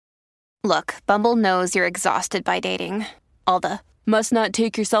Look, Bumble knows you're exhausted by dating. All the must not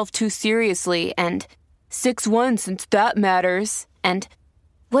take yourself too seriously and 6'1" since that matters. And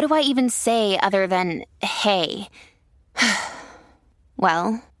what do I even say other than hey?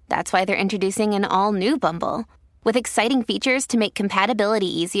 Well, that's why they're introducing an all-new Bumble with exciting features to make compatibility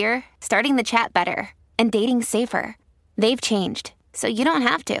easier, starting the chat better, and dating safer. They've changed, so you don't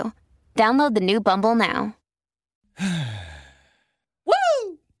have to. Download the new Bumble now.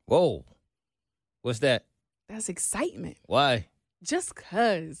 Woo! Whoa. What's that? That's excitement. Why? Just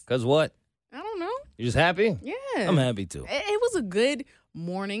 'cause. 'Cause what? I don't know. You just happy? Yeah. I'm happy too. It was a good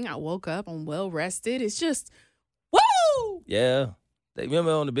morning. I woke up. I'm well rested. It's just, woo! Yeah. Remember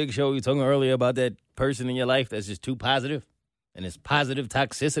on the big show you were talking earlier about that person in your life that's just too positive? And it's positive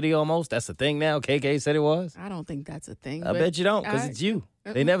toxicity almost? That's the thing now? KK said it was? I don't think that's a thing. I bet you don't, because it's you.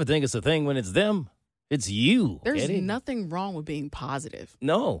 They never think it's a thing when it's them. It's you. There's nothing wrong with being positive.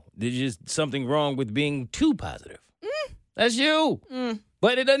 No, there's just something wrong with being too positive. That's you.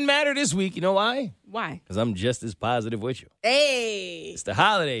 But it doesn't matter this week. You know why? Why? Because I'm just as positive with you. Hey. It's the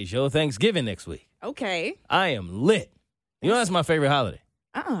holiday show, Thanksgiving next week. Okay. I am lit. You know that's my favorite holiday.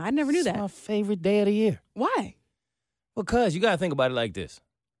 I never knew that. It's my favorite day of the year. Why? Because you got to think about it like this.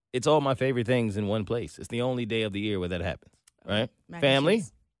 It's all my favorite things in one place. It's the only day of the year where that happens, right? Family.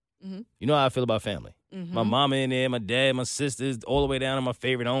 Mm-hmm. You know how I feel about family. Mm-hmm. My mama in there, my dad, my sisters, all the way down to my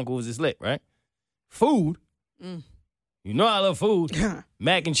favorite uncles. It's lit, right? Food. You know I love food.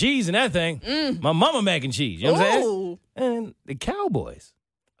 Mac and cheese and that thing. My mama mac and cheese. You know what I'm saying? And the Cowboys.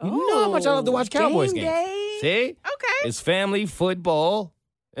 You know how much I love to watch Cowboys games. See? Okay. It's family, football,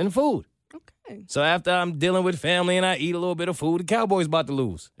 and food. Okay. So after I'm dealing with family and I eat a little bit of food, the Cowboys about to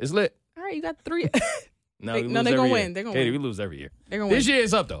lose. It's lit. All right, you got 3. No, they're going to win. They're going to Katie, win. we lose every year. They're going to win. This year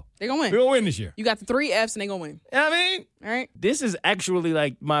is up, though. They're going to We're win. going to win this year. You got the 3 Fs and they're going to win. I mean, all right. This is actually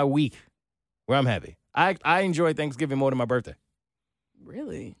like my week where I'm happy. I enjoy Thanksgiving more than my birthday.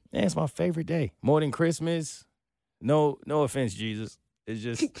 Really? Yeah, it's my favorite day. More than Christmas. No offense, Jesus. It's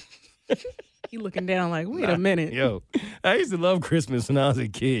just... You looking down like, wait a minute. Yo, I used to love Christmas when I was a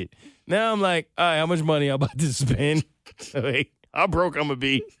kid. Now I'm like, all right, how much money I'm about to spend? Like, how broke I'm going to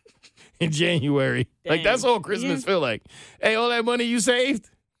be in January. Dang. Like, that's all Christmas feel like. Hey, all that money you saved?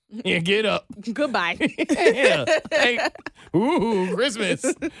 Yeah, get up. Goodbye. Yeah. Hey, ooh, Christmas.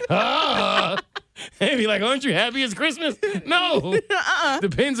 Hey, be like, aren't you happy it's Christmas? No.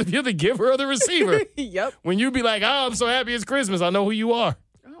 Depends if you're the giver or the receiver. Yep. When you be like, oh, I'm so happy it's Christmas, I know who you are.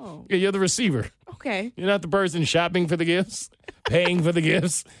 Oh. Yeah, you're the receiver. Okay. You're not the person shopping for the gifts, paying for the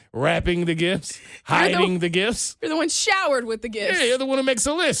gifts, wrapping the gifts, hiding the gifts. You're the one showered with the gifts. Yeah, you're the one who makes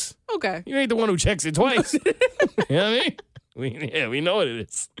a list. Okay. You ain't the one who checks it twice. You know what I mean? We know what it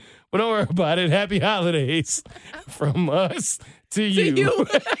is. But don't worry about it. Happy holidays from us to you.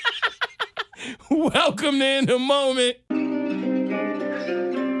 Welcome to In the Moment.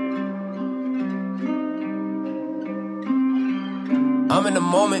 I'm in the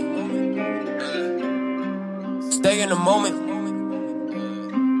moment. Stay in the moment.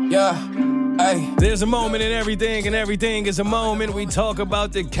 Yeah, hey. There's a moment in everything, and everything is a moment. We talk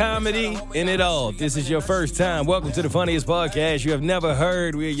about the comedy in it all. If this is your first time, welcome to the funniest podcast you have never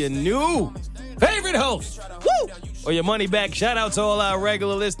heard. We're your new favorite host. Woo! Or your money back. Shout out to all our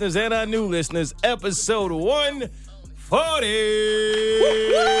regular listeners and our new listeners. Episode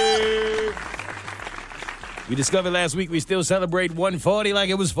 140. We discovered last week we still celebrate 140 like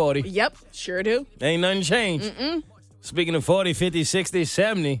it was 40. Yep, sure do. Ain't nothing changed. Speaking of 40, 50, 60,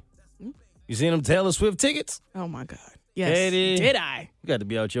 70, you seen them Taylor Swift tickets? Oh, my God. Yes. Katie, Did I? You got to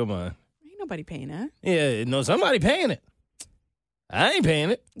be out your mind. Ain't nobody paying that. Yeah, no, somebody paying it. I ain't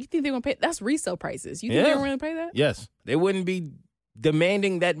paying it. You think they're going to pay? That's resale prices. You think they're going to pay that? Yes. They wouldn't be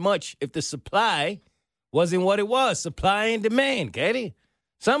demanding that much if the supply wasn't what it was. Supply and demand, Katie.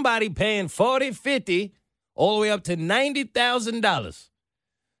 Somebody paying $40, $50, all the way up to $90,000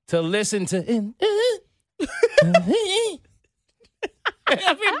 to listen to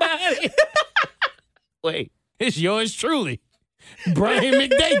everybody. Wait, it's yours truly, Brian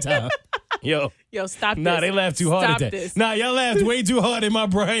McDaytime. Yo, stop this. Nah, they laughed too hard Stop at that. this. Nah, y'all laughed way too hard at my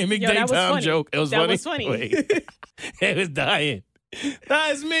Brian McDaytime joke. It was That funny. was funny. Wait. It was dying.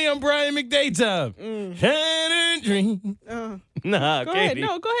 That's me. I'm Brian McDaytime. Shattered dream. Nah, Go ahead. Katie.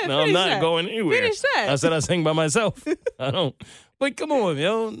 No, go ahead. No, I'm Finish not that. going anywhere. Finish that. I said I sing by myself. I don't. But come on,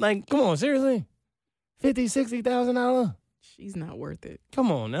 yo. Like, come on, seriously. $50,000, $60,000. She's not worth it.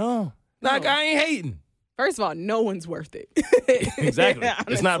 Come on, no. Like, I ain't hating. First of all, no one's worth it. Exactly.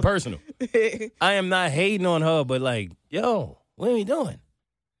 It's not personal. I am not hating on her, but like, yo, what are we doing?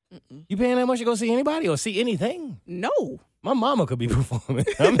 You paying that much to go see anybody or see anything? No. My mama could be performing.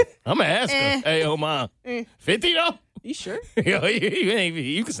 I'm gonna ask her. Hey, oh, mom, 50 though? You sure? Yo,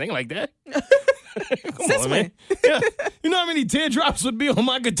 you can sing like that. Come on, man. Yeah. You know how many teardrops would be on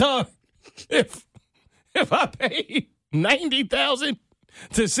my guitar if I paid $90,000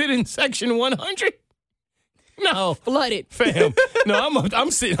 to sit in section 100? No, Flooded. fam. No,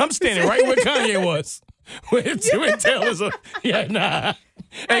 I'm standing right where Kanye was. With Taylor's. Yeah, nah.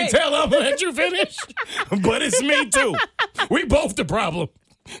 Hey, Taylor, I'm gonna let you finish, but it's me too. We both the problem.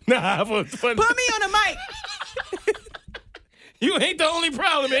 Nah, Put me on a mic. You ain't the only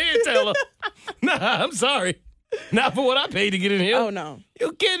problem here, Taylor. Nah, I'm sorry. Not for what I paid to get in here. Oh, no.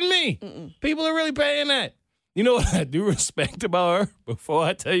 You kidding me? People are really paying that. You know what I do respect about her before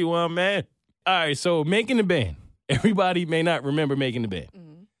I tell you why I'm mad? All right, so Making the Band. Everybody may not remember Making the Band.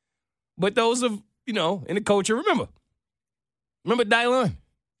 But those of, in the culture, remember. Remember Dylan?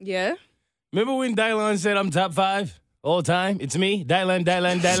 Yeah. Remember when Dylan said, I'm top 5 all time? It's me, Dylan,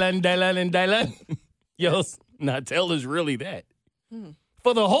 and Dylan. Yo, now Taylor's really that.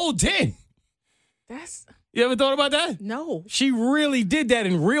 For the whole 10. You ever thought about that? No. She really did that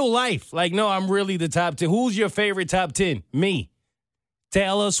in real life. Like, no, I'm really the top 10. Who's your favorite top 10? Me.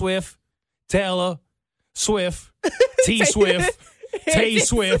 Taylor Swift. Taylor Swift. T Swift. Tay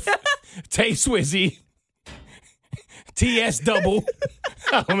Swift. Tay Swizzy. TS Double.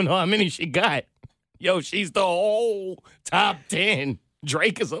 I don't know how many she got. Yo, she's the whole top 10.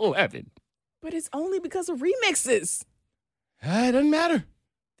 Drake is 11. But it's only because of remixes. It doesn't matter.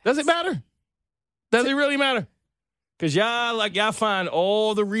 Does it matter? Does it really matter? Because y'all find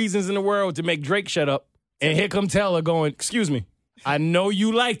all the reasons in the world to make Drake shut up. And here come Taylor going, excuse me, I know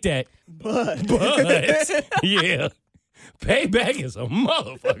you like that. But yeah. Payback is a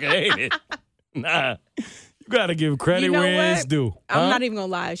motherfucker, ain't it? Nah. You got to give credit where it's due. I'm not even going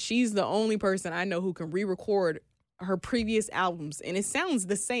to lie. She's the only person I know who can re-record her previous albums. And it sounds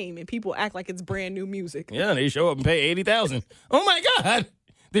the same. And people act like it's brand new music. Yeah, they show up and pay $80,000. Oh, my God.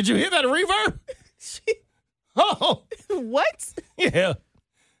 Did you hear that reverb? Oh. What? Yeah.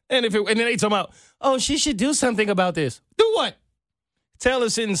 And then they talking about, oh, she should do something about this. Do what? Taylor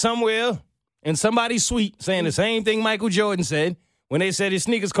sitting somewhere in somebody's suite saying the same thing Michael Jordan said when they said his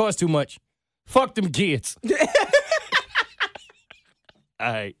sneakers cost too much. Fuck them kids.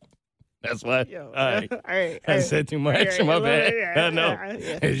 All right. That's why. All right. I said too much. My bad. I know.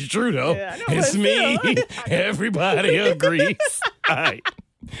 It's true, though. It's me. Everybody agrees. All right.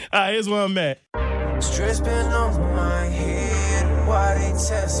 Here's where I'm at. Stress been on my head. Why they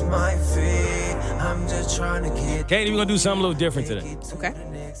test my feet? I'm just trying to get. Katie, we're going to do something a little different today. Okay.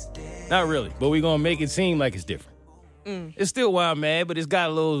 Not really, but we're going to make it seem like it's different. It's still why I'm mad, but it's got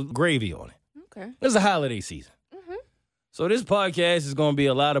a little gravy on it. Okay. It's a holiday season. So this podcast is going to be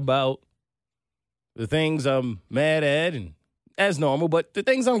a lot about the things I'm mad at and as normal, but the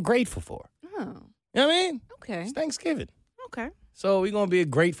things I'm grateful for. Oh. You know what I mean? Okay. It's Thanksgiving. Okay. So we're going to be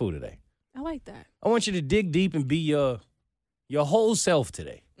grateful today. I like that. I want you to dig deep and be your whole self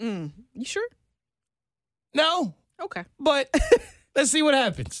today. You sure? No, Okay. but let's see what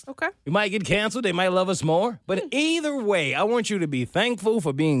happens. Okay. We might get canceled. They might love us more. But either way, I want you to be thankful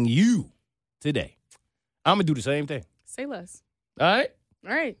for being you today. I'm going to do the same thing. Say less. All right?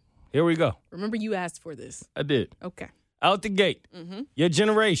 All right. Here we go. Remember you asked for this. I did. Okay. Out the gate. Your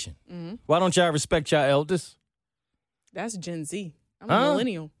generation. Why don't y'all respect y'all elders? That's Gen Z. I'm a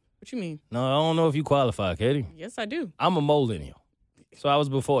millennial. What you mean? No, I don't know if you qualify, Katie. Yes, I do. I'm a millennial. So I was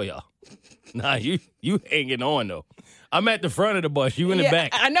before y'all. Nah, you hanging on, though. I'm at the front of the bus. You in the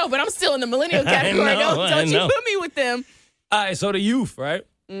back. I know, but I'm still in the millennial category. Don't you put me with them. All right, so the youth, right?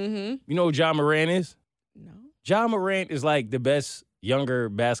 You know who John Morant is? No. John Morant is like the best younger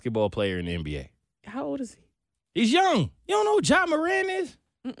basketball player in the NBA. How old is he? He's young. You don't know who John Morant is?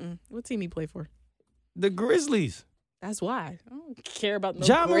 What team he play for? The Grizzlies. That's why. I don't care about no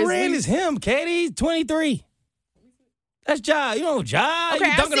John Grizzlies. Morant is him, Katie. He's 23. That's Ja. You know Ja. Okay,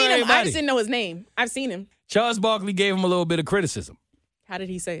 You I've dunking seen on him. I everybody. just didn't know his name. I've seen him. Charles Barkley gave him a little bit of criticism. How did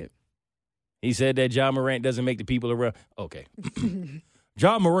he say it? He said that John Morant doesn't make the people around. Okay.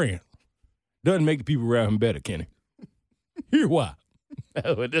 John Morant doesn't make the people around him better, Kenny. Here's why.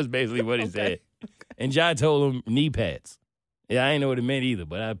 That's basically what he said. And John told him knee pads. Yeah, I ain't know what it meant either,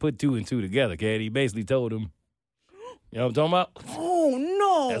 but I put 2 and 2 together, Katie. He basically told him, you know what I'm talking about? Oh,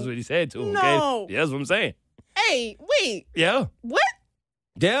 no. That's what he said to him, No. Katie. That's what I'm saying. Hey, wait. Yeah. What?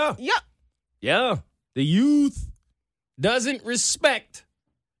 Yeah. Yeah. Yeah. The youth doesn't respect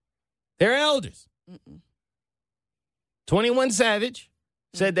their elders. 21 Savage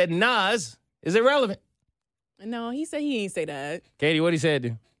said that Nas is irrelevant. No, he said he ain't say that. Katie, what he said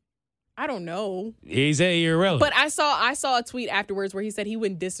to? I don't know. He said irrelevant. But I saw a tweet afterwards where he said he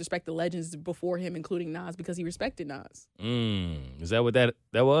wouldn't disrespect the legends before him, including Nas, because he respected Nas. Is that what that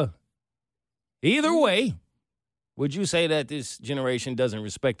was? Either way, would you say that this generation doesn't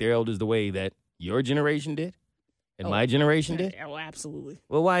respect their elders the way that your generation did and my generation did? Yeah, well, absolutely.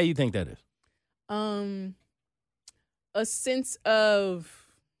 Well, why do you think that is? A sense of,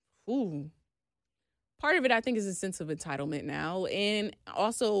 part of it I think is a sense of entitlement now, and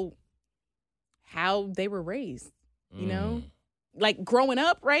also how they were raised, you know? Like growing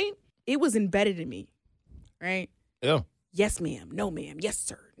up, right? It was embedded in me, right? Yeah. Yes, ma'am. No, ma'am. Yes,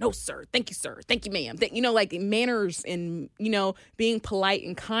 sir. No, sir. Thank you, sir. Thank you, ma'am. Like manners and, being polite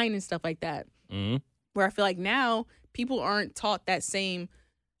and kind and stuff like that. Mm-hmm. Where I feel like now people aren't taught that same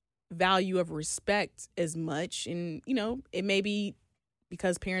value of respect as much. And, it may be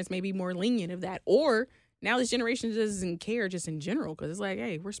because parents may be more lenient of that. Or now this generation doesn't care just in general because it's like,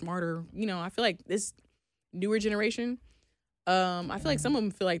 hey, we're smarter. I feel like this newer generation, I feel like some of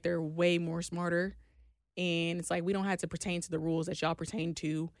them feel like they're way more smarter. And it's like we don't have to pertain to the rules that y'all pertain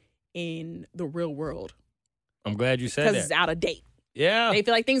to in the real world. I'm glad you said that. Because it's out of date. Yeah. They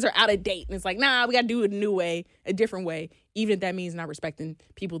feel like things are out of date. And it's like, nah, we got to do it a new way, a different way, even if that means not respecting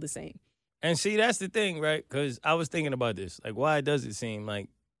people the same. And see, that's the thing, right? Because I was thinking about this. Like, why does it seem like,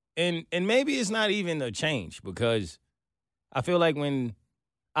 and maybe it's not even a change, because I feel like when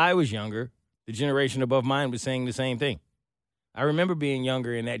I was younger, the generation above mine was saying the same thing. I remember being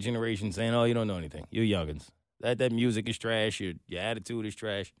younger in that generation saying, oh, you don't know anything. You're youngins. That music is trash. Your attitude is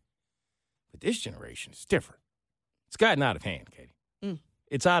trash. But this generation is different. It's gotten out of hand, Katie.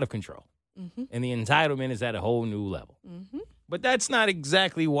 It's out of control. Mm-hmm. And the entitlement is at a whole new level. Mm-hmm. But that's not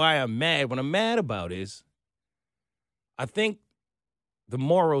exactly why I'm mad. What I'm mad about is I think the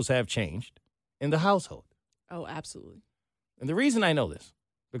morals have changed in the household. Oh, absolutely. And the reason I know this,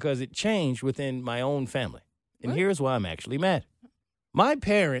 because it changed within my own family. And here's why I'm actually mad. My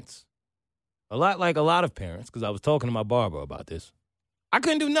parents, a lot like a lot of parents, because I was talking to my barber about this, I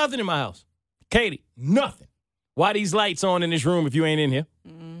couldn't do nothing in my house. Katie, nothing. Why these lights on in this room if you ain't in here?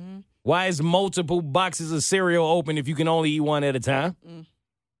 Mm-hmm. Why is multiple boxes of cereal open if you can only eat one at a time? Mm.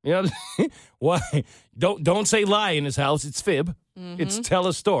 You know, why? Don't say lie in this house. It's fib. Mm-hmm. It's tell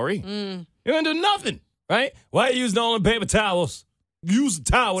a story. You don't do nothing, right? Why are you using only paper towels? Use a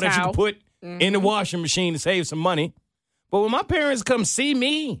towel that you can put in the washing machine to save some money. But when my parents come see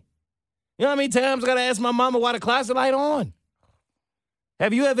me, you know how many times I got to ask my mama why the closet light on?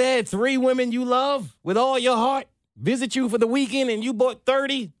 Have you ever had 3 women you love with all your heart visit you for the weekend and you bought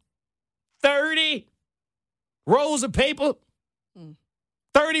 30 rolls of paper?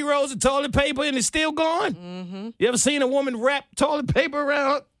 30 rolls of toilet paper and it's still gone? Mm-hmm. You ever seen a woman wrap toilet paper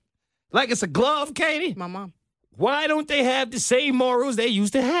around like it's a glove, Katie? My mom. Why don't they have the same morals they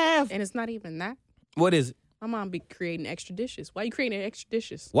used to have? And it's not even that. What is it? My mom be creating extra dishes. Why are you creating extra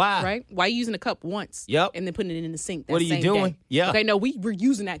dishes? Why? Right? Why are you using a cup once? Yep. And then putting it in the sink that What are you same doing? day? Yeah. Okay, no, we're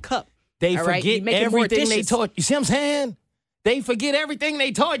using that cup. They all right? forget everything they taught. You see what I'm saying? They forget everything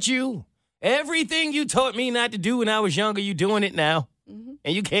they taught you. Everything you taught me not to do when I was younger, you doing it now. Mm-hmm.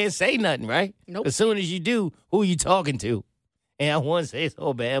 And you can't say nothing, right? Nope. As soon as you do, who are you talking to? And I want to say,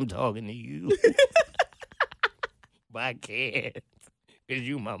 so bad, I'm talking to you. But I can't. Because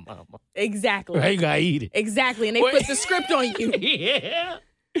you my mama. Exactly. Right? You got to eat it. Exactly. And they put the script on you. Yeah.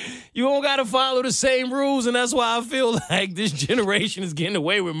 You don't got to follow the same rules, and that's why I feel like this generation is getting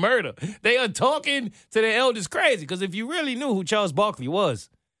away with murder. They are talking to their elders crazy, because if you really knew who Charles Barkley was,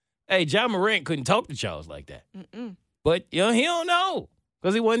 hey, John Morant couldn't talk to Charles like that. Mm-mm. But he don't know,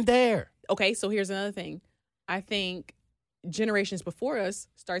 because he wasn't there. Okay, so here's another thing. I think generations before us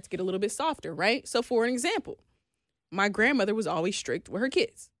start to get a little bit softer, right? So for an example, my grandmother was always strict with her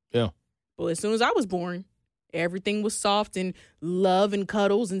kids. Yeah. But as soon as I was born, everything was soft and love and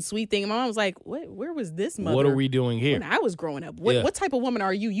cuddles and sweet thing. And my mom was like, "What? Where was this mother? What are we doing here?" When I was growing up, what type of woman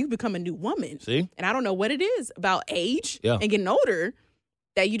are you? You become a new woman. See? And I don't know what it is about age and getting older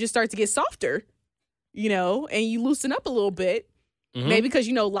that you just start to get softer, and you loosen up a little bit. Mm-hmm. Maybe because,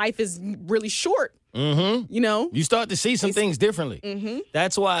 life is really short. Mm-hmm. You start to see some things differently. Mm-hmm.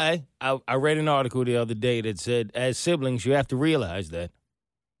 That's why I read an article the other day that said, as siblings, you have to realize that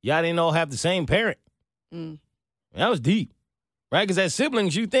y'all didn't all have the same parent. That was deep, right? Because as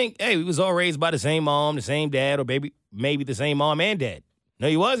siblings, you think, hey, we was all raised by the same mom, the same dad, or maybe the same mom and dad. No,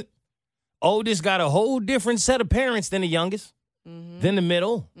 you wasn't. Oldest got a whole different set of parents than the youngest, than the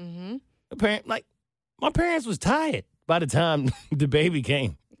middle. Mm-hmm. My parents was tired by the time the baby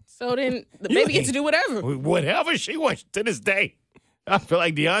came. So then the baby gets to do whatever. Whatever she wants to this day. I feel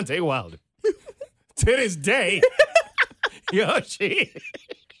like Deontay Wilder. To this day.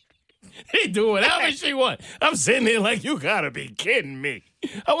 She do whatever she want. I'm sitting there like, you gotta be kidding me.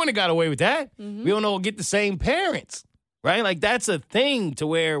 I wouldn't have got away with that. We don't all get the same parents, right? Like, that's a thing to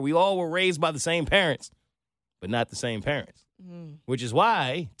where we all were raised by the same parents, but not the same parents. Which is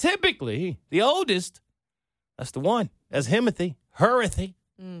why, typically, the oldest, that's the one. That's Himothy. Herothy.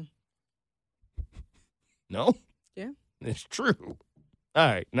 No? Yeah. It's true. All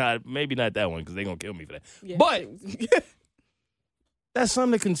right. Maybe not that one because they're going to kill me for that. Yeah. But that's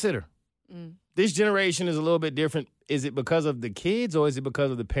something to consider. This generation is a little bit different. Is it because of the kids or is it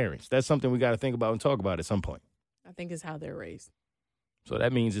because of the parents? That's something we got to think about and talk about at some point. I think it's how they're raised. So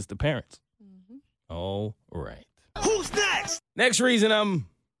that means it's the parents. All right. Who's next? Next reason I'm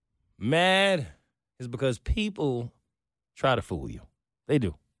mad is because people try to fool you. They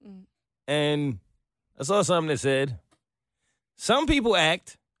do. And I saw something that said, some people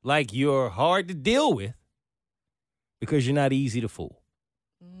act like you're hard to deal with because you're not easy to fool.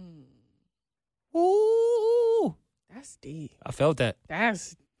 Ooh. That's deep. I felt that.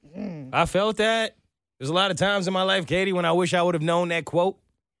 I felt that. There's a lot of times in my life, Katie, when I wish I would have known that quote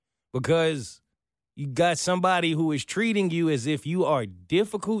because you got somebody who is treating you as if you are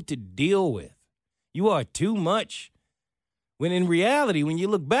difficult to deal with. You are too much. When in reality, when you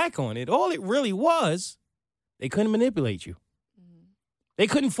look back on it, all it really was, they couldn't manipulate you. They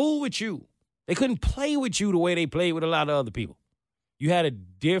couldn't fool with you. They couldn't play with you the way they played with a lot of other people. You had a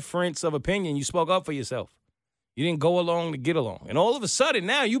difference of opinion. You spoke up for yourself. You didn't go along to get along. And all of a sudden,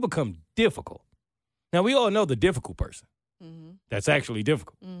 now you become difficult. Now, we all know the difficult person. That's actually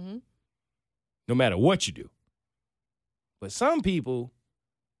difficult. No matter what you do. But some people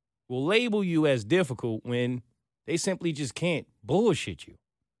will label you as difficult when they simply just can't bullshit you.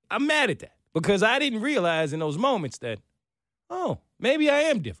 I'm mad at that because I didn't realize in those moments that, oh, maybe I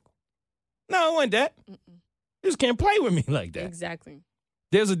am difficult. No, it wasn't that. You just can't play with me like that. Exactly.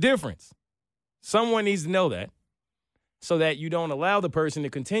 There's a difference. Someone needs to know that so that you don't allow the person to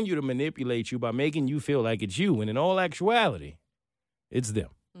continue to manipulate you by making you feel like it's you. And in all actuality, it's them.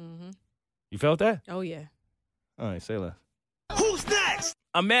 You felt that? Oh, yeah. All right, say less. Who's next?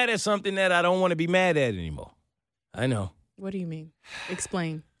 I'm mad at something that I don't want to be mad at anymore. I know. What do you mean?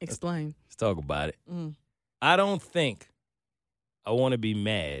 Explain. Let's talk about it. I don't think I want to be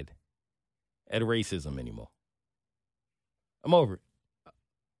mad at racism anymore. I'm over it.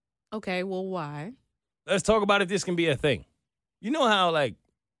 Okay, well, why? Let's talk about if this can be a thing. You know how, like,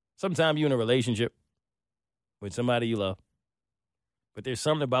 sometimes you're in a relationship with somebody you love, but there's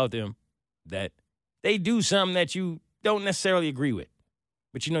something about them that they do something that you don't necessarily agree with,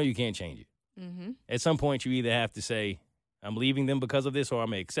 but you know you can't change it. At some point, you either have to say, I'm leaving them because of this, or I'm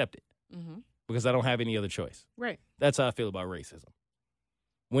going to accept it because I don't have any other choice. Right. That's how I feel about racism.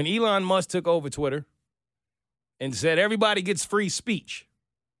 When Elon Musk took over Twitter and said everybody gets free speech,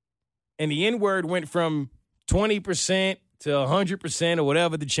 and the N-word went from 20% to 100% or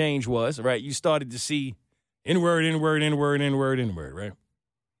whatever the change was, right? You started to see N-word, N-word, N-word, N-word, N-word, right?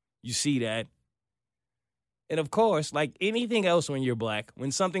 You see that. And of course, like anything else when you're black,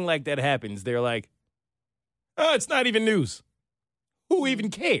 when something like that happens, they're like, oh, it's not even news. Who even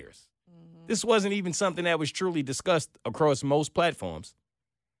cares? This wasn't even something that was truly discussed across most platforms.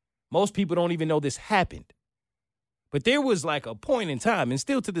 Most people don't even know this happened. But there was like a point in time, and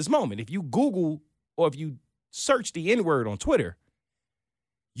still to this moment, if you Google or if you search the N-word on Twitter,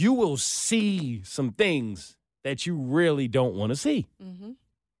 you will see some things that you really don't want to see.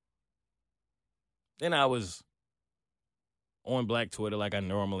 Then I was on Black Twitter like I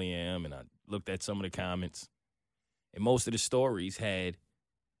normally am, and I looked at some of the comments. And most of the stories had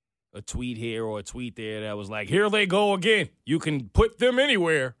a tweet here or a tweet there that was like, here they go again. You can put them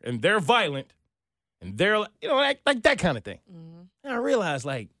anywhere, and they're violent. And they're, you know, like that kind of thing. And I realized,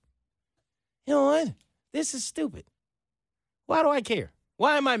 like, you know what? This is stupid. Why do I care?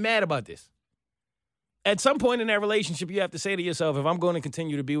 Why am I mad about this? At some point in that relationship, you have to say to yourself, if I'm going to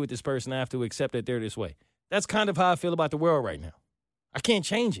continue to be with this person, I have to accept that they're this way. That's kind of how I feel about the world right now. I can't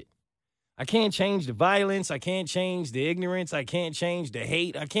change it. I can't change the violence. I can't change the ignorance. I can't change the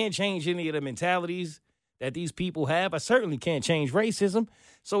hate. I can't change any of the mentalities that these people have. I certainly can't change racism.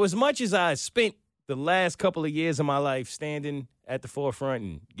 So as much as I spent the last couple of years of my life standing at the forefront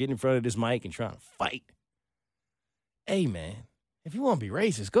and getting in front of this mic and trying to fight, hey, man, if you want to be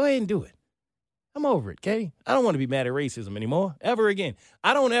racist, go ahead and do it. I'm over it, Katie. I don't want to be mad at racism anymore, ever again.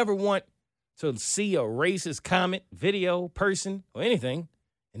 I don't ever want to see a racist comment, video, person, or anything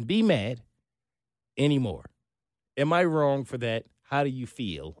and be mad anymore. Am I wrong for that? How do you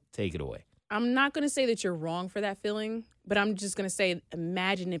feel? Take it away. I'm not going to say that you're wrong for that feeling, but I'm just going to say,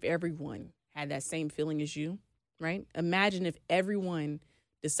 imagine if everyone had that same feeling as you, right? Imagine if everyone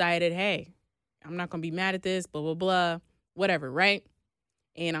decided, hey, I'm not going to be mad at this, blah, blah, blah, whatever, right?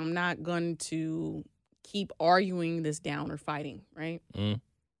 And I'm not going to keep arguing this down or fighting, right? Mm.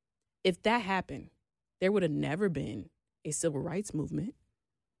 If that happened, there would have never been a civil rights movement.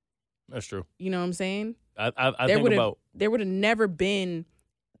 That's true. You know what I'm saying? I think about... There would have never been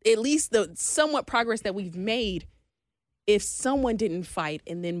at least the somewhat progress that we've made if someone didn't fight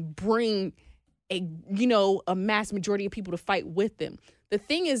and then bring a mass majority of people to fight with them. The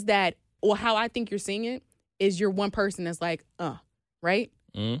thing is that, well, how I think you're seeing it is you're one person that's like, right?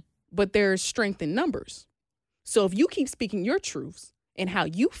 Mm-hmm. But there's strength in numbers. So if you keep speaking your truths and how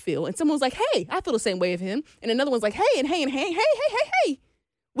you feel, and someone's like, hey, I feel the same way of him, and another one's like, hey,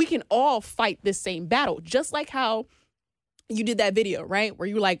 we can all fight this same battle. Just like how you did that video, right? Where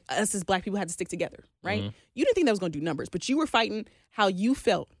you were like, us as black people had to stick together, right? Mm-hmm. You didn't think that was going to do numbers, but you were fighting how you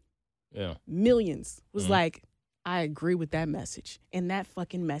felt. Yeah. Millions was like, I agree with that message. And that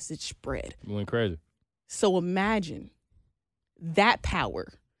fucking message spread. You went crazy. So imagine that power.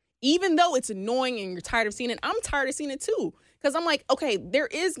 Even though it's annoying and you're tired of seeing it, I'm tired of seeing it too. Because I'm like, okay, there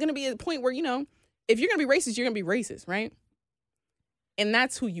is going to be a point where, if you're going to be racist, you're going to be racist, right? And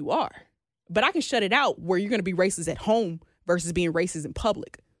that's who you are. But I can shut it out where you're going to be racist at home versus being racist in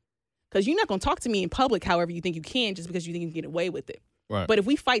public. Because you're not going to talk to me in public however you think you can just because you think you can get away with it. Right. But if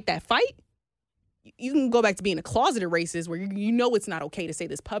we fight that fight, you can go back to being a closeted racist where you know it's not okay to say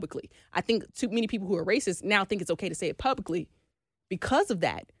this publicly. I think too many people who are racist now think it's okay to say it publicly because of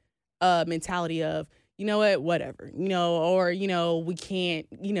that mentality of, you know what, whatever, or, we can't,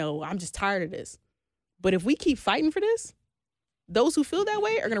 I'm just tired of this. But if we keep fighting for this, those who feel that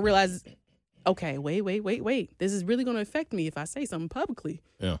way are going to realize, okay, wait. This is really going to affect me if I say something publicly.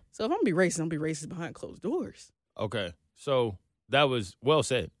 Yeah. So if I'm going to be racist, I'm going to be racist behind closed doors. Okay. So that was well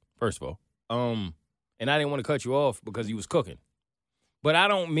said, first of all. And I didn't want to cut you off because you was cooking. But I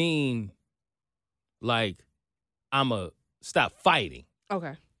don't mean like I'ma stop fighting.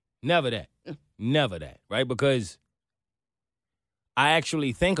 Okay. Never that. Never that, right? Because I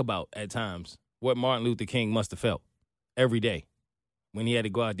actually think about, at times, what Martin Luther King must have felt every day when he had to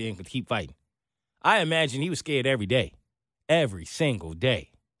go out there and keep fighting. I imagine he was scared every day, every single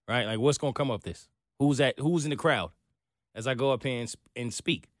day, right? Like, what's going to come up this? Who's in the crowd as I go up here and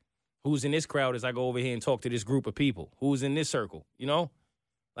speak? Who's in this crowd as I go over here and talk to this group of people? Who's in this circle,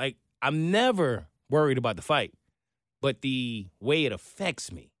 Like, I'm never worried about the fight, but the way it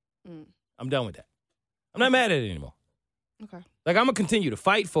affects me, I'm done with that. I'm not mad at it anymore. Okay. Like, I'm going to continue to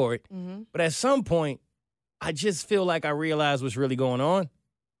fight for it, Mm-hmm. but at some point, I just feel like I realize what's really going on,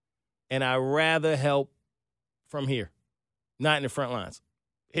 and I'd rather help from here, not in the front lines.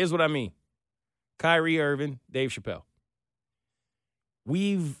 Here's what I mean. Kyrie Irving, Dave Chappelle.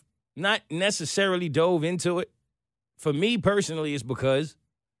 We've not necessarily dove into it. For me personally, it's because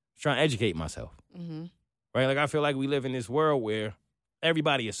I'm trying to educate myself. Mm-hmm. Right? Like, I feel like we live in this world where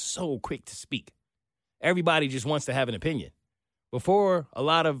everybody is so quick to speak. Everybody just wants to have an opinion before a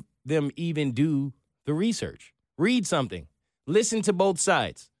lot of them even do the research. Read something. Listen to both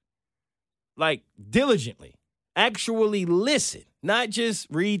sides. Like, diligently. Actually listen. Not just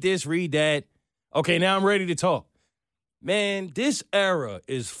read this, read that. Okay, now I'm ready to talk. Man, this era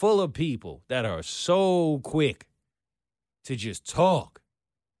is full of people that are so quick to just talk.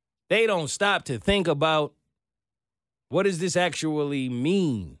 They don't stop to think about, what does this actually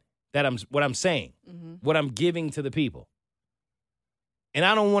mean that what I'm saying, what I'm giving to the people? And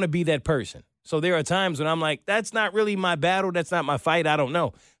I don't want to be that person. So there are times when I'm like, that's not really my battle. That's not my fight. I don't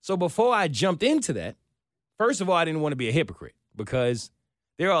know. So before I jumped into that, first of all, I didn't want to be a hypocrite because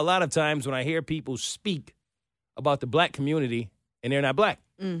there are a lot of times when I hear people speak about the black community and they're not black.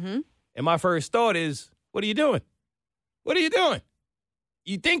 Mm-hmm. And my first thought is, what are you doing? What are you doing?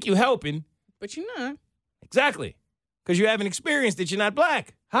 You think you're helping. But you're not. Exactly. Because you haven't experienced that you're not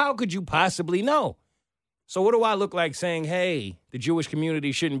black. How could you possibly know? So what do I look like saying, hey, the Jewish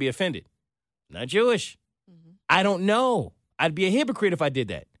community shouldn't be offended? Not Jewish. Mm-hmm. I don't know. I'd be a hypocrite if I did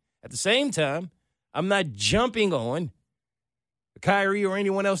that. At the same time, I'm not jumping on Kyrie or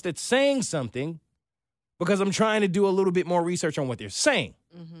anyone else that's saying something because I'm trying to do a little bit more research on what they're saying.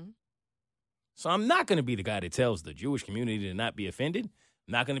 Mm-hmm. So I'm not going to be the guy that tells the Jewish community to not be offended.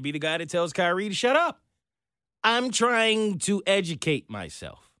 I'm not going to be the guy that tells Kyrie to shut up. I'm trying to educate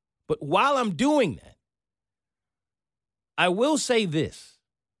myself. But while I'm doing that, I will say this.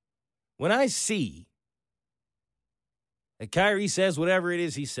 When I see that Kyrie says whatever it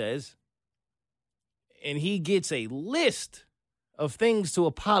is he says, and he gets a list of things to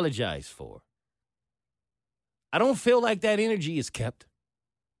apologize for, I don't feel like that energy is kept.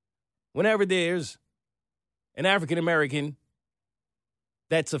 Whenever there's an African-American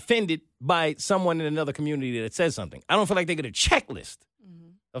that's offended by someone in another community that says something. I don't feel like they get a checklist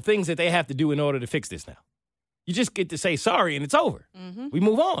of things that they have to do in order to fix this now. You just get to say sorry and it's over. We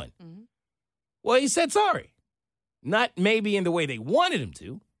move on. Well, he said sorry. Not maybe in the way they wanted him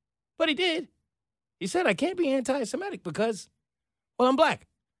to, but he did. He said, I can't be anti-Semitic because, well, I'm black.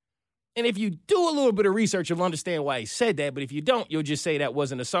 And if you do a little bit of research, you'll understand why he said that. But if you don't, you'll just say that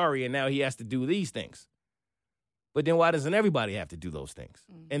wasn't a sorry and now he has to do these things. But then why doesn't everybody have to do those things?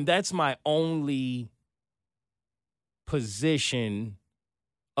 And that's my only position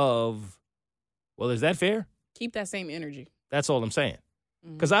of, well, is that fair? Keep that same energy. That's all I'm saying.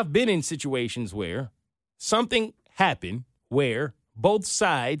 Because I've been in situations where something happened where both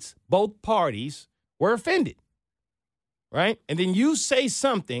sides, both parties were offended, right? And then you say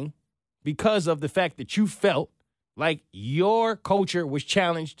something because of the fact that you felt like your culture was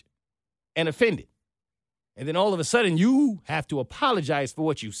challenged and offended. And then all of a sudden you have to apologize for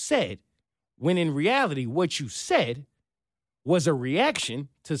what you said, when in reality what you said was a reaction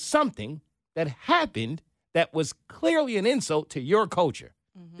to something that happened that was clearly an insult to your culture.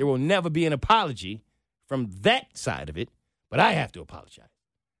 There will never be an apology from that side of it, but I have to apologize.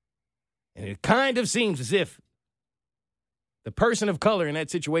 And it kind of seems as if the person of color in that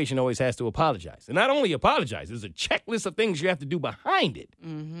situation always has to apologize. And not only apologize, there's a checklist of things you have to do behind it.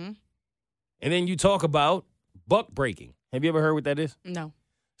 And then you talk about buck breaking. Have you ever heard what that is? No.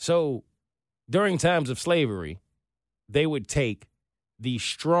 So during times of slavery, they would take the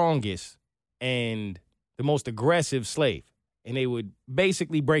strongest and the most aggressive slave, and they would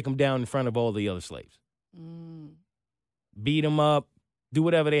basically break them down in front of all the other slaves. Beat them up, do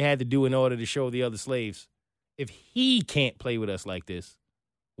whatever they had to do in order to show the other slaves, if he can't play with us like this,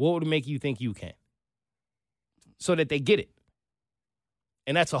 what would make you think you can? So that they get it.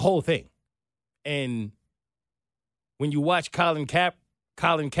 And that's a whole thing. And when you watch Colin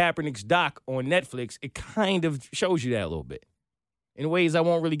Kaepernick's doc on Netflix, it kind of shows you that a little bit in ways I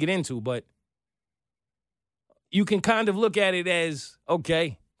won't really get into, but you can kind of look at it as,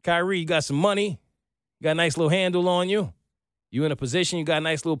 okay, Kyrie, you got some money, you got a nice little handle on you, you're in a position, you got a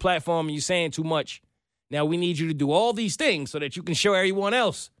nice little platform, and you're saying too much. Now we need you to do all these things so that you can show everyone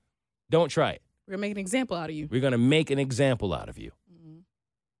else. Don't try it. We're going to make an example out of you. We're going to make an example out of you.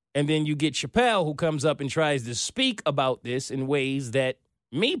 And then you get Chappelle, who comes up and tries to speak about this in ways that,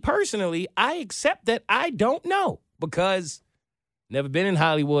 me personally, I accept that I don't know, because never been in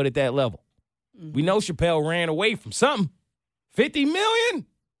Hollywood at that level. We know Chappelle ran away from something. 50 million?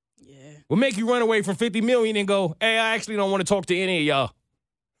 Yeah. What make you run away from 50 million and go, hey, I actually don't want to talk to any of y'all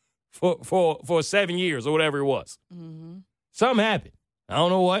for 7 years or whatever it was. Something happened. I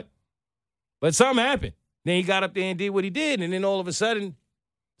don't know what, but something happened. Then he got up there and did what he did, and then all of a sudden,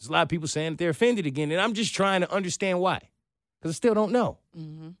 there's a lot of people saying that they're offended again, and I'm just trying to understand why, because I still don't know.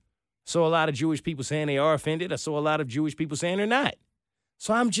 Saw a lot of Jewish people saying they are offended. I saw a lot of Jewish people saying they're not.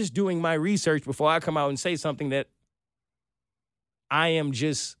 So I'm just doing my research before I come out and say something that I am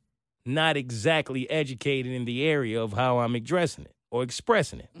just not exactly educated in the area of how I'm addressing it or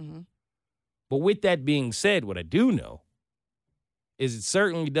expressing it. But with that being said, what I do know is it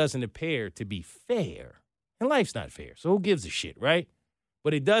certainly doesn't appear to be fair. And life's not fair, so who gives a shit, right?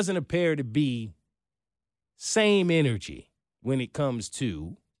 But it doesn't appear to be same energy when it comes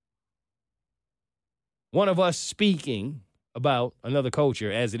to one of us speaking about another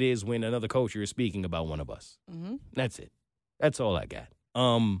culture as it is when another culture is speaking about one of us. That's it. That's all I got.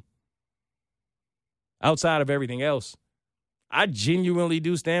 Outside of everything else, I genuinely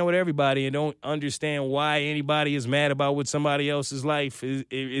do stand with everybody and don't understand why anybody is mad about what somebody else's life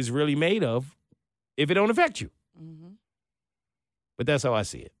is really made of if it don't affect you. But that's how I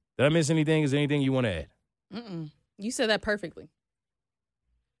see it. Did I miss anything? Is there anything you want to add? You said that perfectly.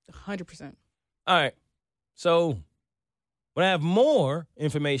 100%. All right. So when I have more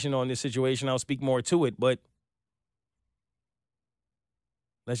information on this situation, I'll speak more to it. But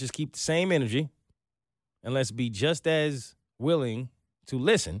let's just keep the same energy and let's be just as willing to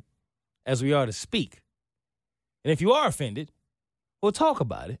listen as we are to speak. And if you are offended, we'll talk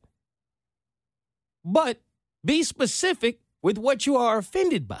about it. But be specific with what you are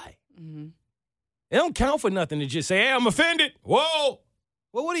offended by. It don't count for nothing to just say, hey, I'm offended. Whoa.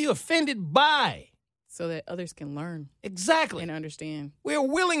 Well, what are you offended by? So that others can learn. Exactly. And understand. We're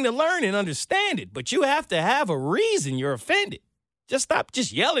willing to learn and understand it, but you have to have a reason you're offended. Just stop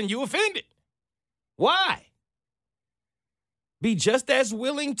just yelling you offended. Why? Be just as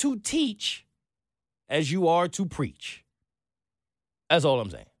willing to teach as you are to preach. That's all I'm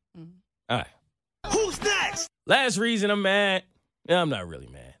saying. All right. Who's next? Last reason I'm mad. I'm not really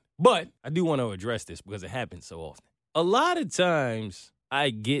mad, but I do want to address this because it happens so often. A lot of times I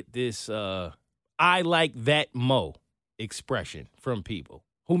get this I like that Mo expression from people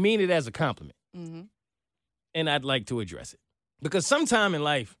who mean it as a compliment. Mm-hmm. And I'd like to address it. Because sometime in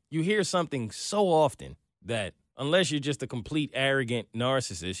life, you hear something so often that unless you're just a complete arrogant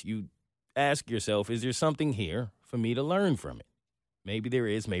narcissist, you ask yourself, is there something here for me to learn from it? Maybe there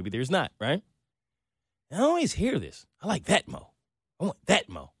is, maybe there's not, right? And I always hear this. I like that Mo. I want that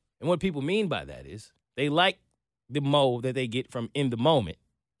Mo. And what people mean by that is they like the Mo that they get from in the moment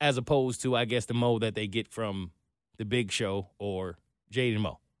as opposed to, I guess, the Mo that they get from The Big Show or Jade and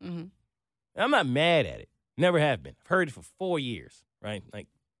Mo. Mm-hmm. I'm not mad at it. Never have been. I've heard it for 4 years, right? Like,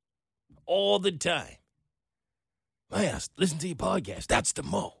 all the time. Man, I listen to your podcast. That's the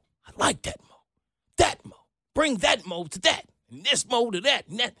Mo. I like that Mo. That Mo. Bring that Mo to that. And this Mo to that.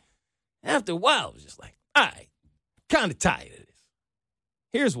 And that. After a while, it was just like, all right, kind of tired of this.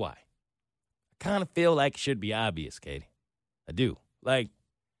 Here's why. I kind of feel like it should be obvious, Katie. I do. Like,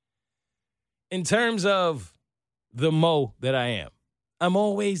 in terms of the Mo that I am, I'm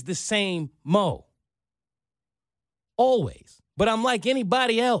always the same Mo. Always. But I'm like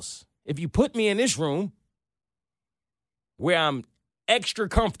anybody else. If you put me in this room where I'm extra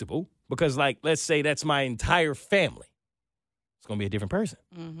comfortable, because, like, let's say that's my entire family, it's going to be a different person.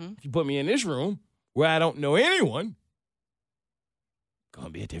 Mm-hmm. If you put me in this room where I don't know anyone, it's going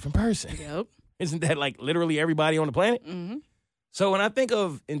to be a different person. Yep. Isn't that like literally everybody on the planet? Mm-hmm. So when I think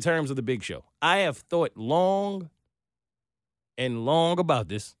of in terms of The Big Show, I have thought long and long about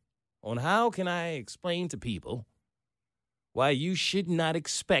this on how can I explain to people why you should not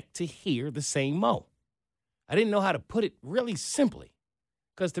expect to hear the same Mo. I didn't know how to put it really simply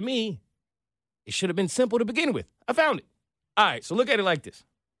because to me, it should have been simple to begin with. I found it. All right, so look at it like this.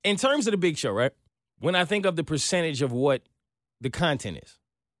 In terms of The Big Show, right, when I think of the percentage of what the content is,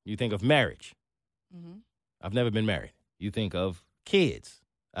 you think of marriage. Mm-hmm. I've never been married. You think of kids.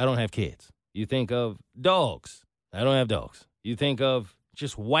 I don't have kids. You think of dogs. I don't have dogs. You think of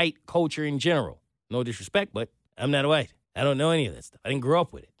just white culture in general. No disrespect, but I'm not white. I don't know any of that stuff. I didn't grow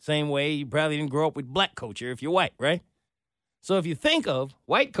up with it. Same way you probably didn't grow up with black culture if you're white, right? So if you think of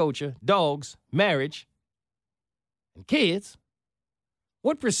white culture, dogs, marriage, and kids,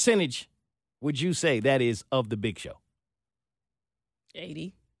 what percentage would you say that is of The Big Show?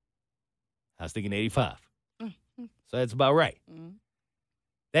 80. I was thinking 85. Mm-hmm. So that's about right. Mm-hmm.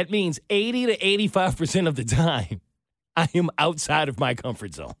 That means 80 to 85% of the time, I am outside of my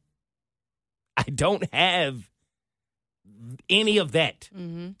comfort zone. I don't have any of that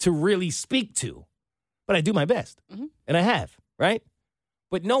to really speak to, but I do my best, and I have, right?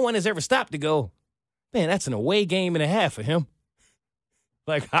 But no one has ever stopped to go, man, that's an away game and a half for him.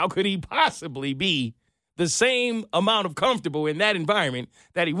 Like, how could he possibly be the same amount of comfortable in that environment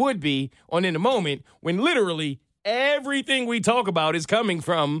that he would be on in the moment when literally everything we talk about is coming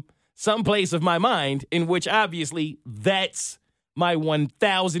from some place of my mind in which obviously that's my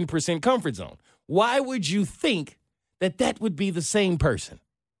 1,000% comfort zone. Why would you think that that would be the same person?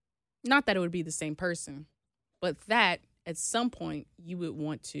 Not that it would be the same person, but that at some point you would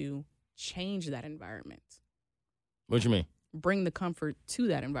want to change that environment. What you mean? Bring the comfort to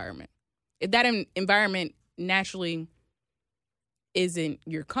that environment. If that environment naturally isn't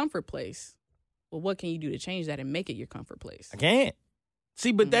your comfort place, well, what can you do to change that and make it your comfort place? I can't.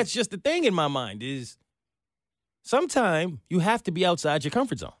 See, but that's just the thing in my mind is sometimes you have to be outside your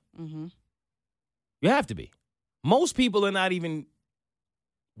comfort zone. Mm-hmm. You have to be. Most people are not even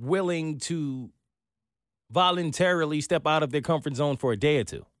willing to voluntarily step out of their comfort zone for a day or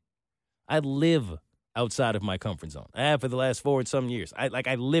two. I live outside of my comfort zone. I have for the last 4 and some years.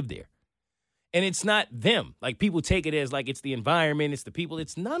 I live there. And it's not them. Like, people take it as like it's the environment, it's the people.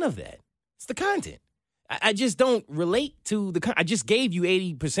 It's none of that. It's the content. I just don't relate to I just gave you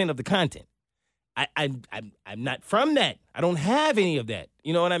 80% of the content. I'm not from that. I don't have any of that.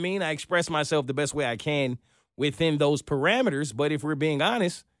 You know what I mean? I express myself the best way I can within those parameters. But if we're being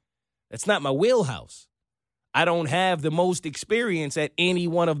honest, that's not my wheelhouse. I don't have the most experience at any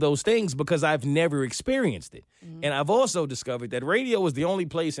one of those things because I've never experienced it. Mm-hmm. And I've also discovered that radio is the only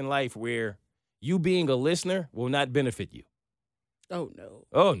place in life where you being a listener will not benefit you. Oh, no.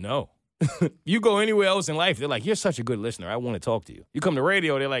 Oh, no. You go anywhere else in life, they're like, you're such a good listener. I want to talk to you. You come to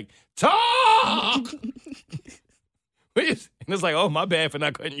radio, they're like, talk! And it's like, oh, my bad for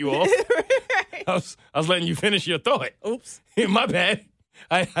not cutting you off. Right. I was letting you finish your thought. Oops. My bad.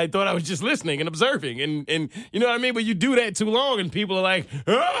 I thought I was just listening and observing. And you know what I mean? But you do that too long and people are like,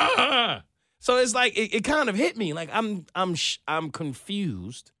 ah! So it's like, it kind of hit me. Like, I'm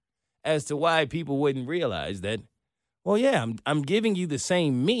confused as to why people wouldn't realize that Well, yeah, I'm giving you the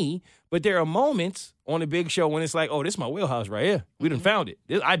same me, but there are moments on the big show when it's like, oh, this is my wheelhouse right here. We done found it.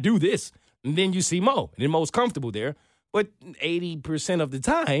 I do this. And then you see Mo, and then Mo's comfortable there. But 80% of the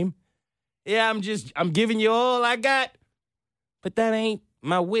time, yeah, I'm giving you all I got, but that ain't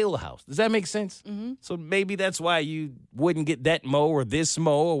my wheelhouse. Does that make sense? Mm-hmm. So maybe that's why you wouldn't get that Mo or this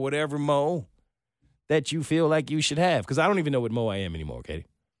Mo or whatever Mo that you feel like you should have. Because I don't even know what Mo I am anymore, Katie.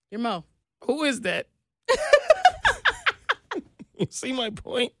 You're Mo. Who is that? You see my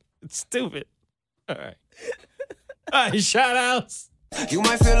point? It's stupid. All right. All right, shout outs. You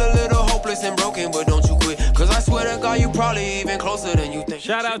might feel a little hopeless and broken, but don't you quit. Cause I swear to God, you probably even closer than you think.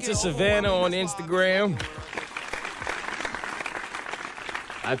 Shout out to Savannah on Instagram.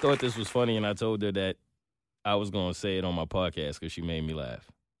 I thought this was funny, and I told her that I was going to say it on my podcast because she made me laugh.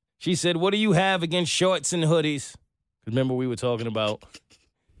 She said, what do you have against shorts and hoodies? Remember we were talking about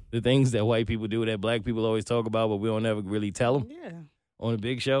the things that white people do that black people always talk about, but we don't ever really tell them on a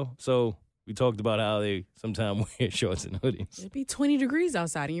big show. So we talked about how they sometimes wear shorts and hoodies. It'd be 20 degrees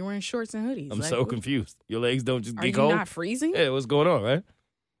outside and you're wearing shorts and hoodies. I'm so confused. Your legs don't just Are get you cold? not freezing? Yeah, what's going on, right?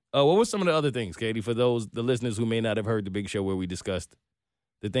 What were some of the other things, Katie, for the listeners who may not have heard the big show where we discussed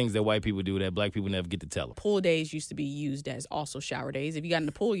the things that white people do that black people never get to tell them? Pool days used to be used as also shower days. If you got in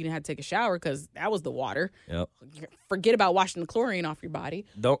the pool, you didn't have to take a shower because that was the water. Yep. Forget about washing the chlorine off your body.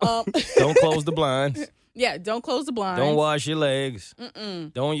 Don't close the blinds. Yeah, don't close the blinds. Don't wash your legs.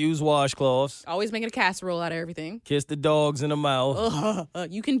 Don't use washcloths. Always making a casserole out of everything. Kiss the dogs in the mouth.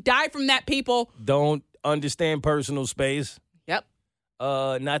 You can die from that, people. Don't understand personal space. Yep.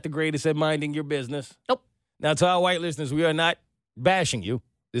 Not the greatest at minding your business. Nope. Now, to our white listeners, we are not bashing you.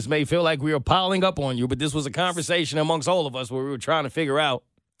 This may feel like we are piling up on you, but this was a conversation amongst all of us where we were trying to figure out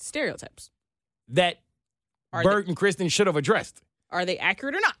Stereotypes. that Bert and Kristen should have addressed. Are they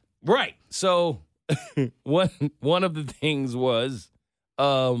accurate or not? Right. So one of the things was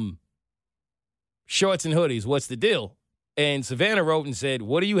shorts and hoodies. What's the deal? And Savannah wrote and said,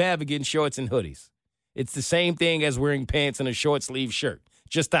 what do you have against shorts and hoodies? It's the same thing as wearing pants and a short sleeve shirt.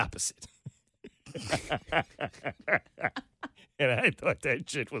 Just opposite. And I thought that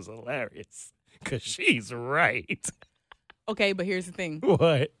shit was hilarious because she's right. Okay, but here's the thing.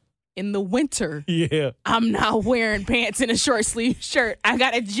 What? In the winter, Yeah. I'm not wearing pants and a short sleeve shirt. I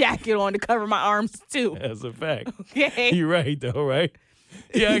got a jacket on to cover my arms too. That's a fact. Okay. You're right, though, right?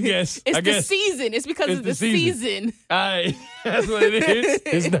 Yeah, I guess. It's the season. It's because of the season. That's what it is.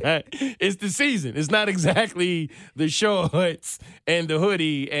 It's not. It's the season. It's not exactly the shorts and the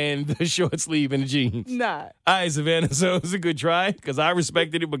hoodie and the short sleeve and the jeans. Nah. All right, Savannah. So it was a good try because I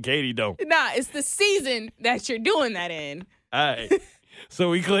respected it, but Katie don't. Nah, it's the season that you're doing that in. All right. So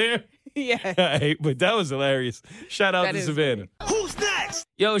we clear? Yeah. All right, but that was hilarious. Shout out That to is Savannah. funny. Who's next?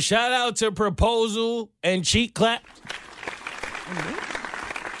 Yo, shout out to Proposal and Cheek Clap.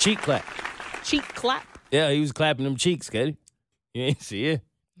 Cheek Clap. Cheek clap? Yeah, he was clapping them cheeks, Katie. You ain't see it?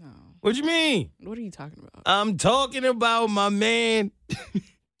 No. What you mean? What are you talking about? I'm talking about my man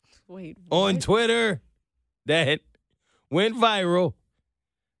Wait. on what? Twitter that went viral,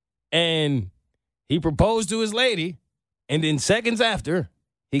 and he proposed to his lady, and then seconds after,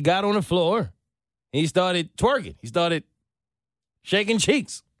 he got on the floor, and he started twerking. He started shaking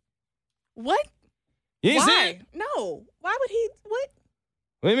cheeks. What? You didn't see Why? it? No. Why would he? What?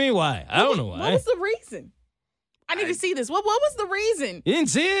 What do you mean, why? I don't know why. What was the reason? I need to see this. What was the reason? You didn't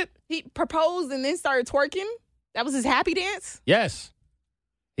see it? He proposed and then started twerking? That was his happy dance? Yes.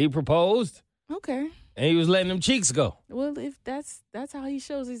 He proposed, Okay. and he was letting them cheeks go. Well, if that's how he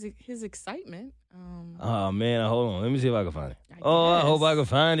shows his excitement. Oh, man, hold on. Let me see if I can find it. I I hope guess. I can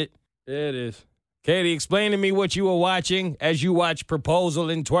find it. There it is. Katie, explain to me what you were watching as you watch Proposal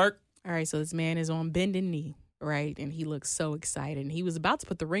and Twerk. All right, so this man is on bended knee, right? And he looks so excited. And he was about to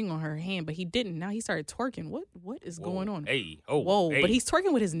put the ring on her hand, but he didn't. Now he started twerking. What is going on? Hey, Whoa, hey. but he's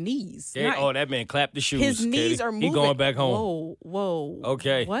twerking with his knees. Yeah, not- that man clapped the shoes. his knees Katie. are moving. He going back home. Whoa.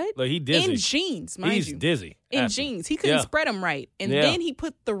 Okay. What? Look, he dizzy. In jeans, mind He's you. dizzy. In After. jeans. He couldn't Yeah. spread them right. And Yeah. then he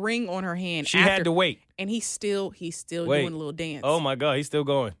put the ring on her hand. She after, had to wait. And he's still Wait. doing a little dance. Oh, my God. He's still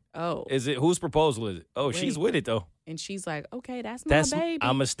going. Oh. Is it whose proposal is it? Oh, she's Wait. with it, though. And she's like, okay, that's my That's baby. I'm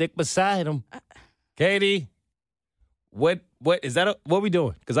going to stick beside him. Katie, what is that? What we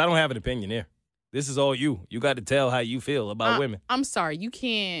doing? Because I don't have an opinion here. This is all you. You got to tell how you feel about women. I'm sorry. You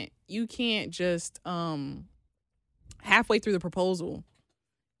can't just halfway through the proposal,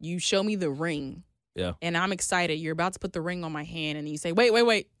 you show me the ring. Yeah. And I'm excited. You're about to put the ring on my hand and you say, wait,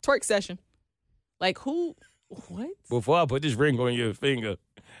 twerk session. Like who? What? Before I put this ring on your finger,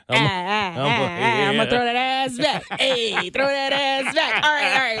 I'm gonna throw that ass back. Hey, throw that ass back. All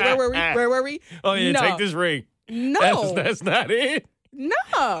right. Where were we? Oh, yeah, No. take this ring. No. That's not it.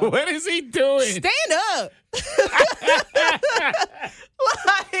 No. What is he doing? Stand up.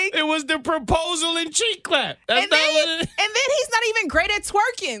 Like, It was the proposal and cheek clap. That's and not then, what it is. and then he's not even great at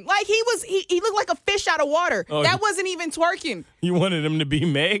twerking. Like he looked like a fish out of water. Oh, That wasn't even twerking. You wanted him to be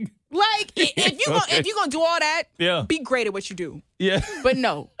Meg? Like if you gonna do all that, Yeah. be great at what you do. Yeah. But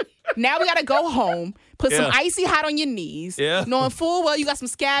no. Now we gotta go home, put some Yeah. icy hot on your knees, Yeah. knowing full well you got some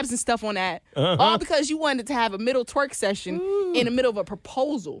scabs and stuff on that. All because you wanted to have a middle twerk session in the middle of a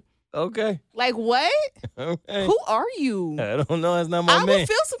proposal. Okay. Like what? Okay. Who are you? I don't know. That's not my I man. would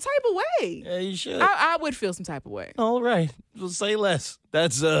feel some type of way. Yeah, you should. I would feel some type of way. All right. Well, say less.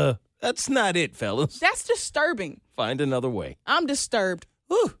 That's not it, fellas. That's disturbing. Find another way. I'm disturbed.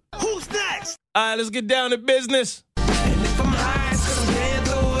 Whew. Who's next? All right, let's get down to business. And if I'm high, it's 'cause I'm paying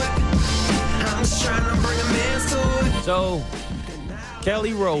through it. I'm just trying to bring a man to it. So,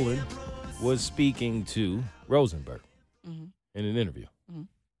 Kelly Rowland was speaking to Rosenberg in an interview.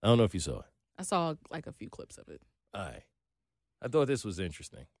 I don't know if you saw it. I saw like a few clips of it. All right. I thought this was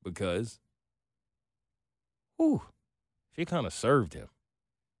interesting because, she kind of served him.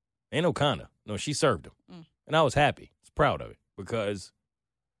 Ain't no kinda. No, she served him. And I was happy. I was proud of it because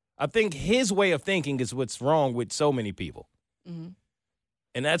I think his way of thinking is what's wrong with so many people. And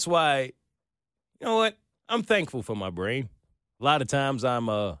that's why, you know what? I'm thankful for my brain. A lot of times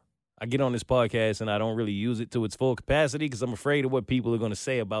I get on this podcast and I don't really use it to its full capacity because I'm afraid of what people are going to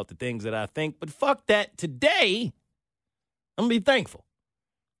say about the things that I think. But fuck that. Today, I'm going to be thankful.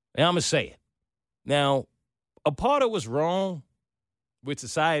 And I'm going to say it. Now, a part of what's wrong with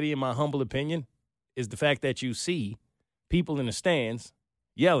society, in my humble opinion, is the fact that you see people in the stands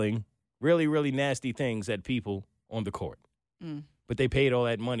yelling really, really nasty things at people on the court. But they paid all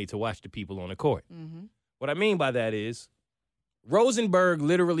that money to watch the people on the court. What I mean by that is, Rosenberg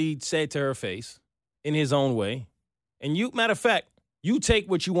literally said to her face, in his own way, and matter of fact, you take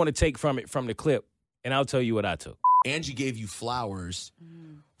what you want to take from it, from the clip, and I'll tell you what I took. Angie gave you flowers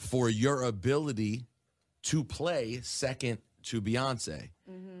for your ability to play second to Beyonce,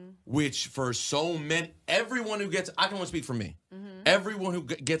 which for so many, everyone who gets, I can only speak for me, everyone who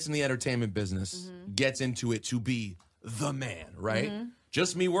gets in the entertainment business gets into it to be the man, right?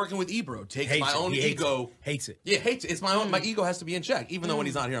 Just me working with Ebro takes my own ego. Hates it. Yeah, hates it. It's my own. My ego has to be in check. Even though when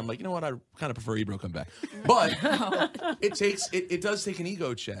he's not here, I'm like, you know what? I kind of prefer Ebro come back. But it does take an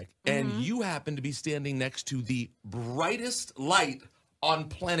ego check. And you happen to be standing next to the brightest light on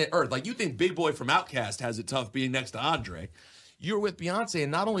planet Earth. Like, you think Big Boy from Outkast has it tough being next to Andre. You're with Beyonce,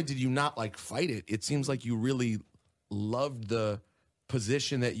 and not only did you not like fight it, it seems like you really loved the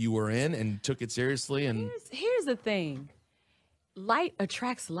position that you were in and took it seriously. And here's the thing. Light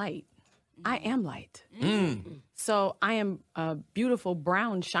attracts light. I am light. So I am a beautiful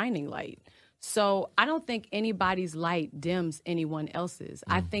brown shining light. So I don't think anybody's light dims anyone else's.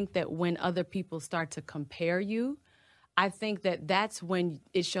 I think that when other people start to compare you, I think that that's when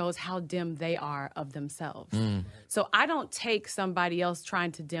it shows how dim they are of themselves. So I don't take somebody else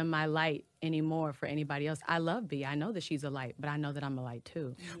trying to dim my light anymore for anybody else. I love B. I know that she's a light, but I know that I'm a light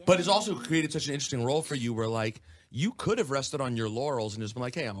too. But it's also created such an interesting role for you where, like, you could have rested on your laurels and just been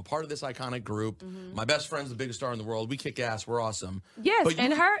like, hey, I'm a part of this iconic group. My best friend's the biggest star in the world. We kick ass. We're awesome. Yes, But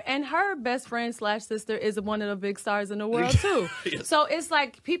and her best friend / sister is one of the big stars in the world too. So it's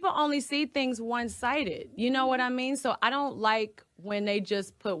like people only see things one-sided. You know what I mean? So I don't like when they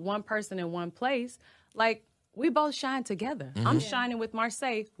just put one person in one place. Like, we both shine together. I'm shining with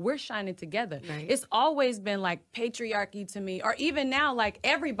Marseille. We're shining together. Right. It's always been like patriarchy to me, or even now, like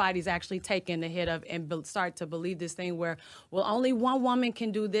everybody's actually taking the hit of and start to believe this thing where, well, only one woman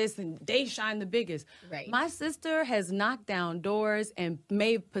can do this and they shine the biggest. Right. My sister has knocked down doors and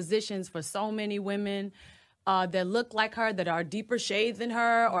made positions for so many women that look like her, that are deeper shades than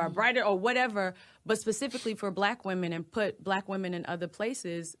her, or brighter, or whatever, but specifically for black women, and put black women in other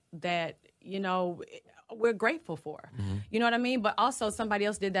places that, you know, we're grateful for. You know what I mean? But also somebody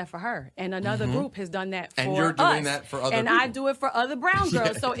else did that for her. And another group has done that for us. And you're doing that for other and people. I do it for other brown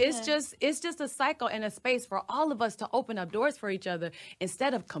girls. So it's just a cycle and a space for all of us to open up doors for each other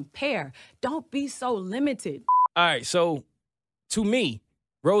instead of compare. Don't be so limited. All right, so to me,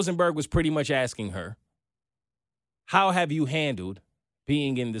 Rosenberg was pretty much asking her, how have you handled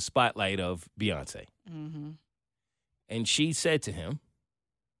being in the spotlight of Beyonce? And she said to him,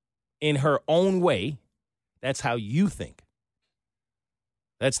 in her own way, that's how you think.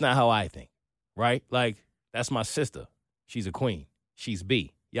 That's not how I think, right? Like, that's my sister. She's a queen. She's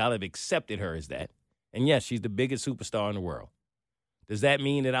B. Y'all have accepted her as that. And yes, she's the biggest superstar in the world. Does that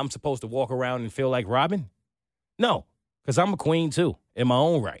mean that I'm supposed to walk around and feel like Robin? No, because I'm a queen too, in my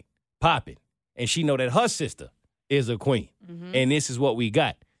own right. Poppin'. And she know that her sister is a queen. And this is what we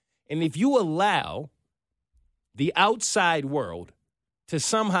got. And if you allow the outside world to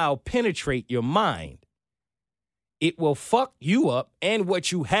somehow penetrate your mind, it will fuck you up and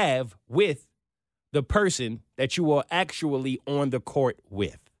what you have with the person that you are actually on the court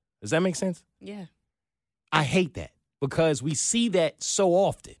with. Does that make sense? Yeah. I hate that because we see that so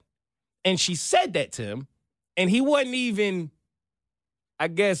often. And she said that to him, and he wasn't even, I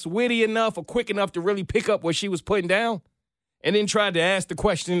guess, witty enough or quick enough to really pick up what she was putting down, and then tried to ask the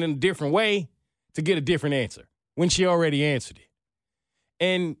question in a different way to get a different answer when she already answered it.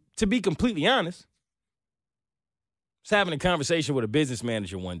 And to be completely honest, I was having a conversation with a business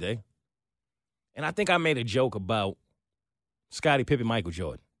manager one day, and I think I made a joke about Scottie Pippen, Michael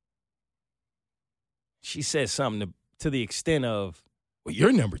Jordan. She said something to the extent of, well,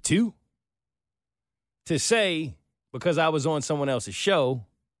 you're number 2. To say, because I was on someone else's show,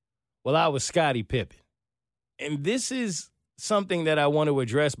 well, I was Scottie Pippen. And this is something that I want to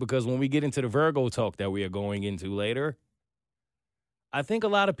address because when we get into the Virgo talk that we are going into later, I think a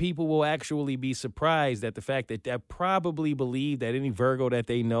lot of people will actually be surprised at the fact that they probably believe that any Virgo that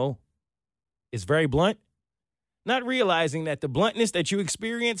they know is very blunt, not realizing that the bluntness that you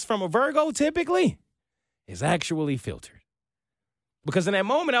experience from a Virgo typically is actually filtered. Because in that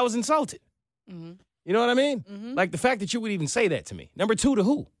moment, I was insulted. Mm-hmm. You know what I mean? Mm-hmm. Like the fact that you would even say that to me. Number 2, to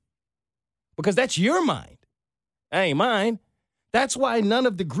who? Because that's your mind. That ain't mine. That's why none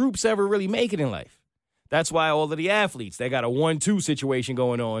of the groups ever really make it in life. That's why all of the athletes that got a 1-2 situation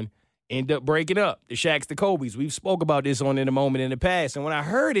going on end up breaking up. The Shaqs, the Kobes. We've spoke about this on In a Moment in the past. And when I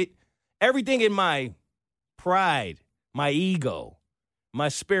heard it, everything in my pride, my ego, my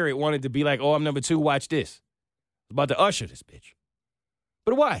spirit wanted to be like, oh, I'm number 2, watch this. I'm about to usher this bitch.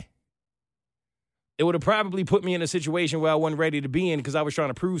 But why? It would have probably put me in a situation where I wasn't ready to be in because I was trying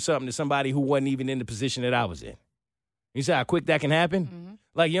to prove something to somebody who wasn't even in the position that I was in. You see how quick that can happen? Mm-hmm.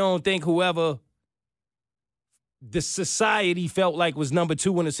 Like, you don't think whoever the society felt like was number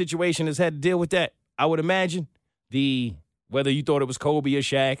 2 in a situation has had to deal with that? I would imagine whether you thought it was Kobe or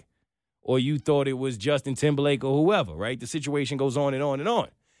Shaq or you thought it was Justin Timberlake or whoever, right? The situation goes on and on and on.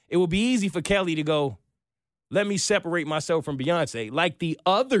 It would be easy for Kelly to go, let me separate myself from Beyonce like the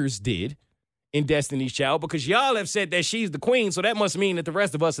others did in Destiny's Child because y'all have said that she's the queen, so that must mean that the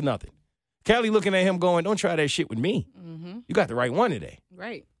rest of us are nothing. Kelly looking at him going, don't try that shit with me. Mm-hmm. You got the right one today.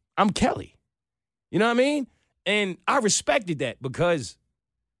 Right. I'm Kelly. You know what I mean? And I respected that because,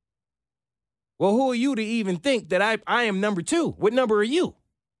 well, who are you to even think that I am number 2? What number are you?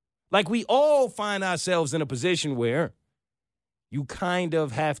 Like, we all find ourselves in a position where you kind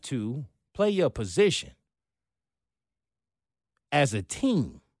of have to play your position as a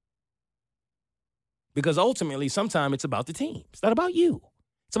team. Because ultimately, sometimes it's about the team. It's not about you.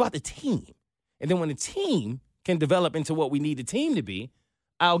 It's about the team. And then when the team can develop into what we need the team to be,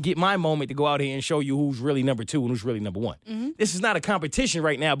 I'll get my moment to go out here and show you who's really number 2 and who's really number 1. Mm-hmm. This is not a competition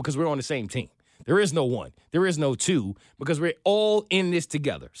right now because we're on the same team. There is no 1. There is no 2 because we're all in this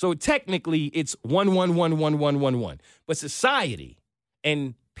together. So technically, it's 1, 1, 1, 1, 1, 1, 1. But society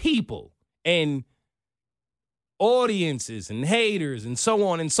and people and audiences and haters and so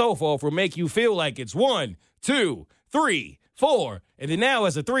on and so forth will make you feel like it's 1, 2, 3, 4. And then now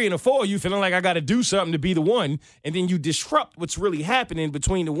as a 3 and a 4, you feeling like I got to do something to be the 1. And then you disrupt what's really happening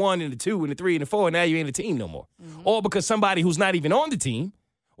between the 1 and the 2 and the 3 and the 4. And now you ain't a team no more. Mm-hmm. All because somebody who's not even on the team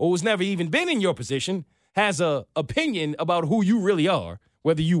or who's never even been in your position has a opinion about who you really are,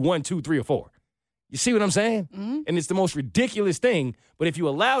 whether you 1, 2, 3, or 4. You see what I'm saying? Mm-hmm. And it's the most ridiculous thing. But if you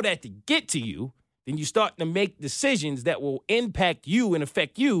allow that to get to you, then you start to make decisions that will impact you and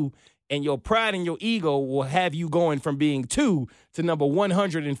affect you, and your pride and your ego will have you going from being 2 to number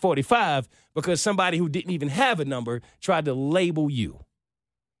 145 because somebody who didn't even have a number tried to label you.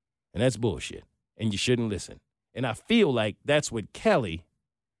 And that's bullshit, and you shouldn't listen. And I feel like that's what Kelly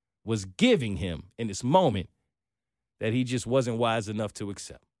was giving him in this moment that he just wasn't wise enough to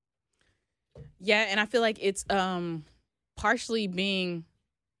accept. Yeah, and I feel like it's partially being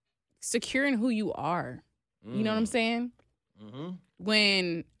secure in who you are. You know what I'm saying? Mm-hmm.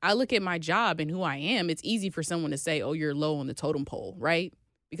 When I look at my job and who I am, it's easy for someone to say, oh, you're low on the totem pole, right?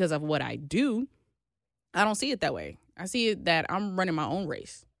 Because of what I do. I don't see it that way. I see it that I'm running my own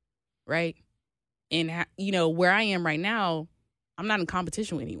race, right? And, you know, where I am right now, I'm not in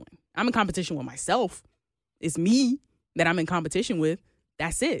competition with anyone. I'm in competition with myself. It's me that I'm in competition with.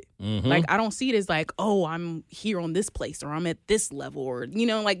 That's it. Mm-hmm. Like, I don't see it as like, oh, I'm here on this place or I'm at this level or, you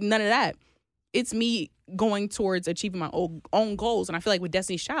know, like none of that. it's me going towards achieving my own goals. And I feel like with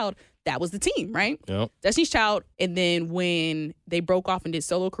Destiny's Child, that was the team, right? Yep. Destiny's Child, and then when they broke off and did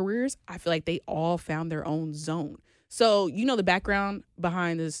solo careers, I feel like they all found their own zone. So you know the background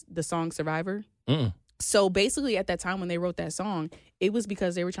behind the song Survivor? Mm-mm. So basically at that time when they wrote that song, it was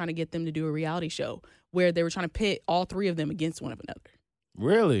because they were trying to get them to do a reality show where they were trying to pit all three of them against one another.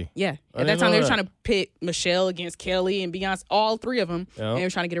 Really? Yeah. I At that didn't time, know they were that. trying to pit Michelle against Kelly and Beyonce, all three of them. Yep. And they were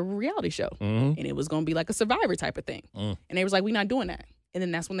trying to get a reality show. Mhm. And it was going to be like a Survivor type of thing. Mm. And they was like, we're not doing that. And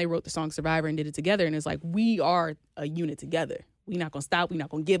then that's when they wrote the song Survivor and did it together. And it's like, we are a unit together. We're not going to stop. We're not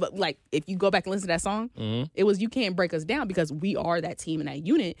going to give up. Like, if you go back and listen to that song, it was, you can't break us down because we are that team and that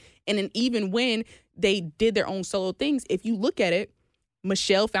unit. And then even when they did their own solo things, if you look at it,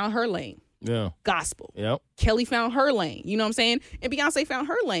 Michelle found her lane. Yeah. Gospel. Yep. Kelly found her lane. You know what I'm saying? And Beyonce found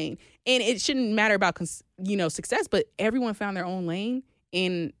her lane. And it shouldn't matter about, success, but everyone found their own lane.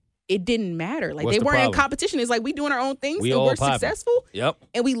 And it didn't matter. Like, What's they the weren't in problem? competition. It's like, we doing our own things We and all we're popping. successful Yep.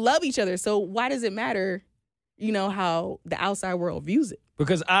 and we love each other. So why does it matter, how the outside world views it?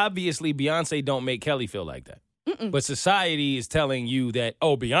 Because obviously Beyonce don't make Kelly feel like that. But society is telling you that,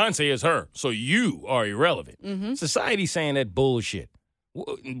 oh, Beyonce is her, so you are irrelevant. Mm-hmm. Society's saying that bullshit.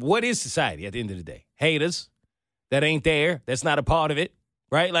 What is society at the end of the day? Haters that ain't there, that's not a part of it,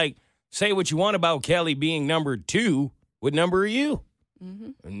 right? Like, say what you want about Kelly being number 2. What number are you?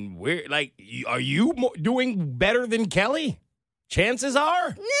 Mm-hmm. And where, like, are you doing better than Kelly? Chances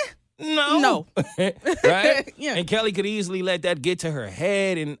are. No. Right? Yeah. And Kelly could easily let that get to her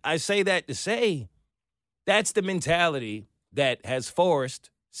head. And I say that to say that's the mentality that has forced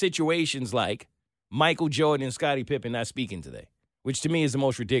situations like Michael Jordan and Scottie Pippen not speaking today, which to me is the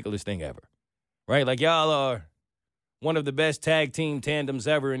most ridiculous thing ever. Right? Like, y'all are one of the best tag team tandems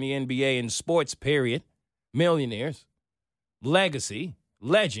ever in the NBA in sports, period. Millionaires, legacy,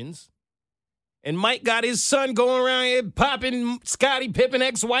 legends. And Mike got his son going around here popping Scottie Pippen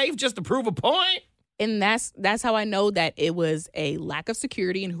ex-wife just to prove a point. And that's how I know that it was a lack of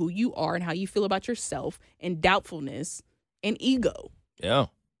security in who you are and how you feel about yourself and doubtfulness and ego. Yeah.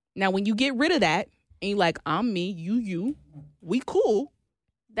 Now, when you get rid of that and you're like, I'm me, you, we cool,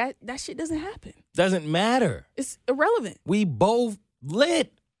 that shit doesn't happen. Doesn't matter. It's irrelevant. We both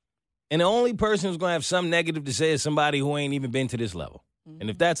lit. And the only person who's going to have some negative to say is somebody who ain't even been to this level. And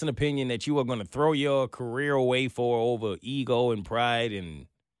if that's an opinion that you are going to throw your career away for over ego and pride and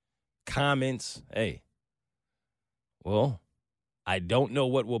comments, hey, well, I don't know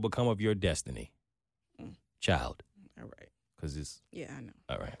what will become of your destiny, child. All right. Because it's, Yeah, I know.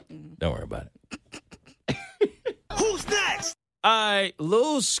 all right. Don't worry about it. Who's next? All right,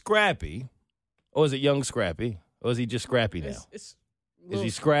 Lil Scrappy. Or is it Young Scrappy? Or is he just Scrappy now? It's Is he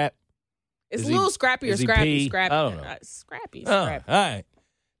Scrap? It's is a he- little scrappy or is he scrappy. P? Scrappy. I don't know. Scrappy. Oh, all Scrappy. right.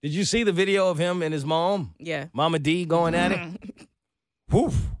 Did you see the video of him and his mom, Yeah. Mama D, going at it?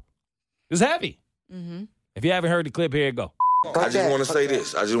 Woof. It was heavy. Mm-hmm. If you haven't heard the clip, here it go. I just want to say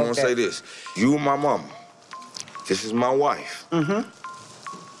this. I just want to say this. You and my mama, this is my wife. Mm-hmm.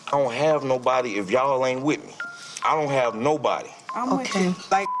 I don't have nobody if y'all ain't with me. I don't have nobody. I'm with you.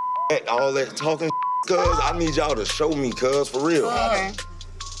 Like, All that talking, cuz, I need y'all to show me, cuz, for real. okay.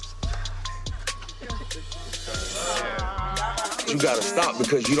 You gotta stop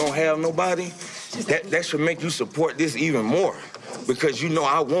because you don't have nobody. That should make you support this even more because you know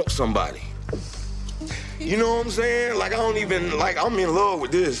I want somebody. You know what I'm saying? Like, I don't even, like, I'm in love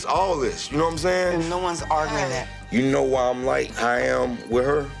with this, all this. You know what I'm saying? And no one's arguing that You know why I'm like I am with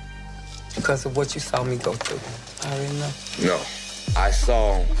her? because of what you saw me go through. I already know. No. I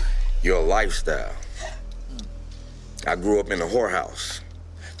saw your lifestyle. I grew up in a whorehouse.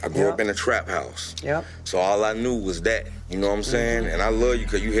 I grew up in a trap house. Yep. So all I knew was that. You know what I'm saying? And I love you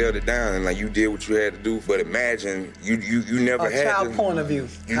because you held it down and like you did what you had to do. But imagine you never A had child to, point of view.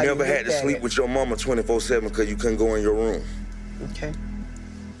 You how never had look to at sleep it. with your mama 24/7 because you couldn't go in your room. Okay.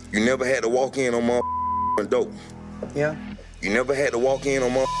 You never had to walk in on my dope. Yeah. You never had to walk in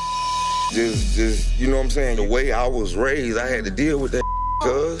on my just you know what I'm saying? The way I was raised, I had to deal with that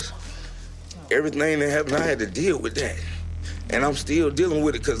cuz everything that happened, I had to deal with that. And I'm still dealing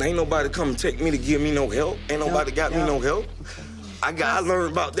with it because ain't nobody come and take me to give me no help. Ain't nobody got me no help. I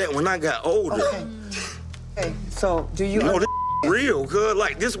learned about that when I got older. Okay. Okay. So, do you? No, this real, cuz.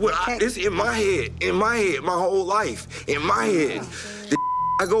 Like, this this in my head, my whole life, in my head. The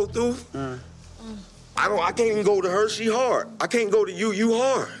I go through, I can't even go to her, she hard. I can't go to you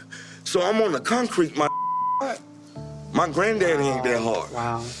hard. So I'm on the concrete, my granddaddy ain't that hard.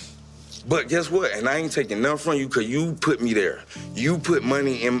 Wow. But guess what? And I ain't taking nothing from you because you put me there. You put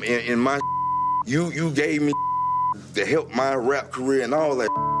money in my You gave me to help my rap career and all that.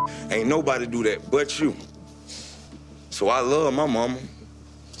 Ain't nobody do that but you. So I love my mama.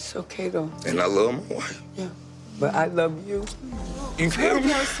 It's okay, though. And I love my wife. Yeah. But I love you. You feel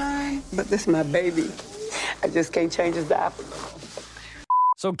me? But this is my baby. I just can't change his diaper.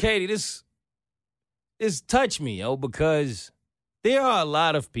 So, Katie, this touched me, because there are a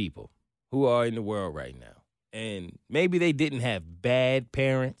lot of people who are in the world right now. And maybe they didn't have bad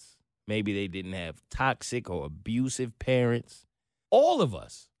parents. Maybe they didn't have toxic or abusive parents. All of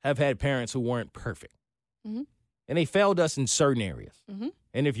us have had parents who weren't perfect. Mm-hmm. And they failed us in certain areas. Mm-hmm.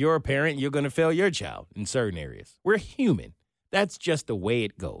 And if you're a parent, you're going to fail your child in certain areas. We're human. That's just the way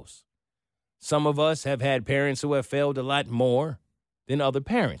it goes. Some of us have had parents who have failed a lot more than other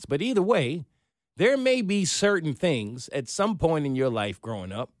parents. But either way, there may be certain things at some point in your life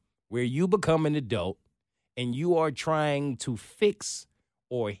growing up where you become an adult and you are trying to fix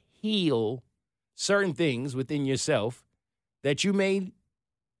or heal certain things within yourself that you may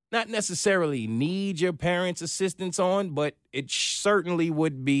not necessarily need your parents' assistance on, but it certainly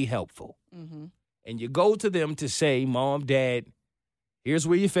would be helpful. Mm-hmm. And you go to them to say, Mom, Dad, here's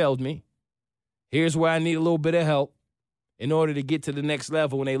where you failed me. Here's where I need a little bit of help in order to get to the next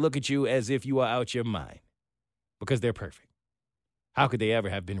level, when they look at you as if you are out your mind because they're perfect. How could they ever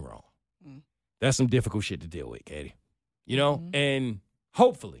have been wrong? Mm. That's some difficult shit to deal with, Katie. You know? And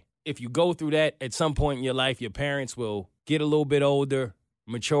hopefully, if you go through that at some point in your life, your parents will get a little bit older,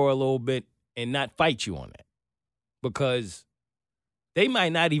 mature a little bit, and not fight you on that. Because they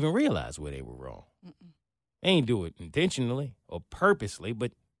might not even realize where they were wrong. Mm-mm. They ain't do it intentionally or purposely,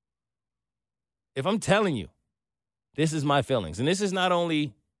 but if I'm telling you, this is my feelings. And this is not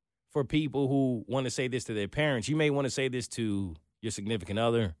only for people who want to say this to their parents. You may want to say this to your significant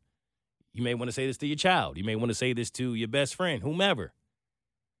other. You may want to say this to your child. You may want to say this to your best friend, whomever.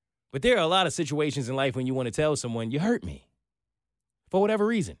 But there are a lot of situations in life when you want to tell someone, you hurt me. For whatever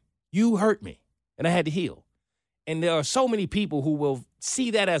reason, you hurt me, and I had to heal. And there are so many people who will see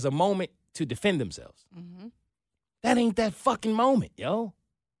that as a moment to defend themselves. Mm-hmm. That ain't that fucking moment, yo.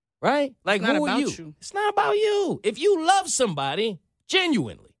 Right? Like, It's not who are about you? you. It's not about you. If you love somebody,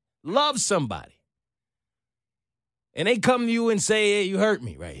 genuinely love somebody, and they come to you and say, hey, you hurt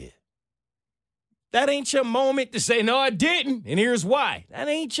me right here, that ain't your moment to say, no, I didn't, and here's why. That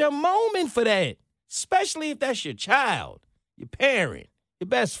ain't your moment for that, especially if that's your child, your parent, your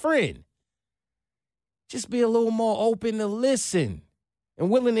best friend. Just be a little more open to listen and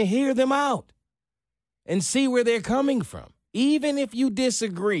willing to hear them out and see where they're coming from. Even if you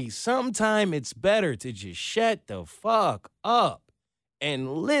disagree, sometimes it's better to just shut the fuck up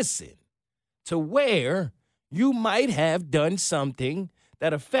and listen to where you might have done something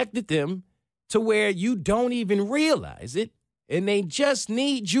that affected them to where you don't even realize it, and they just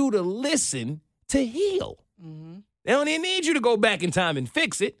need you to listen to heal. Mm-hmm. They don't even need you to go back in time and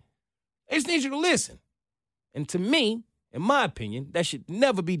fix it. They just need you to listen. And to me, in my opinion, that should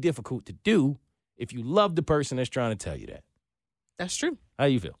never be difficult to do if you love the person that's trying to tell you that. That's true. How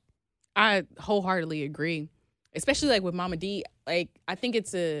you feel? I wholeheartedly agree. Especially like with Mama D, like I think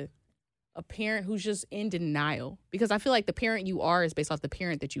it's a parent who's just in denial, because I feel like the parent you are is based off the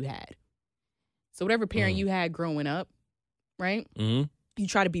parent that you had. So whatever parent you had growing up, right? Mm-hmm. You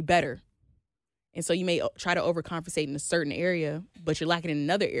try to be better. And so you may try to overcompensate in a certain area, but you're lacking in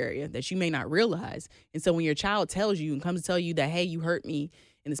another area that you may not realize. And so when your child tells you and comes to tell you that, hey, you hurt me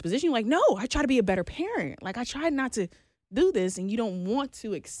in this position, you're like, no, I try to be a better parent. Like I tried not to do this, and you don't want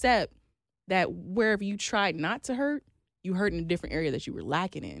to accept that wherever you tried not to hurt, you hurt in a different area that you were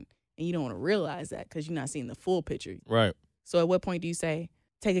lacking in, and you don't want to realize that because you're not seeing the full picture. Right. So at what point do you say,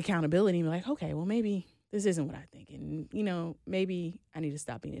 take accountability and be like, okay, well, maybe this isn't what I think, and, maybe I need to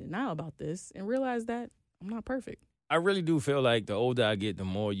stop being in denial about this and realize that I'm not perfect. I really do feel like the older I get, the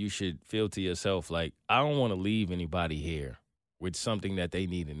more you should feel to yourself, like, I don't want to leave anybody here with something that they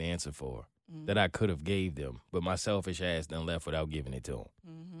need an answer for. That I could have gave them, but my selfish ass done left without giving it to them.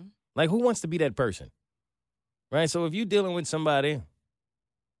 Mm-hmm. Like, who wants to be that person? Right? So if you're dealing with somebody,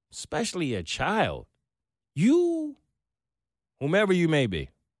 especially a child, you, whomever you may be,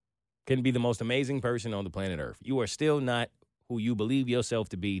 can be the most amazing person on the planet Earth. You are still not who you believe yourself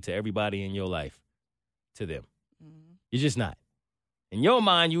to be to everybody in your life, to them. Mm-hmm. You're just not. In your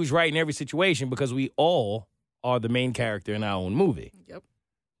mind, you was right in every situation because we all are the main character in our own movie. Yep.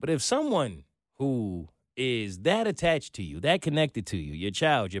 But if someone who is that attached to you, that connected to you, your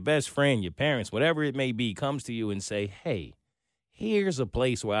child, your best friend, your parents, whatever it may be, comes to you and say, hey, here's a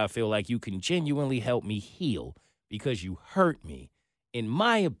place where I feel like you can genuinely help me heal because you hurt me. In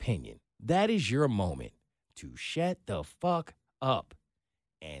my opinion, that is your moment to shut the fuck up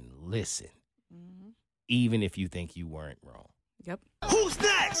and listen, even if you think you weren't wrong. Yep. Who's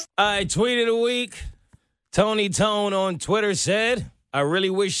next? All right, tweet of the week. Tony Tone on Twitter said, I really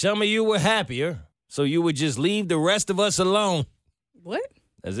wish some of you were happier, so you would just leave the rest of us alone. What?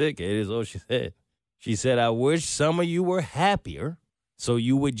 That's it, Katie. That's all she said. She said, I wish some of you were happier, so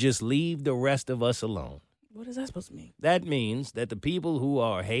you would just leave the rest of us alone. What is that supposed to mean? That means that the people who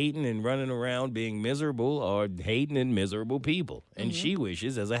are hating and running around being miserable are hating and miserable people. And she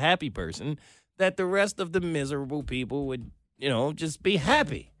wishes, as a happy person, that the rest of the miserable people would, just be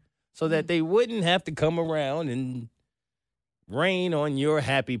happy so that they wouldn't have to come around and rain on your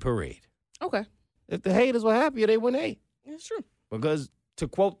happy parade. Okay. If the haters were happier, they wouldn't hate. That's true. Because to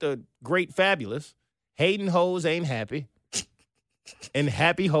quote the great Fabulous, hating hoes ain't happy and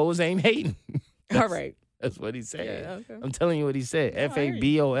happy hoes ain't hating. All right. That's what he said. Yeah, okay. I'm telling you what he said.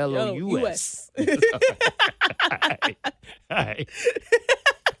 Fabolous. All right.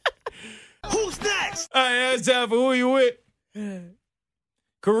 Who's next? All right, that's time for Who You With.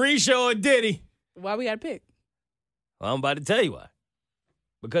 Carisha or Diddy? Why we got to pick? Well, I'm about to tell you why.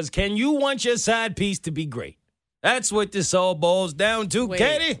 Because can you want your side piece to be great? That's what this all boils down to,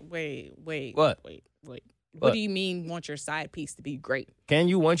 Katie. Wait. What? Wait. What? What do you mean want your side piece to be great? Can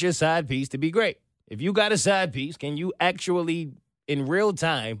you want your side piece to be great? If you got a side piece, can you actually, in real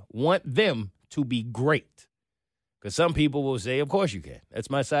time, want them to be great? Because some people will say, of course you can. That's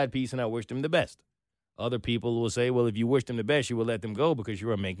my side piece, and I wish them the best. Other people will say, well, if you wish them the best, you will let them go because you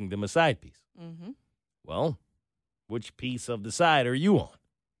are making them a side piece. Mm-hmm. Well, which piece of the side are you on?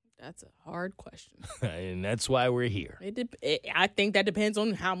 That's a hard question. And that's why we're here. I think that depends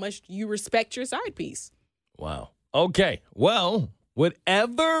on how much you respect your side piece. Wow. Okay. Well,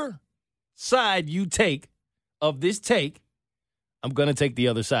 whatever side you take of this take, I'm going to take the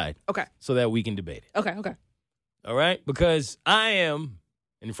other side. Okay. So that we can debate it. Okay. All right? Because I am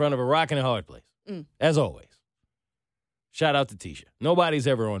in front of a rock and a hard place, as always. Shout out to Tisha. Nobody's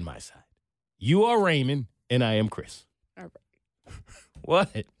ever on my side. You are Raymond, and I am Chris. All right.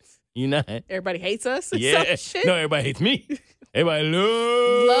 What? You not? Everybody hates us? Yeah. No, everybody hates me. Everybody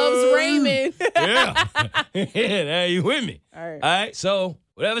loves Raymond. Yeah. Yeah, now you with me. All right. All right, so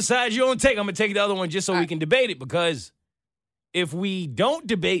whatever side you want to take, I'm going to take the other one just so we can debate it, because if we don't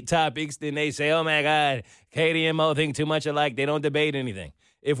debate topics, then they say, oh, my God, Katie and Mo think too much alike. They don't debate anything.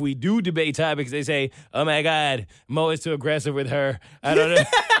 If we do debate topics, they say, oh, my God, Mo is too aggressive with her. I don't know.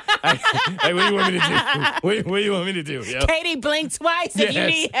 What do you want me to do? What do you want me to do? Yo? Katie, blink twice if you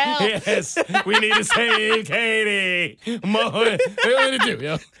need help. Yes, we need to save Katie. Mo, what do you want me to do?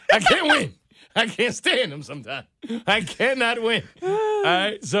 Yo? I can't win. I can't stand them sometimes. I cannot win. All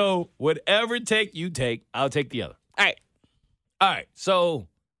right, so whatever take you take, I'll take the other. All right, so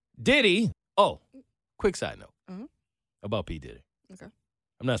Diddy. Oh, quick side note about P. Diddy. Okay.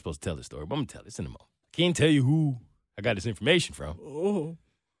 I'm not supposed to tell this story, but I'm going to tell this in a moment. Can't tell you who I got this information from. Oh.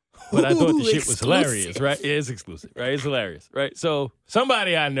 But I thought the shit was hilarious, right? Yeah, it's exclusive, right? It's hilarious, right? So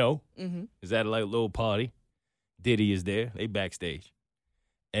somebody I know is at a little party. Diddy is there. They backstage.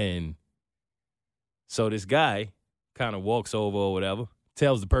 And so this guy kind of walks over or whatever,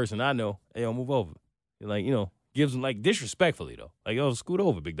 tells the person I know, hey, yo, move over. Like, gives him, like, disrespectfully, though. Like, yo, scoot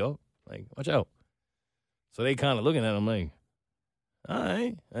over, big dog. Like, watch out. So they kind of looking at him like, all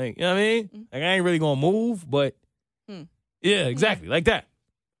right. Like, you know what I mean? Like, I ain't really going to move, but yeah, exactly. Like that.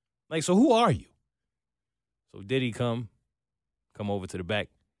 Like, so who are you? So Diddy come over to the back.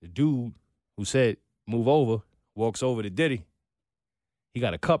 The dude who said, move over, walks over to Diddy. He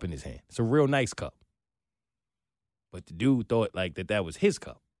got a cup in his hand. It's a real nice cup. But the dude thought like that was his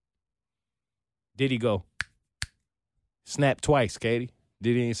cup. Diddy go, snap twice, Katie.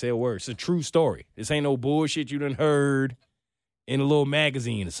 Diddy ain't say a word. It's a true story. This ain't no bullshit you done heard in a little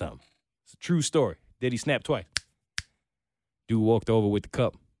magazine or something. It's a true story. Diddy snapped twice. Dude walked over with the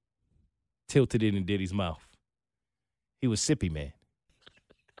cup, tilted it in Diddy's mouth. He was sippy, man.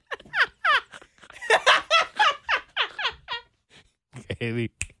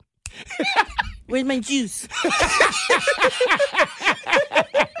 Katie. Where's my juice?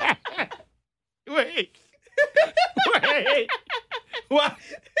 Wait. Why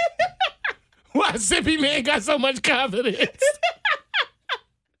Sippy Man got so much confidence?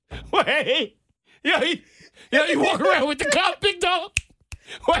 Wait. Yo, he walk around with the cup, big dog.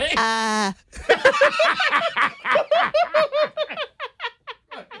 Wait. No.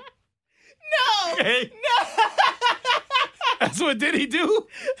 Hey. No. That's what did he do?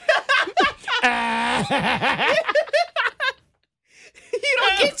 You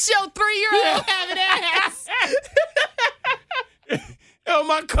don't get your 3-year-old having ass. Yo,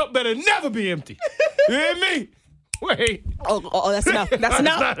 my cup better never be empty. You hear me? Wait. Oh, that's enough. That's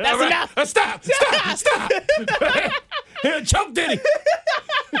enough. That's enough. Stop. Here, choke Diddy.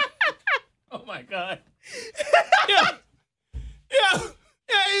 my God. Yeah.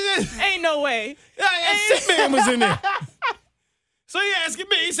 Ain't no way. Sick man was in there. So he asking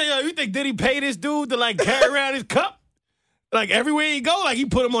me, he said, yo, you think Diddy pay this dude to like carry around his cup? Like everywhere he go? Like he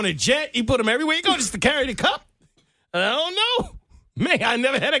put him on a jet? He put him everywhere he go just to carry the cup? And I don't know. Man, I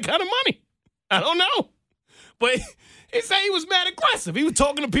never had that kind of money. I don't know. But he said he was mad aggressive. He was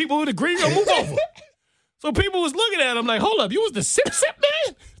talking to people who agreed to move over. So people was looking at him like, hold up, you was the sip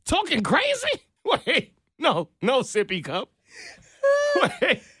man? Talking crazy? Wait, no sippy cup.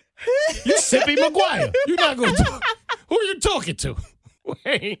 Wait, you Sippy McGuire. You're not going to talk. Who are you talking to?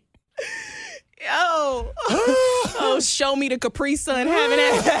 Wait. Oh, show me the Capri Sun having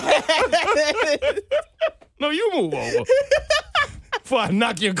that. No, you move over. Before I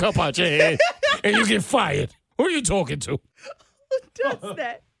knock your cup out your head and you get fired. Who are you talking to? Who does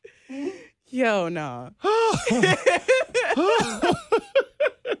that? Yo, nah.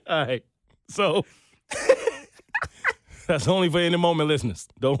 All right. So that's only for in the moment listeners.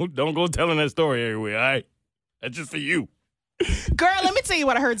 Don't go telling that story everywhere, all right? That's just for you. Girl, let me tell you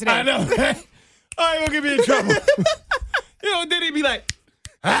what I heard today. I know. All right, gonna get me in trouble. You know, then he'd be like,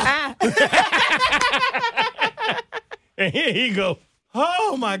 and here he go.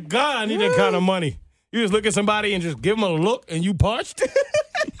 Oh my God, I need that kind of money. You just look at somebody and just give them a look and you parched?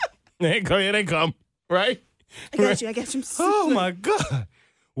 Here they come, right? I got you. Oh my God.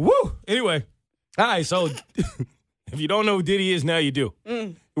 Woo. Anyway, all right, so if you don't know who Diddy is, now you do.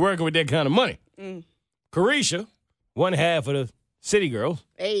 You're working with that kind of money. Carisha, one half of the City Girls.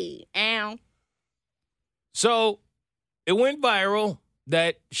 Hey, ow. So it went viral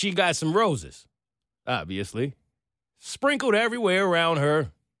that she got some roses, obviously, sprinkled everywhere around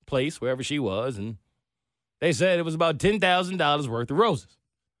her place, wherever she was, and they said it was about $10,000 worth of roses.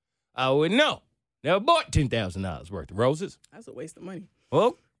 I wouldn't know. Never bought $10,000 worth of roses. That's a waste of money.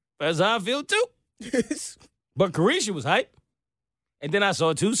 Well, that's how I feel, too. But Carisha was hype. And then I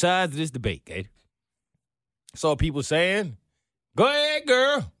saw two sides of this debate, Kate. Saw people saying, go ahead,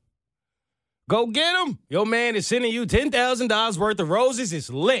 girl. Go get him. Your man is sending you $10,000 worth of roses. It's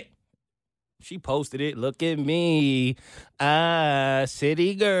lit. She posted it. Look at me.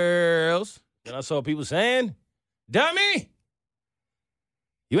 City Girls. Then I saw people saying, dummy.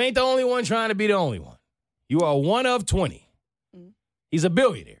 You ain't the only one trying to be the only one. You are one of 20. He's a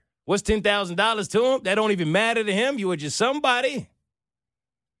billionaire. What's $10,000 to him? That don't even matter to him. You are just somebody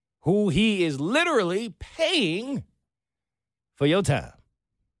who he is literally paying for your time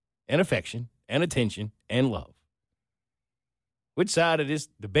and affection and attention and love. Which side of this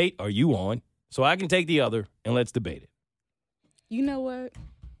debate are you on? So I can take the other and let's debate it. You know what?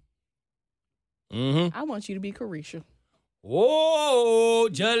 I want you to be Carisha. Whoa,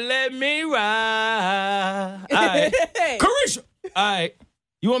 just let me ride. All right. Carisha. All right.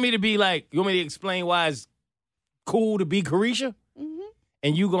 You want me to explain why it's cool to be Carisha?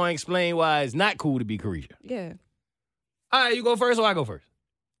 And you going to explain why it's not cool to be Carisha? Yeah. All right, you go first or I go first?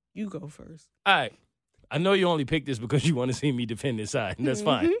 You go first. All right. I know you only picked this because you want to see me defend this side. And that's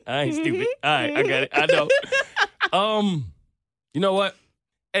fine. I ain't stupid. All right, I got it. I know. You know what?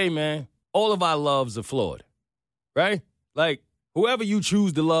 Hey, man, all of our loves are flawed, right? Like, whoever you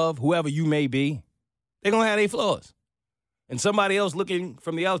choose to love, whoever you may be, they're going to have their flaws. And somebody else looking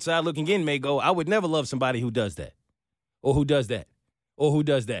from the outside, looking in, may go, I would never love somebody who does that, or who does that, or who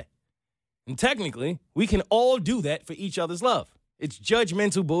does that. And technically, we can all do that for each other's love. It's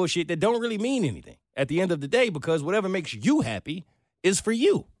judgmental bullshit that don't really mean anything at the end of the day, because whatever makes you happy is for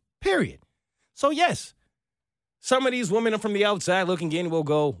you, period. So yes, some of these women from the outside looking in will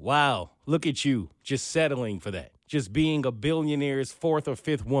go, wow, look at you, just settling for that, just being a billionaire's fourth or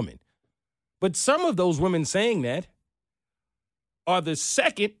fifth woman. But some of those women saying that are the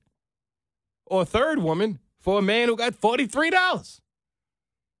second or third woman for a man who got $43.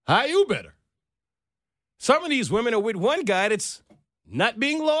 How you better? Some of these women are with one guy that's not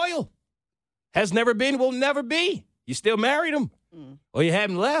being loyal. Has never been, will never be. You still married him. Or you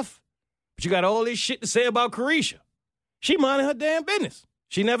haven't left. But you got all this shit to say about Carisha. She minded her damn business.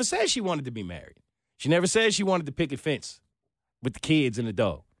 She never said she wanted to be married. She never said she wanted to picket fence with the kids and the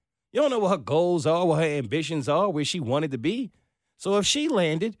dog. You don't know what her goals are, what her ambitions are, where she wanted to be. So if she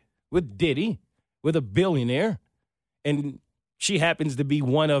landed with Diddy, with a billionaire, and she happens to be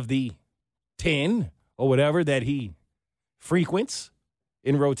one of the 10 or whatever that he frequents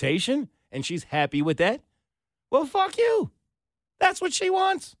in rotation, and she's happy with that, well, fuck you. That's what she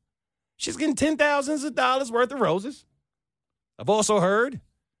wants. She's getting $10,000s worth of roses. I've also heard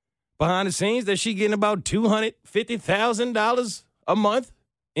behind the scenes that she's getting about $250,000 a month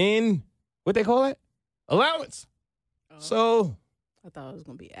in, what they call it? Allowance. So I thought it was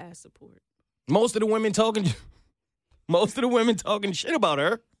going to be ass support. Most of the women talking shit about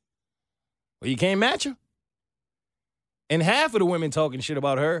her. Well, you can't match her. And half of the women talking shit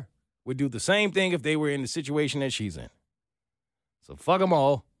about her would do the same thing if they were in the situation that she's in. So fuck them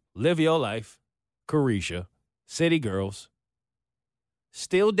all. Live your life. Carisha. City girls.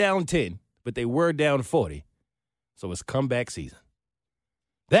 Still down 10, but they were down 40. So it's comeback season.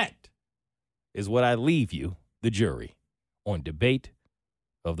 That is what I leave you, the jury, on Debate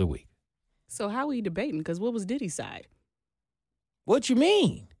of the Week. So how are we debating? Because what was Diddy's side? What you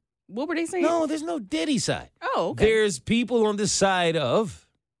mean? What were they saying? No, there's no Diddy side. Oh, okay. There's people on the side of,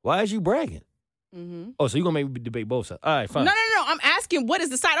 why is you bragging? Mm-hmm. Oh, so you're going to make me debate both sides. All right, fine. No. I'm asking what is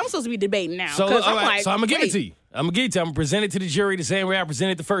the side I'm supposed to be debating now. So, all right, so I'm going to give it wait. to you. I'm going to present it to the jury the same way I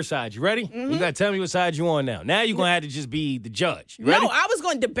presented the first side. You ready? Mm-hmm. You got to tell me what side you on now. Now you're going to have to just be the judge. You ready? No, I was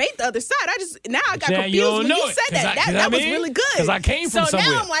going to debate the other side. Now I got Now confused you don't when know you it, said 'cause that. I- That I was mean, really good. 'cause I came from so somewhere.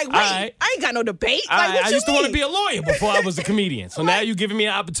 now I'm like, wait, All right. I ain't got no debate. All Like, right, what I you used to want to mean? be a lawyer before I was a comedian. So now you giving me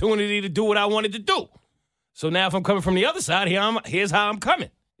an opportunity to do what I wanted to do. So now if I'm coming from the other side, here's how I'm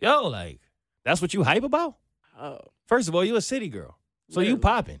coming. Yo, like, that's what you hype about? Oh. First of all, you a city girl. So you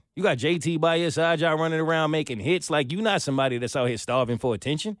popping. You got JT by your side, y'all running around making hits. Like, you not somebody that's out here starving for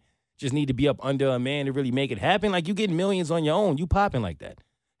attention. Just need to be up under a man to really make it happen. Like, you getting millions on your own. You popping like that.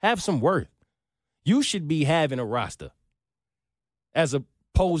 Have some worth. You should be having a roster as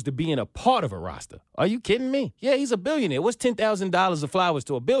opposed to being a part of a roster. Are you kidding me? Yeah, he's a billionaire. What's $10,000 of flowers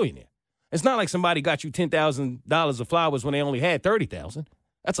to a billionaire? It's not like somebody got you $10,000 of flowers when they only had $30,000.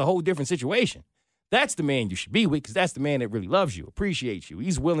 That's a whole different situation. That's the man you should be with because that's the man that really loves you, appreciates you.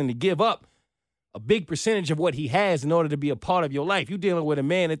 He's willing to give up a big percentage of what he has in order to be a part of your life. You're dealing with a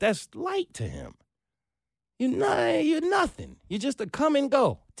man that's light to him. You're nothing. You're just a come and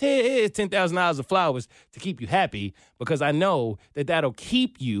go. Here's $10,000 of flowers to keep you happy because I know that that'll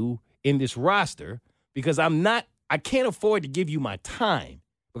keep you in this roster because I can't afford to give you my time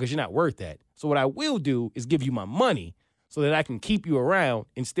because you're not worth that. So what I will do is give you my money so that I can keep you around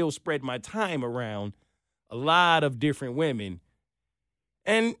and still spread my time around a lot of different women.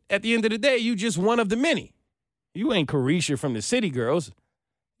 And at the end of the day, you just one of the many. You ain't Carisha from the City Girls.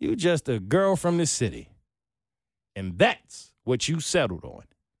 You just a girl from the city. And that's what you settled on.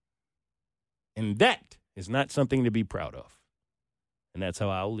 And that is not something to be proud of. And that's how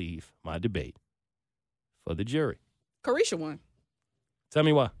I'll leave my debate for the jury. Carisha won. Tell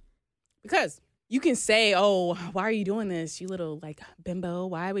me why. Because you can say, oh, why are you doing this? You little, like, bimbo.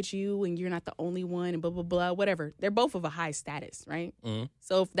 Why would you? And you're not the only one and blah, blah, blah, whatever. They're both of a high status, right? Mm-hmm.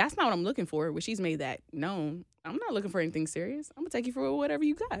 So if that's not what I'm looking for, which she's made that known, I'm not looking for anything serious. I'm going to take you for whatever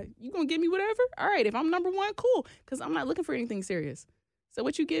you got. You going to give me whatever? All right, if I'm number one, cool. Because I'm not looking for anything serious. So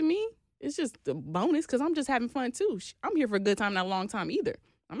what you give me is just a bonus because I'm just having fun, too. I'm here for a good time, not a long time either.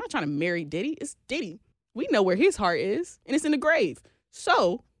 I'm not trying to marry Diddy. It's Diddy. We know where his heart is, and it's in the grave.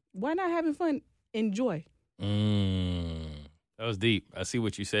 So why not having fun? Enjoy. That was deep. I see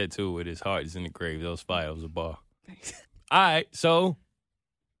what you said, too, with his heart is in the grave. That was fire. It was a bar. All right, so,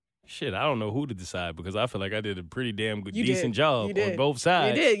 shit, I don't know who to decide because I feel like I did a pretty damn good, decent job on both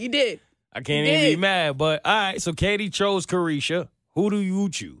sides. You did. I can't even be mad, but all right, so Katie chose Carisha. Who do you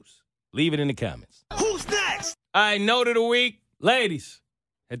choose? Leave it in the comments. Who's next? All right, note of the week. Ladies,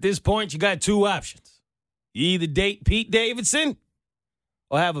 at this point, you got two options. You either date Pete Davidson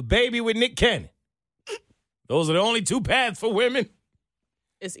or have a baby with Nick Cannon. Those are the only two paths for women.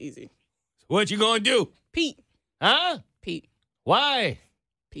 It's easy. So what you gonna do? Pete. Huh? Pete. Why?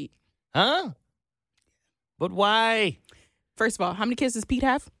 Pete. Huh? But why? First of all, how many kids does Pete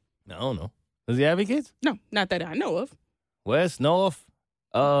have? I don't know. Does he have any kids? No, not that I know of. West, North?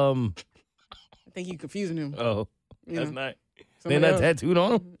 I think you're confusing him. Oh, You that's know, not. They're not tattooed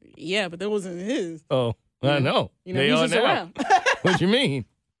on him? Yeah, but that wasn't his. Oh, I know. You know, They he's are just now. around. What you mean?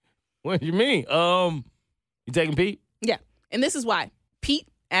 What you mean? You taking Pete? Yeah, and this is why. Pete,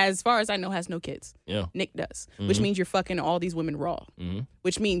 as far as I know, has no kids. Yeah. Nick does, which means you're fucking all these women raw,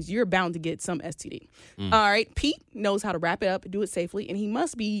 which means you're bound to get some STD. All right, Pete knows how to wrap it up, do it safely, and he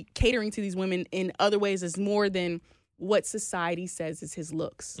must be catering to these women in other ways as more than what society says is his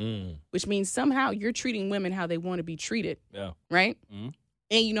looks, which means somehow you're treating women how they want to be treated, right? And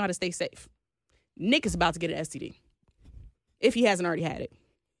you know how to stay safe. Nick is about to get an STD if he hasn't already had it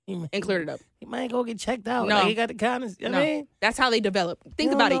and cleared it up. He might go get checked out. No. Like he got the kindness. I mean, that's how they develop.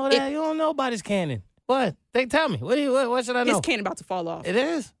 Think you about don't know it. that. You don't know about his cannon. What? They tell me. What should I know? His cannon about to fall off. It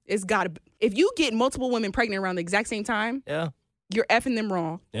is? It's got to. If you get multiple women pregnant around the exact same time, Yeah. you're effing them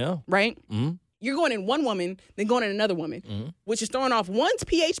wrong, Yeah. right? Mm-hmm. you're going in one woman, then going in another woman, which is throwing off one's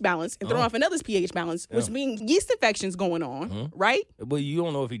pH balance and throwing off another's pH balance, which means yeast infections going on, right? But you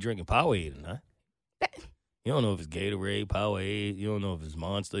don't know if he's drinking Powerade or not. You don't know if it's Gatorade, Powerade. You don't know if it's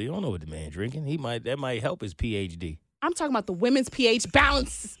Monster. You don't know what the man drinking. That might help his PhD. I'm talking about the women's pH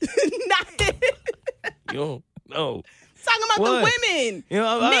balance. Not You don't know. talking about the women. You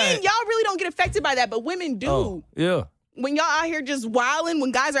know, Men, y'all really don't get affected by that, but women do. Oh, yeah. When y'all out here just wilding,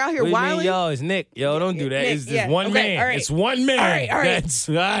 when guys are out here What do you wilding. mean, y'all? It's Nick. Yo, don't do that. Nick, It's just one okay, man. all right. It's one man. All right. That's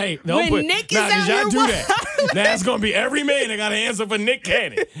all right. When Nick is out 'cause y'all here do that. wilding. Now it's gonna be every man that got to answer for Nick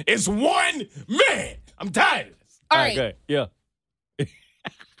Cannon. It's one man. I'm tired of this. All right. Good. Yeah.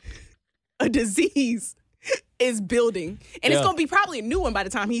 A disease is building. And it's Yeah. going to be probably a new one by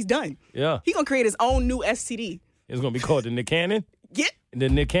the time he's done. Yeah. He's going to create his own new STD. It's gonna be called the Nick Cannon. Yeah. The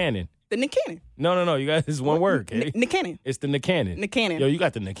Nick Cannon. The Nick Cannon. No. You guys, it's one word, Katie. Nick Cannon. It's the Nick Cannon. Nick Cannon. Yo, you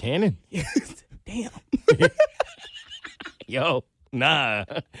got the Nick Cannon? Damn. Yo, nah.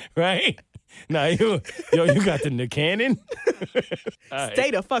 Right? Nah, you got the Nick Cannon?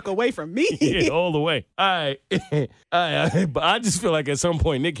 Stay the fuck away from me. Yeah, all the way. All right. But I just feel like at some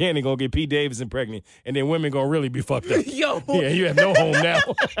point Nick Cannon gonna get Pete Davidson pregnant, and then women gonna really be fucked up. Yo. Yeah, you have no home now.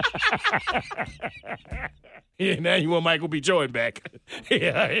 Yeah, now you want Michael B. Jordan back.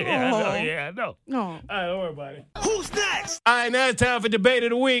 I know. No. All right, don't worry about it. Who's next? All right, now it's time for debate of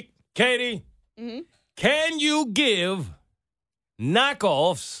the week. Katie, can you give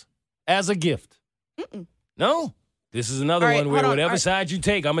knockoffs as a gift? No? This is another All right, one where hold on. whatever All right. side you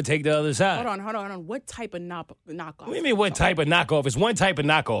take, I'm going to take the other side. Hold on. What type of knockoff? What do you mean what type of knockoff? It's one type of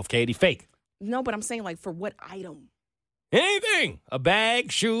knockoff, Katie. Fake. No, but I'm saying like for what item? Anything. A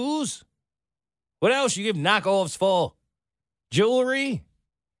bag, shoes. What else you give knockoffs for? Jewelry?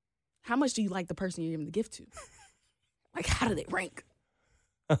 How much do you like the person you're giving the gift to? Like, how do they rank?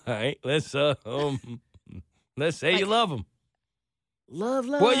 All right, let's say you love them. Love.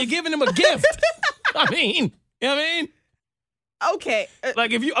 Well, you're giving them a gift. I mean, you know what I mean? Okay.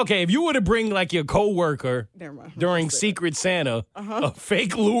 Like if you were to bring like your coworker Never mind. during Secret Santa a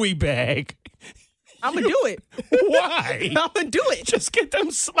fake Louis bag, I'm going to do it. why? I'm going to do it. Just get them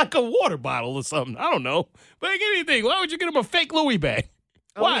like a water bottle or something. I don't know. But like anything, why would you get them a fake Louis bag?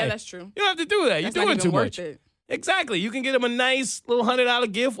 Oh, Why? yeah, that's true. You don't have to do that. That's You're doing not too even worth much. it. Exactly. You can get them a nice little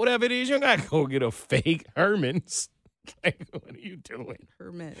 $100 gift, whatever it is. You don't got to go get a fake Herman's. Like, what are you doing?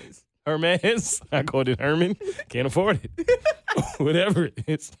 Hermes. I called it Herman. Can't afford it. Whatever it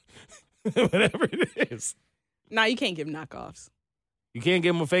is. Whatever it is. No, you can't give knockoffs. You can't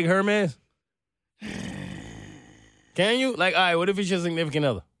give them a fake Hermes? Can you? Like, all right, what if it's your significant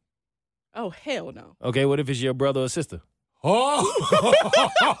other? Oh, hell no. Okay, what if it's your brother or sister? Oh,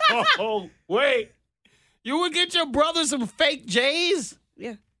 wait. You would get your brother some fake J's?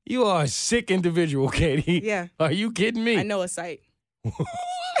 Yeah. You are a sick individual, Katie. Yeah. Are you kidding me? I know a site.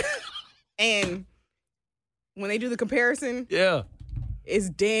 And when they do the comparison, Yeah. it's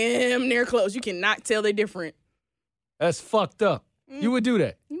damn near close. You cannot tell they're different. That's fucked up. You would do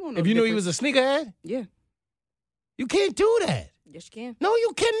that. You won't know If the you knew he difference. was a sneakerhead? Yeah. You can't do that. Yes, you can. No,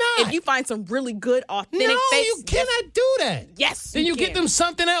 you cannot. If you find some really good, authentic no, fakes, you cannot do that. Yes, Then you get can. them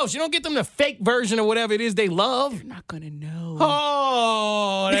something else. You don't get them the fake version of whatever it is they love. You're not gonna know.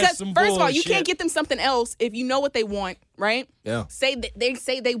 Oh, that's Because some first of all, you bullshit. can't get them something else if you know what they want, right? Yeah. Say that they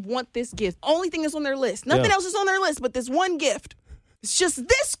say they want this gift. Only thing that's on their list. Nothing Yeah. else is on their list, but this one gift. It's just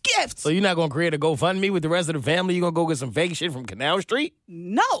this gift. So you're not going to create a GoFundMe with the rest of the family? You're going to go get some fake shit from Canal Street?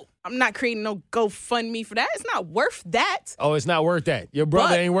 No, I'm not creating no GoFundMe for that. It's not worth that. Oh, it's not worth that. Your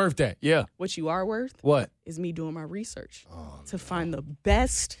brother But- ain't worth that. Yeah. What you are worth What? is me doing my research to find the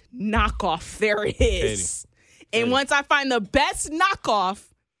best knockoff there is. And once I find the best knockoff,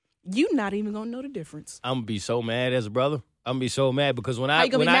 you not even gonna know the difference. I'm going to be so mad as a brother. I'm going to be so mad because when How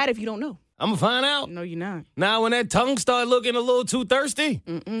you gonna be mad if you don't know? I'm going to find out. No, you're not. Now, when that tongue start looking a little too thirsty.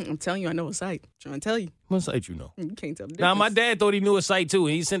 I'm telling you, I know a site. Trying to tell you. What site you know? You can't tell the difference. Now, my dad thought he knew a site too,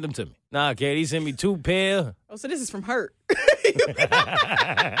 and he sent them to me. Nah, kid, he sent me 2 pair. Oh, so this is from Hurt.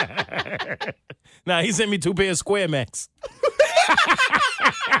 Nah, he sent me 2 pair of Square Max.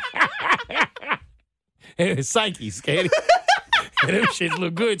 Psyches, Katie. And them shits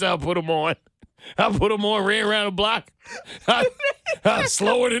look good, so I put them on. I put them on, ran around the block. I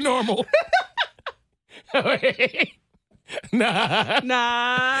slower than normal. Nah.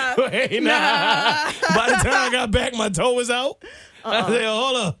 Nah. Wait, nah. By the time I got back, my toe was out. I said,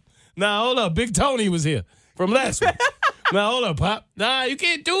 hold up. Nah, hold up. Big Tony was here from last week. Now, hold up, Pop. Nah, you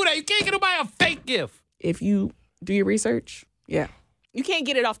can't do that. You can't get nobody a fake gift. If you do your research, yeah. You can't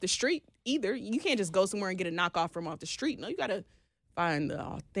get it off the street either. You can't just go somewhere and get a knockoff from off the street. No, you gotta find the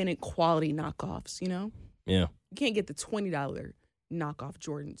authentic quality knockoffs, you know? Yeah. You can't get the $20 knockoff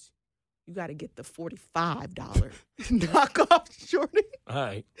Jordans. You got to get the $45 knockoff Jordan. All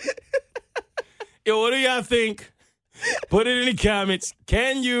right. Yo, what do y'all think? Put it in the comments.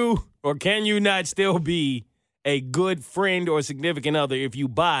 Can you or can you not still be a good friend or significant other if you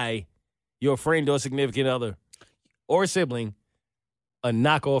buy your friend or significant other or sibling a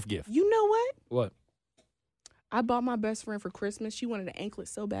knockoff gift? You know what? What? I bought my best friend for Christmas. She wanted an anklet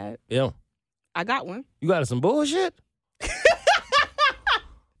so bad. Yeah. I got one. You got some bullshit?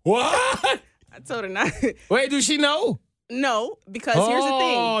 What? I told her not. Wait, does she know? No, because here's the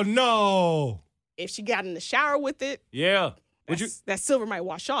thing. Oh, no. If she got in the shower with it, Yeah. that silver might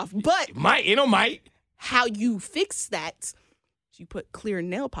wash off. But Might. how you fix that, you put clear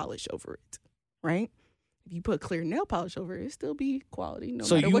nail polish over it, right? If you put clear nail polish over it, it still be quality no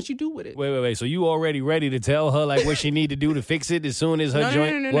matter what you do with it. Wait. So you already ready to tell her like what she need to do to fix it as soon as her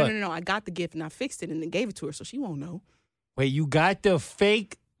joint? No. I got the gift and I fixed it and then gave it to her so she won't know. Wait, you got the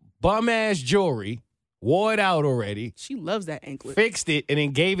fake bum-ass jewelry, wore it out already, She loves that anklet. fixed it, and then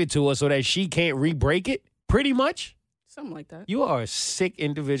gave it to her so that she can't re-break it? Pretty much? Something like that. You are a sick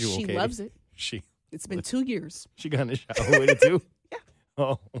individual, She Katie. loves it. She It's been 2 years. got in the shower with it, too? Yeah.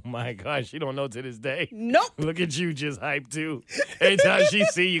 Oh, my gosh. She don't know to this day. Nope. Look at you just hyped, too. Every time she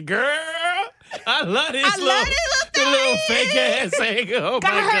see you, girl, I love this little fake ass thing. Oh,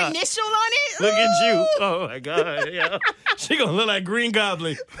 Got my her God. initial on it. Look at you. Oh, my God. Yeah. She going to look like Green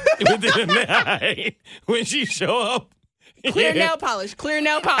Goblin within the night when she show up. Clear Yeah. nail polish. Clear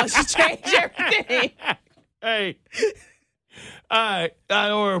nail polish. Change everything. Hey. All right.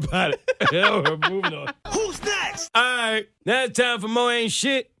 Don't worry about it. We're moving on. Who's next? All right. Now it's time for Mo Ain't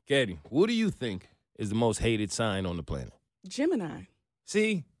Shit. Katie, what do you think is the most hated sign on the planet? Gemini.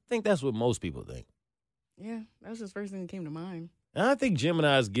 See, I think that's what most people think. Yeah, that was the first thing that came to mind. And I think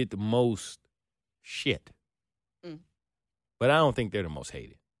Geminis get the most shit. Mm. But I don't think they're the most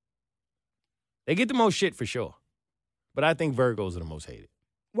hated. They get the most shit for sure. But I think Virgos are the most hated.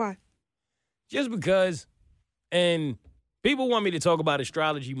 Why? Just because, and people want me to talk about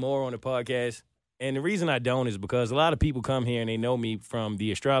astrology more on the podcast. And the reason I don't is because a lot of people come here and they know me from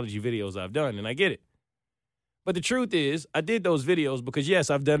the astrology videos I've done, and I get it. But the truth is, I did those videos because, yes,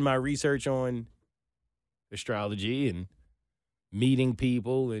 I've done my research on astrology and meeting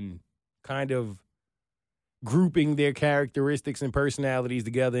people and kind of grouping their characteristics and personalities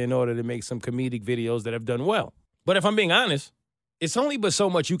together in order to make some comedic videos that have done well. But if I'm being honest, it's only but so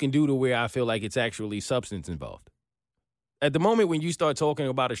much you can do to where I feel like it's actually substance involved. At the moment when you start talking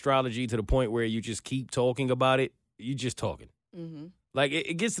about astrology to the point where you just keep talking about it, you're just talking. Mm-hmm. Like,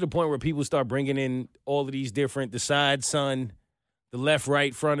 it gets to the point where people start bringing in all of these different, the side sun, the left,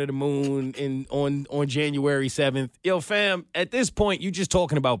 right, front of the moon on January 7th. Yo, fam, at this point, you're just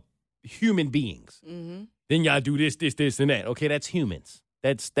talking about human beings. Mm-hmm. Then y'all do this, and that. Okay, that's humans.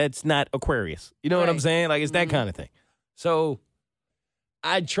 That's not Aquarius. You know what I'm Right. saying? Like, it's that kind of thing. So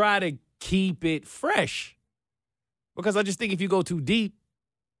I try to keep it fresh because I just think if you go too deep,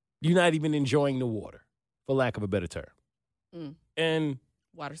 you're not even enjoying the water, for lack of a better term. Mm. And,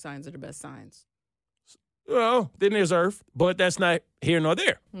 Water signs are the best signs. well, then there's Earth, but that's not here nor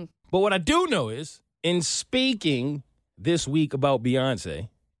there. Hmm. But what I do know is, in speaking this week about Beyonce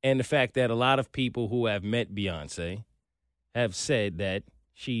and the fact that a lot of people who have met Beyonce have said that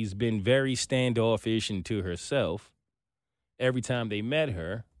she's been very standoffish and to herself every time they met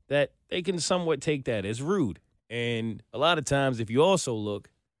her, that they can somewhat take that as rude. And a lot of times, if you also look,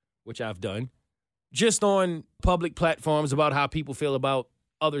 which I've done, just on public platforms about how people feel about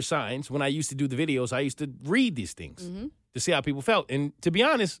other signs, when I used to do the videos, I used to read these things to see how people felt. And to be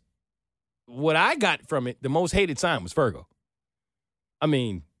honest, what I got from it, the most hated sign was Virgo. I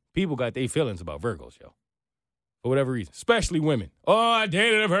mean, people got their feelings about Virgos, yo. For whatever reason, especially women. Oh, I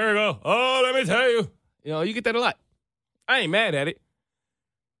dated a Virgo. Oh, let me tell you. You know, you get that a lot. I ain't mad at it.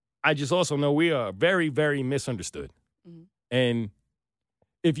 I just also know we are very, very misunderstood. Mm-hmm. And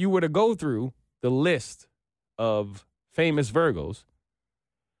if you were to go through the list of famous Virgos,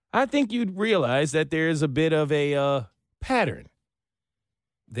 I think you'd realize that there's a bit of a pattern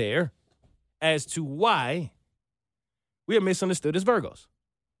there as to why we are misunderstood as Virgos.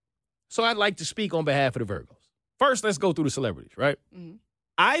 So I'd like to speak on behalf of the Virgos. First, let's go through the celebrities, right? Mm-hmm.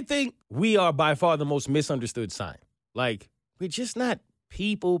 I think we are by far the most misunderstood sign. Like, we're just not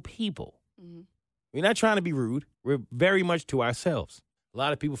people. Mm-hmm. We're not trying to be rude. We're very much to ourselves. A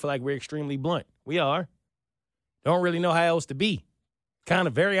lot of people feel like we're extremely blunt. We are. Don't really know how else to be. Kind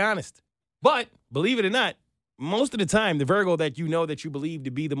of very honest. But, believe it or not, most of the time, the Virgo that you know that you believe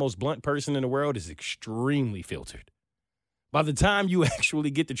to be the most blunt person in the world is extremely filtered. By the time you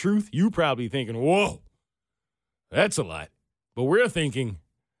actually get the truth, you probably thinking, whoa, that's a lot. But we're thinking,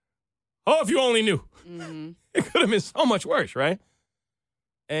 oh, if you only knew. Mm-hmm. It could have been so much worse, right?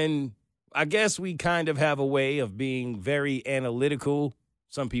 And I guess we kind of have a way of being very analytical.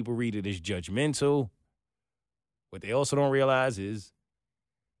 Some people read it as judgmental. What they also don't realize is,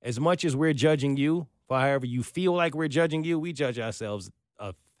 as much as we're judging you for however you feel like we're judging you, we judge ourselves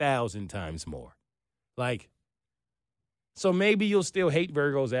 1,000 times more. Like, so maybe you'll still hate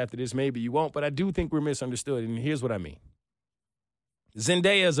Virgos after this, maybe you won't, but I do think we're misunderstood, and here's what I mean.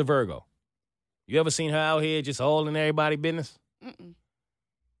 Zendaya is a Virgo. You ever seen her out here just all in everybody's business? Mm-mm.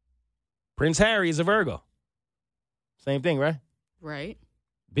 Prince Harry is a Virgo. Same thing, right? Right.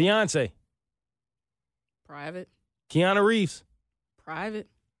 Beyonce. Private. Keanu Reeves. Private.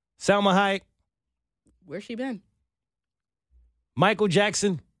 Salma Hayek. Where's she been? Michael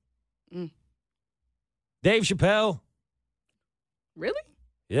Jackson. Mm. Dave Chappelle. Really?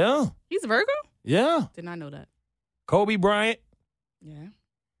 Yeah. He's a Virgo? Yeah. Did not know that. Kobe Bryant. Yeah.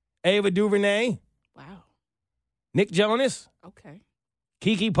 Ava DuVernay. Wow. Nick Jonas. Okay.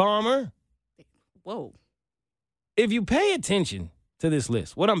 Keke Palmer. Whoa. If you pay attention to this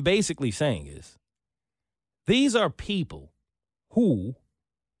list, what I'm basically saying is these are people who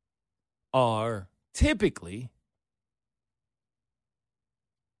are typically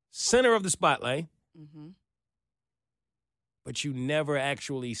center of the spotlight, Mm-hmm. but you never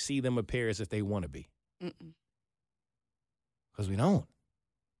actually see them appear as if they want to be. Mm-mm. Because we don't.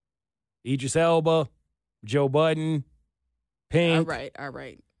 Idris Elba, Joe Budden, Pink. All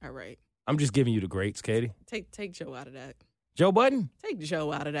right. I'm just giving you the greats, Katie. Take Joe out of that. Joe Budden? Take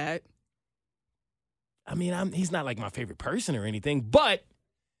Joe out of that. I mean, he's not like my favorite person or anything, but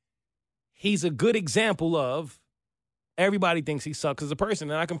he's a good example of everybody thinks he sucks as a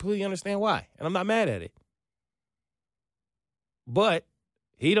person, and I completely understand why, and I'm not mad at it. But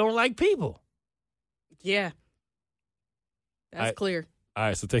he don't like people. Yeah. That's clear. All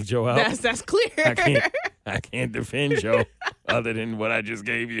right, so take Joe out. That's clear. I can't defend Joe other than what I just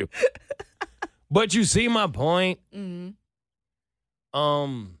gave you. But you see my point. Mm-hmm.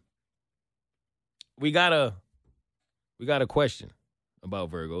 We got a question about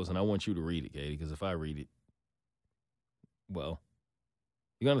Virgos, and I want you to read it, Katie, because if I read it, well,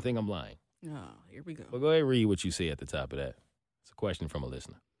 you're gonna think I'm lying. Oh, here we go. Well, go ahead and read what you see at the top of that. It's a question from a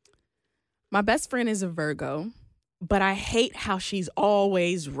listener. My best friend is a Virgo, but I hate how she's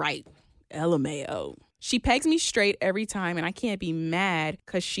always right. LMAO. She pegs me straight every time, and I can't be mad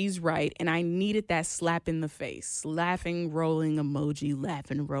because she's right, and I needed that slap in the face. Laughing, rolling emoji,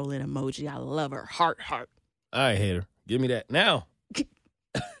 laughing, rolling emoji. I love her. Heart. All right, hater. Give me that. Now,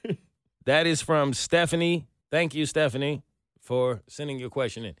 that is from Stephanie. Thank you, Stephanie, for sending your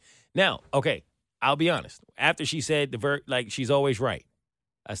question in. Now, okay, I'll be honest. After she said she's always right,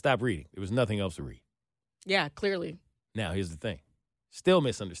 I stopped reading. There was nothing else to read. Yeah, clearly. Now, here's the thing. Still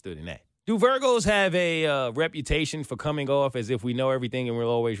misunderstood in that. Do Virgos have a reputation for coming off as if we know everything and we're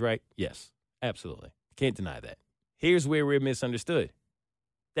always right? Yes, absolutely. Can't deny that. Here's where we're misunderstood.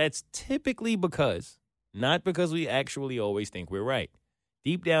 That's typically not because we actually always think we're right.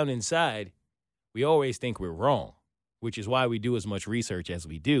 Deep down inside, we always think we're wrong, which is why we do as much research as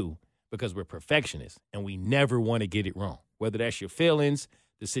we do, because we're perfectionists and we never want to get it wrong. Whether that's your feelings,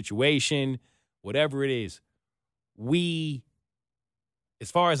 the situation, whatever it is, we,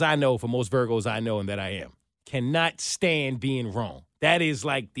 as far as I know, for most Virgos I know and that I am, cannot stand being wrong. That is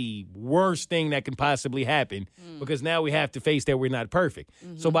like the worst thing that can possibly happen because now we have to face that we're not perfect.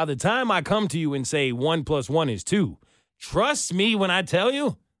 Mm-hmm. So by the time I come to you and say 1 + 1 is 2, trust me when I tell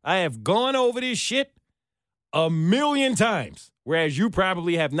you, I have gone over this shit 1,000,000 times, whereas you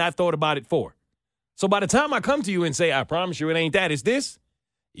probably have not thought about it 4. So by the time I come to you and say, I promise you it ain't that, it's this,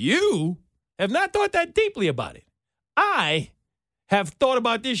 you have not thought that deeply about it. I have thought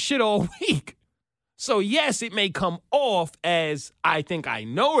about this shit all week. So yes, it may come off as I think I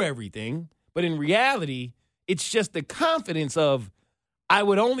know everything, but in reality, it's just the confidence of I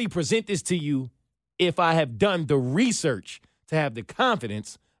would only present this to you if I have done the research to have the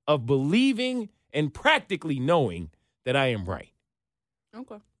confidence of believing and practically knowing that I am right.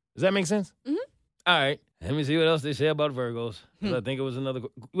 Okay. Does that make sense? Mm-hmm. All right. Let me see what else they say about Virgos. I think it was another.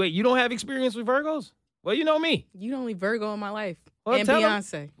 Wait, you don't have experience with Virgos? Well, you know me. You the only Virgo in my life. Well, and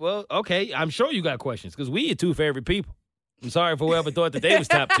Beyonce. Well, okay. I'm sure you got questions because we your 2 favorite people. I'm sorry for whoever thought that they was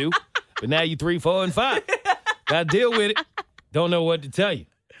top 2, but now you 3, 4, and 5. Got to deal with it. Don't know what to tell you.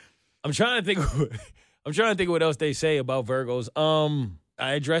 I'm trying to think. I'm trying to think of what else they say about Virgos.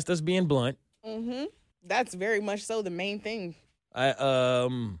 I addressed us being blunt. Mm-hmm. That's very much so the main thing. I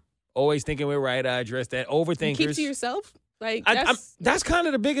always thinking we're right. I addressed that. Overthinkers. You keep to yourself? Like that's kind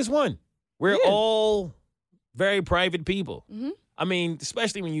of the biggest one. We're all very private people. Mm-hmm. I mean,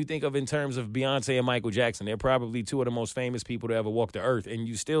 especially when you think of in terms of Beyonce and Michael Jackson, they're probably two of the most famous people to ever walk the earth, and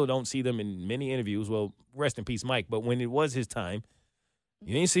you still don't see them in many interviews. Well, rest in peace, Mike. But when it was his time,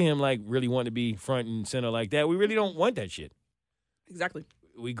 you didn't see him like really want to be front and center like that. We really don't want that shit. Exactly.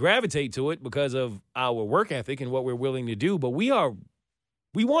 We gravitate to it because of our work ethic and what we're willing to do, but we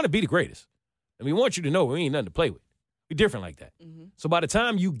want to be the greatest. And we want you to know we ain't nothing to play with. We're different like that. Mm-hmm. So by the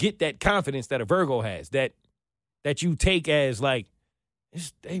time you get that confidence that a Virgo has, that you take as like,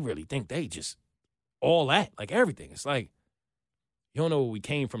 they really think they just all that, like everything. It's like, you don't know where we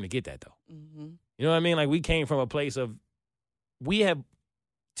came from to get that, though. Mm-hmm. You know what I mean? Like, we came from a place of, we have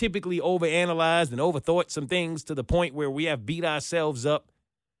typically overanalyzed and overthought some things to the point where we have beat ourselves up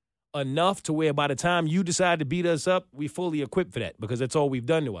enough to where by the time you decide to beat us up, we fully equipped for that because that's all we've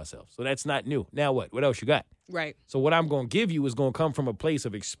done to ourselves. So that's not new. Now what? What else you got? Right. So what I'm going to give you is going to come from a place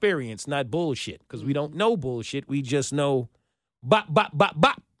of experience, not bullshit, because we don't know bullshit. We just know bop, bop, bop,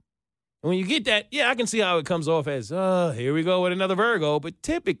 bop. And when you get that, yeah, I can see how it comes off as, here we go with another Virgo. But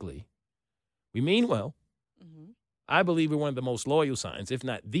typically, we mean well. Mm-hmm. I believe we're one of the most loyal signs, if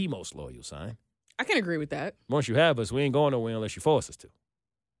not the most loyal sign. I can agree with that. Once you have us, we ain't going nowhere unless you force us to.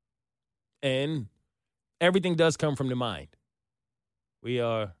 And everything does come from the mind. We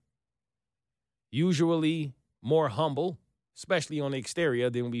are usually more humble, especially on the exterior,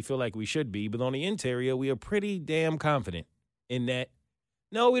 than we feel like we should be. But on the interior, we are pretty damn confident in that,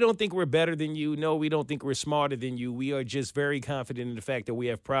 no, we don't think we're better than you. No, we don't think we're smarter than you. We are just very confident in the fact that we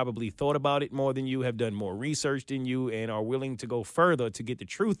have probably thought about it more than you, have done more research than you, and are willing to go further to get the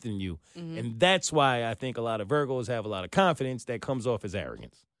truth than you. Mm-hmm. And that's why I think a lot of Virgos have a lot of confidence that comes off as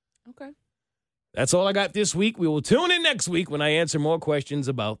arrogance. Okay. That's all I got this week. We will tune in next week when I answer more questions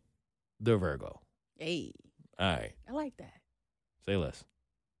about the Virgo. Hey. All right. I like that. Say less.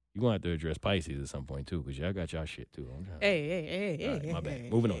 You're going to have to address Pisces at some point, too, because y'all got y'all shit, too. Hey. All right, my bad.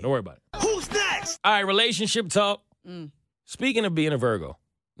 Moving on. Don't worry about it. Who's next? All right, relationship talk. Speaking of being a Virgo,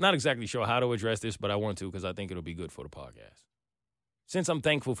 not exactly sure how to address this, but I want to because I think it'll be good for the podcast. Since I'm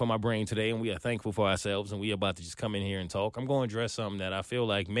thankful for my brain today and we are thankful for ourselves and we are about to just come in here and talk, I'm going to address something that I feel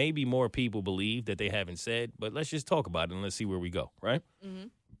like maybe more people believe that they haven't said, but let's just talk about it and let's see where we go, right? Mm-hmm.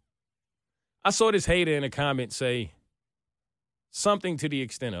 I saw this hater in a comment say something to the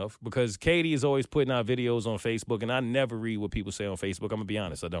extent of, because Katie is always putting out videos on Facebook, and I never read what people say on Facebook. I'm going to be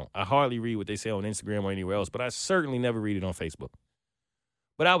honest, I don't. I hardly read what they say on Instagram or anywhere else, but I certainly never read it on Facebook.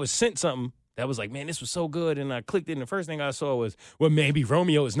 But I was sent something that was like, man, this was so good. And I clicked it, and the first thing I saw was, well, maybe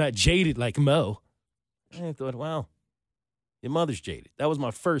Romeo is not jaded like Mo. And I thought, wow, your mother's jaded. That was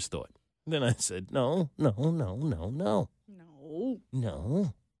my first thought. And then I said, no.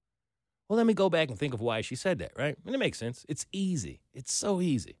 Well, let me go back and think of why she said that, right? And it makes sense. It's easy. It's so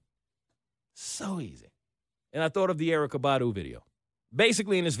easy. So easy. And I thought of the Erykah Badu video.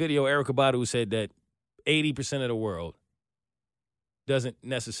 Basically, in this video, Erykah Badu said that 80% of the world doesn't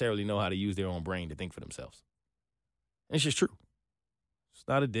necessarily know how to use their own brain to think for themselves. And it's just true. It's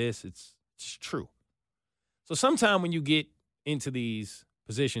not a diss. It's true. So sometime when you get into these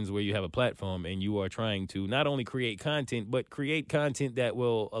positions where you have a platform and you are trying to not only create content, but create content that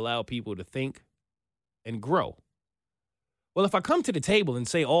will allow people to think and grow. Well, if I come to the table and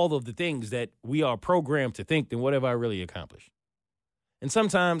say all of the things that we are programmed to think, then what have I really accomplished? And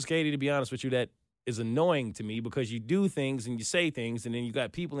sometimes, Katie, to be honest with you, that is annoying to me because you do things and you say things and then you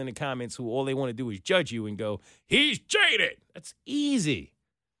got people in the comments who all they want to do is judge you and go, he's jaded. That's easy.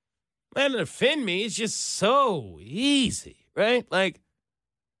 Man, to offend me, it's just so easy, right? Like,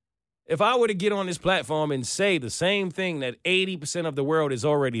 if I were to get on this platform and say the same thing that 80% of the world is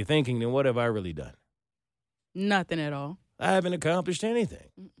already thinking, then what have I really done? Nothing at all. I haven't accomplished anything.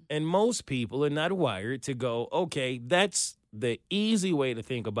 And most people are not wired to go, okay, that's the easy way to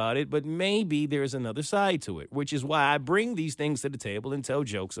think about it, but maybe there's another side to it, which is why I bring these things to the table and tell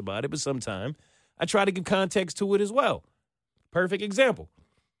jokes about it, but sometimes I try to give context to it as well. Perfect example.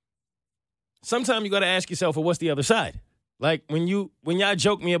 Sometimes you got to ask yourself, well, what's the other side? Like when y'all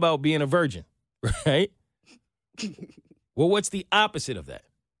joke me about being a virgin, right? Well, what's the opposite of that?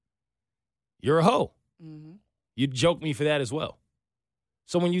 You're a hoe. Mm-hmm. You joke me for that as well.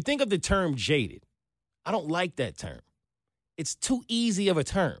 So when you think of the term jaded, I don't like that term. It's too easy of a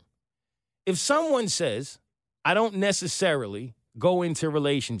term. If someone says, I don't necessarily go into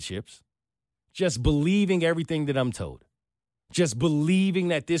relationships just believing everything that I'm told, just believing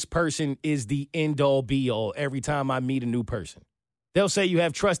that this person is the end-all, be-all every time I meet a new person, they'll say you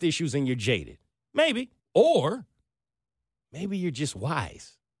have trust issues and you're jaded. Maybe. Or maybe you're just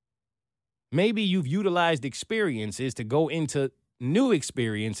wise. maybe you've utilized experiences to go into new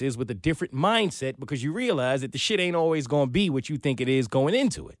experiences with a different mindset because you realize that the shit ain't always going to be what you think it is going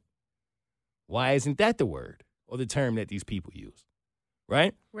into it. Why isn't that the word or the term that these people use?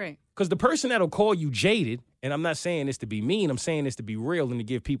 Right? Right. Because the person that'll call you jaded, and I'm not saying this to be mean, I'm saying this to be real and to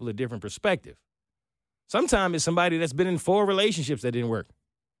give people a different perspective. Sometimes it's somebody that's been in 4 relationships that didn't work.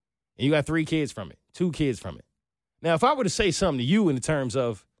 And you got 3 kids from it, 2 kids from it. Now, if I were to say something to you in the terms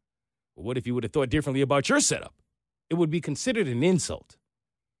of, well, what if you would have thought differently about your setup? It would be considered an insult.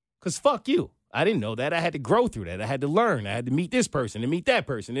 Because fuck you. I didn't know that. I had to grow through that. I had to learn. I had to meet this person and meet that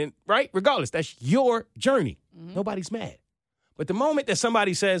person. And right? Regardless, that's your journey. Nobody's mad. But the moment that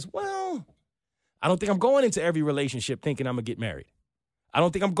somebody says, well, I don't think I'm going into every relationship thinking I'm going to get married. I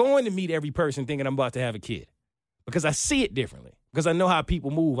don't think I'm going to meet every person thinking I'm about to have a kid. Because I see it differently. Because I know how people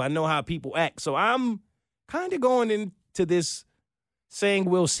move. I know how people act. So I'm kind of going into this saying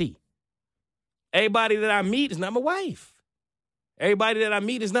we'll see. Everybody that I meet is not my wife. Everybody that I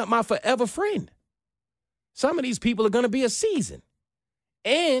meet is not my forever friend. Some of these people are going to be a season.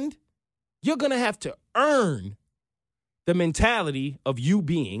 And you're going to have to earn the mentality of you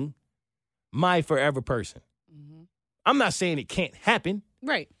being my forever person. I'm not saying it can't happen.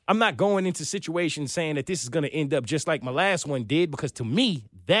 Right. I'm not going into situations saying that this is going to end up just like my last one did, because to me,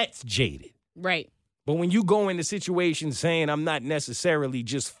 that's jaded. Right. But when you go into situations saying I'm not necessarily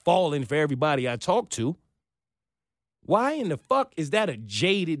just falling for everybody I talk to, why in the fuck is that a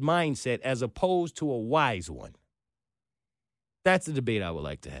jaded mindset as opposed to a wise one? That's the debate I would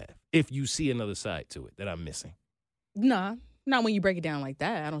like to have, if you see another side to it that I'm missing. Nah, not when you break it down like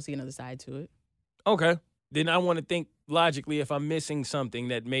that. I don't see another side to it. Okay. Then I want to think logically if I'm missing something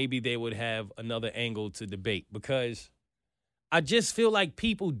that maybe they would have another angle to debate, because I just feel like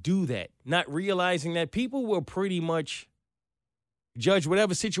people do that, not realizing that people will pretty much judge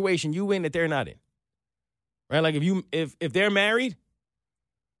whatever situation you in that they're not in. Right? Like if they're married,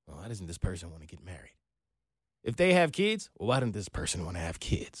 well, why doesn't this person want to get married? If they have kids, well, why doesn't this person want to have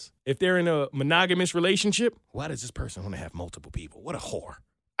kids? If they're in a monogamous relationship, why does this person want to have multiple people? What a whore.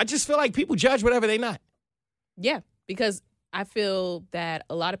 I just feel like people judge whatever they're not. Yeah, because I feel that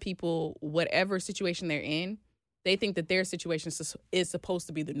a lot of people, whatever situation they're in, they think that their situation is supposed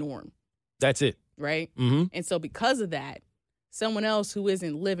to be the norm. That's it. Right? Mm-hmm. And so because of that, someone else who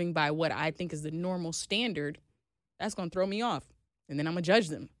isn't living by what I think is the normal standard, that's going to throw me off. And then I'm going to judge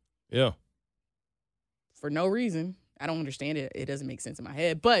them. Yeah. For no reason. I don't understand it. It doesn't make sense in my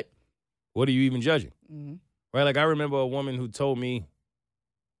head. But what are you even judging? Mm-hmm. Right? Like I remember a woman who told me,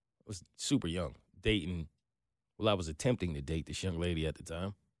 I was super young, dating. Well, I was attempting to date this young lady at the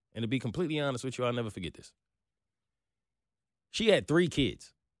time. And to be completely honest with you, I'll never forget this. She had 3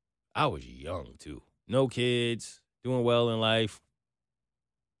 kids. I was young, too. No kids, doing well in life.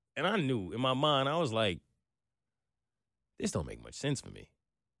 And I knew in my mind, I was like, this don't make much sense for me.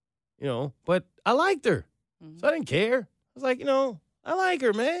 You know, but I liked her. So I didn't care. I was like, I like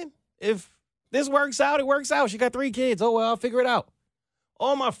her, man. If this works out, it works out. She got 3 kids. Oh, well, I'll figure it out.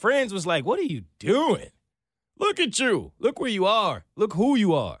 All my friends was like, what are you doing? Look at you. Look where you are. Look who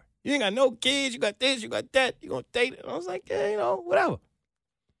you are. You ain't got no kids. You got this. You got that. You going to date it. I was like, yeah, whatever.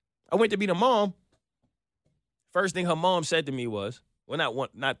 I went to meet her mom. First thing her mom said to me was, well,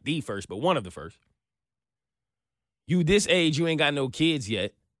 not the first, but one of the first. You this age, you ain't got no kids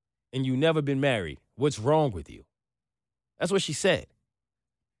yet, and you never been married. What's wrong with you? That's what she said.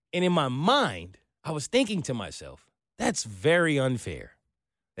 And in my mind, I was thinking to myself, that's very unfair.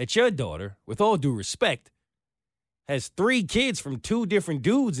 That your daughter, with all due respect, has 3 kids from 2 different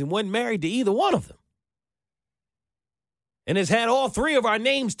dudes and wasn't married to either one of them. And has had all 3 of our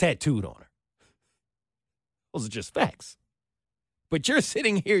names tattooed on her. Those are just facts. But you're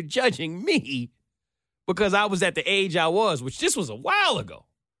sitting here judging me because I was at the age I was, which this was a while ago.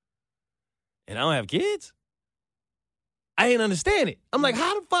 And I don't have kids? I ain't understand it. I'm like,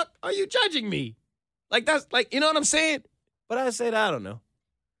 how the fuck are you judging me? Like, that's like, you know what I'm saying? But I said, I don't know.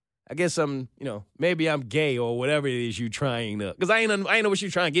 I guess I'm, maybe I'm gay or whatever it is you trying to, because I ain't know what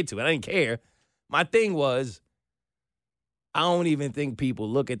you're trying to get to. I didn't care. My thing was, I don't even think people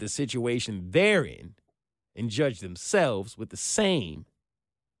look at the situation they're in and judge themselves with the same,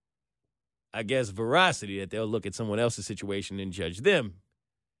 I guess, veracity that they'll look at someone else's situation and judge them.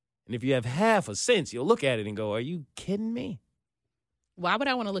 And if you have half a sense, you'll look at it and go, are you kidding me? Why would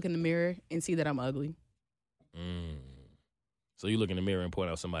I want to look in the mirror and see that I'm ugly? So you look in the mirror and point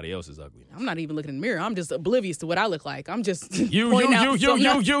out somebody else's ugliness. I'm not even looking in the mirror. I'm just oblivious to what I look like. I'm just you, and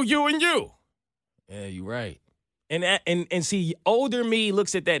you. Yeah, you're right. And see, older me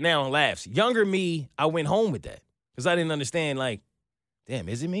looks at that now and laughs. Younger me, I went home with that because I didn't understand. Like, damn,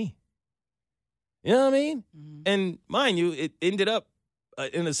 is it me? You know what I mean? And mind you, it ended up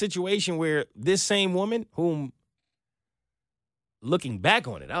in a situation where this same woman, whom, looking back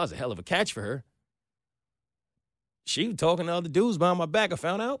on it, I was a hell of a catch for her. She was talking to other dudes behind my back. I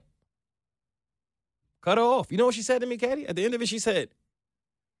found out. Cut her off. You know what she said to me, Katie? At the end of it, she said,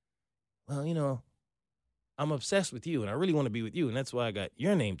 well, you know, I'm obsessed with you, and I really want to be with you, and that's why I got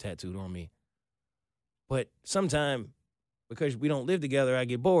your name tattooed on me. But sometime, because we don't live together, I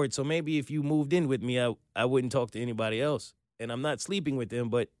get bored, so maybe if you moved in with me, I wouldn't talk to anybody else. And I'm not sleeping with them,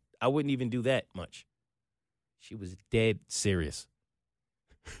 but I wouldn't even do that much. She was dead serious.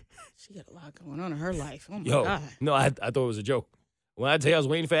 She got a lot going on in her life. Oh, my Yo, God. no, I thought it was a joke. When I tell you I was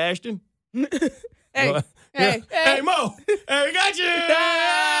waiting for Ashton. Hey, Hey, Mo. Hey, we got you.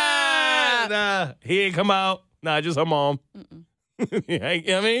 Nah, he ain't come out. Nah, just her mom. You know what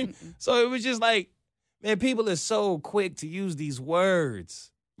I mean? So it was just like, man, people are so quick to use these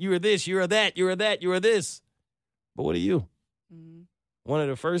words. You are this, you are that, you are that, you are this. But what are you? One of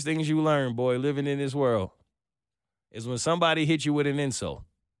the first things you learn, boy, living in this world, is when somebody hits you with an insult.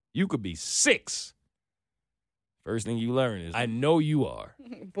 You could be 6. First thing you learn is, I know you are.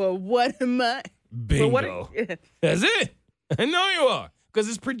 But what am I? Bingo. That's it. I know you are. Because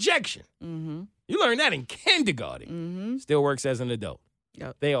it's projection. You learn that in kindergarten. Still works as an adult.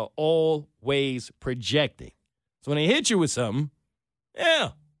 Yep. They are always projecting. So when they hit you with something, yeah,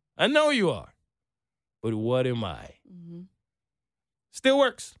 I know you are. But what am I? Still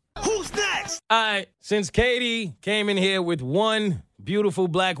works. Who's next? All right, since Katie came in here with one beautiful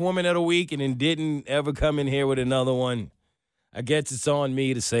black woman of the week and then didn't ever come in here with another one, I guess it's on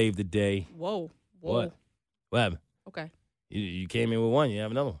me to save the day. Whoa. What? What happened? Okay. You came in with one, you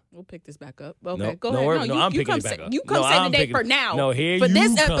have another one. We'll pick this back up. Okay, No, go no, ahead. no, I'm picking it back up. You come No, save I'm the day picking for it- now. No, here for you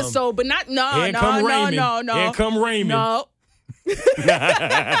this come. episode, but not Here come Raymond. no. Here come Raymond. No.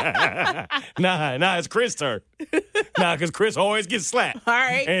 Nah, it's Chris' turn. Nah, because Chris always gets slapped. All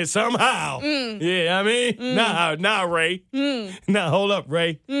right. And somehow, yeah, I mean, nah, Ray. Nah, hold up,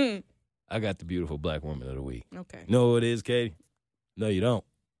 Ray. I got the beautiful black woman of the week. Okay. Know who it is, Katie? No, you don't.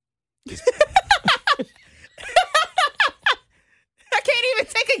 I can't even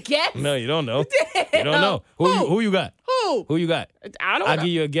take a guess. No, you don't know. You don't know. Who you got? Who you got? I don't I'll know.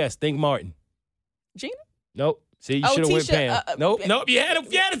 give you a guess. Think Martin. Gina? Nope. See, you Oh, should have went Tisha, Pam. Nope. You had a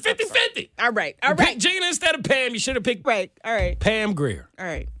 50-50. All right. You picked Gina instead of Pam. You should have picked Right. All right. Pam Grier. All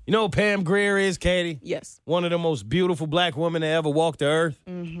right. You know who Pam Grier is, Katie? Yes. One of the most beautiful black women to ever walk the earth.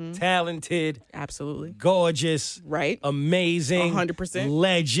 Talented, Absolutely. gorgeous, Right. amazing, 100%.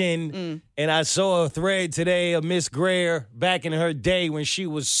 legend. And I saw a thread today of Miss Grier back in her day when she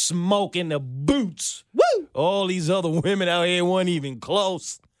was smoking the boots. Woo! All these other women out here weren't even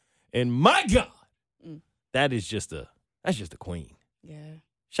close. And my God, that's just a queen. Yeah.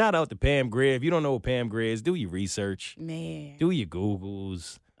 Shout out to Pam Grier. If you don't know what Pam Grier is, do your research. Man. Do your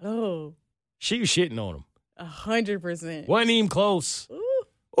Googles. Oh. She was shitting on him. 100%. Wasn't even close. Ooh.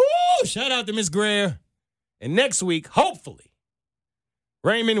 Ooh, shout out to Miss Grier. And next week, hopefully,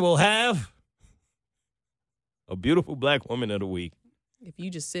 Raymond will have a beautiful black woman of the week. If you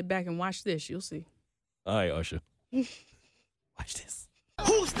just sit back and watch this, you'll see. All right, Usher. Watch this.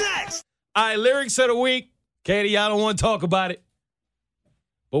 Who's next? All right, lyrics of the week. Katie, I don't want to talk about it.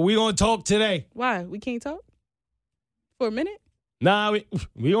 But we going to talk today. Why? We can't talk? For a minute? Nah,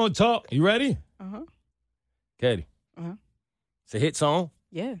 we going to talk. You ready? Uh-huh. Katie. Uh-huh. It's a hit song.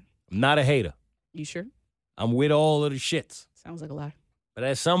 Yeah. I'm not a hater. You sure? I'm with all of the shits. Sounds like a lie. But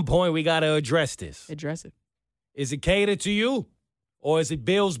at some point, we got to address this. Address it. Is it catered to you? Or is it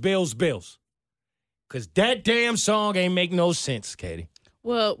bills, bills, bills? Because that damn song ain't make no sense, Katie.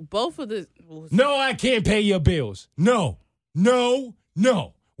 Well, both of the... No, I can't pay your bills. No.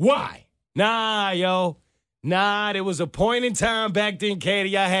 Why? Nah, yo. Nah, there was a point in time back then,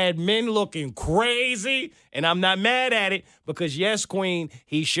 Katie, I had men looking crazy, and I'm not mad at it because, yes, Queen,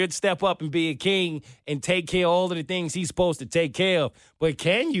 he should step up and be a king and take care of all of the things he's supposed to take care of. But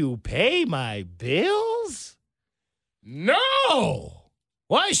can you pay my bills? No.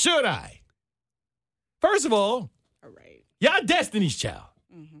 Why should I? First of all, right. Y'all Destiny's Child.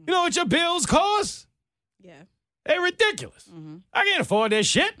 You know what your bills cost? Yeah. They're ridiculous. I can't afford that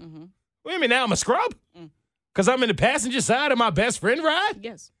shit. Wait a minute, now I'm a scrub? Because I'm in the passenger side of my best friend ride?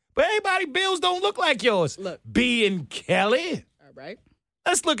 Yes. But everybody's bills don't look like yours. Look. B and Kelly. All right.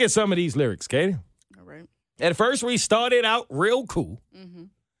 Let's look at some of these lyrics, Katie. All right. At first, we started out real cool.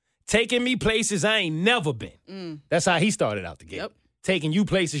 Taking me places I ain't never been. That's how he started out the game. Yep. Taking you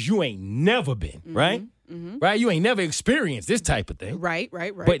places you ain't never been, right? Right? You ain't never experienced this type of thing. Right.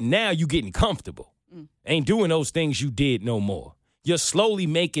 But now you getting comfortable. Ain't doing those things you did no more. You're slowly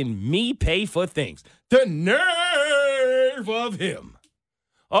making me pay for things. The nerve of him.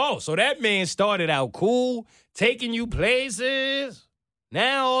 Oh, so that man started out cool, taking you places.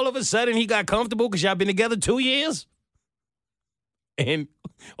 Now, all of a sudden, he got comfortable because y'all been together 2 years? And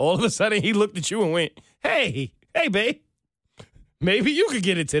all of a sudden, he looked at you and went, hey, babe, maybe you could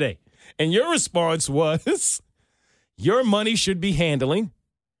get it today. And your response was, your money should be handling.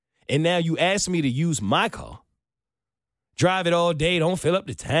 And now you ask me to use my car. Drive it all day, don't fill up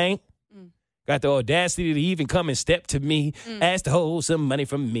the tank. Got the audacity to even come and step to me. Ask to hold some money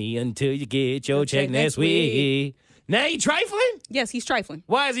from me until you get your check next week. Now he trifling? Yes, he's trifling.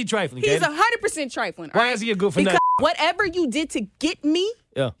 Why is he trifling, He's Katie? 100% trifling. Why is he a good for nothing? Because whatever you did to get me,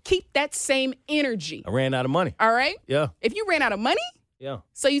 keep that same energy. I ran out of money. All right? Yeah. If you ran out of money,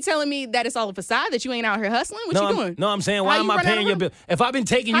 so you telling me that it's all a facade, that you ain't out here hustling? What you doing? No, I'm saying, why am I paying your bill? If I've been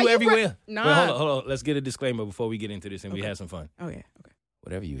taking you everywhere. Nah. Well, hold on. Let's get a disclaimer before we get into this and we have some fun. Oh, yeah. Okay.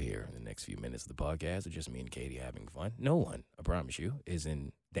 Whatever you hear in the next few minutes of the podcast, are just me and Katie having fun. No one, I promise you, is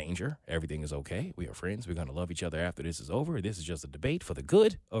in danger. Everything is okay. We are friends. We're going to love each other after this is over. This is just a debate for the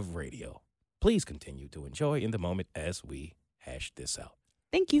good of radio. Please continue to enjoy in the moment as we hash this out.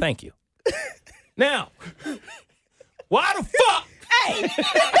 Thank you. Thank you. Now, why the fuck? Hey!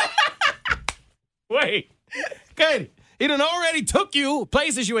 Wait. Katie. He done already took you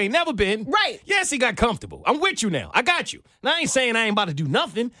places you ain't never been. Right. Yes, he got comfortable. I'm with you now. I got you. Now, I ain't saying I ain't about to do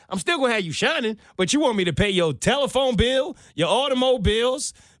nothing. I'm still going to have you shining, but you want me to pay your telephone bill, your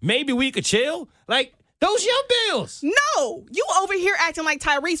automobiles, maybe we could chill? Like, those your bills. No, you over here acting like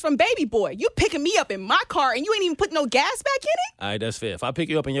Tyrese from Baby Boy. You picking me up in my car and you ain't even put no gas back in it? All right, that's fair. If I pick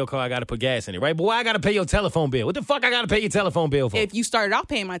you up in your car, I got to put gas in it, right? But why I got to pay your telephone bill? What the fuck I got to pay your telephone bill for? If you started off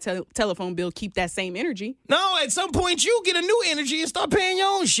paying my telephone bill, keep that same energy. No, at some point you get a new energy and start paying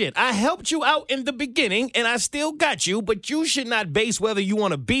your own shit. I helped you out in the beginning and I still got you, but you should not base whether you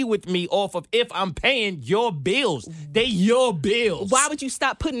want to be with me off of if I'm paying your bills. They your bills. Why would you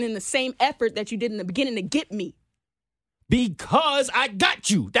stop putting in the same effort that you did in the beginning to get me? Because I got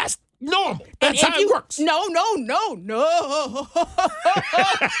you. That's normal. That's how it works. No.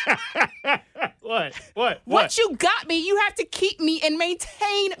 What? Once you got me, you have to keep me and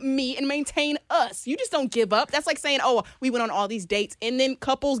maintain us. You just don't give up. That's like saying, oh, we went on all these dates, and then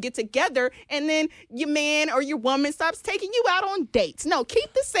couples get together, and then your man or your woman stops taking you out on dates. No,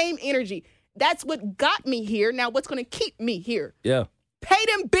 keep the same energy. That's what got me here. Now, what's going to keep me here? Yeah. Pay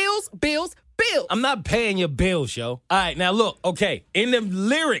them bills. I'm not paying your bills, yo. All right, now look, okay. In the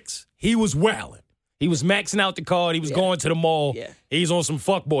lyrics, he was wilding. He was maxing out the card. He was going to the mall. Yeah. He's on some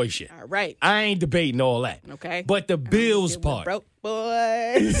fuckboy shit. All right. I ain't debating all that. Okay. But the bills part. Broke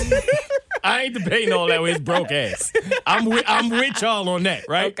boys. I ain't debating all that with his broke ass. I'm with y'all on that,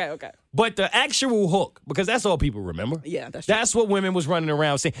 right? Okay. But the actual hook, because that's all people remember. Yeah, that's true. That's what women was running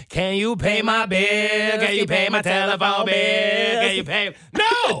around saying. Can you pay my bill? Can you pay my telephone bill? Can you pay?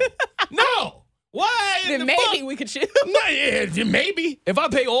 No. Why? Then maybe we could chill. No, maybe. If I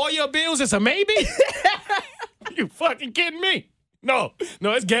pay all your bills, it's a maybe? You fucking kidding me? No,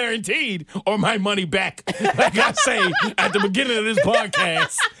 it's guaranteed or my money back. Like I say at the beginning of this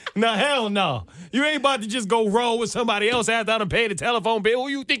podcast. No, hell no. You ain't about to just go roll with somebody else after I done paid the telephone bill. Who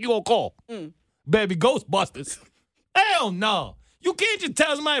you think you gonna call? Baby Ghostbusters. Hell no. You can't just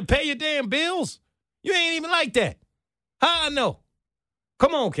tell somebody to pay your damn bills. You ain't even like that. How I know?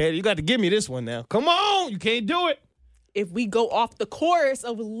 Come on, Katie. You got to give me this one now. Come on. You can't do it. If we go off the chorus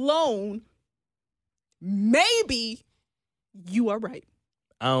of loan, maybe you are right.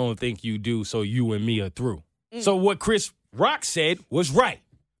 I don't think you do, so you and me are through. So what Chris Rock said was right.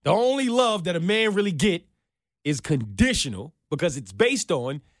 The only love that a man really get is conditional because it's based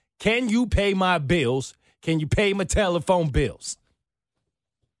on, can you pay my bills? Can you pay my telephone bills?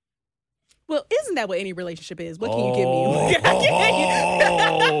 Well, isn't that what any relationship is? What can you give me?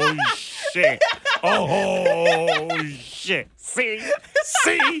 Oh, shit. Oh, shit. See?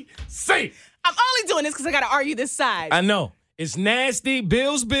 I'm only doing this because I got to argue this side. I know. It's nasty.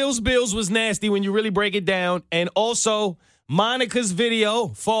 Bills was nasty when you really break it down. And also, Monica's video,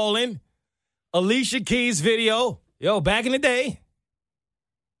 Falling. Alicia Keys' video. Yo, back in the day,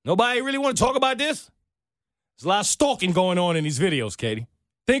 nobody really want to talk about this? There's a lot of stalking going on in these videos, Katie.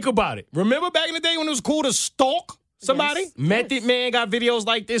 Think about it. Remember back in the day when it was cool to stalk somebody? Yes. Method Man got videos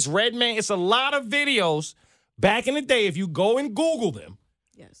like this. Redman. It's a lot of videos back in the day. If you go and Google them,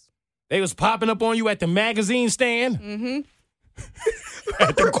 yes, they was popping up on you at the magazine stand.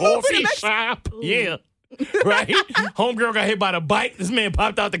 At the coffee shop. Yeah. Right? Homegirl got hit by the bike. This man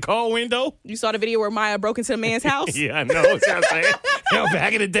popped out the car window. You saw the video where Maya broke into the man's house? Yeah, I know. That's what I'm saying. Yo,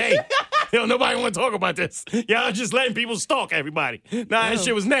 back in the day. Yo, nobody want to talk about this. Y'all just letting people stalk everybody. Nah, that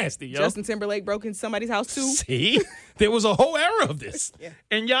shit was nasty, yo. Justin Timberlake broke into somebody's house too. See? There was a whole era of this. Yeah.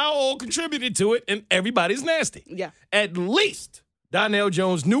 And y'all all contributed to it, and everybody's nasty. Yeah. At least Donnell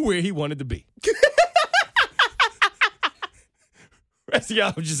Jones knew where he wanted to be. Rest of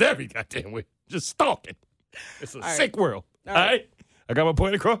y'all was just every goddamn way. Just stalking. It's a sick world. All right? I got my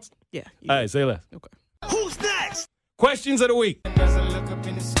point across? Yeah. All right, say less. Okay. Who's next? Questions of the week. All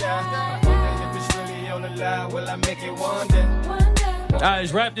right,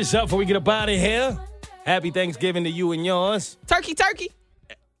 let's wrap this up before we get up out of here. Happy Thanksgiving to you and yours. Turkey.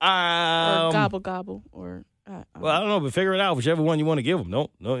 Or Or gobble. Or well, I don't know, but figure it out. Whichever one you want to give them. No,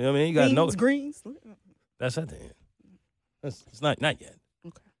 I mean, you got to know. greens. That's at the end. It's not yet.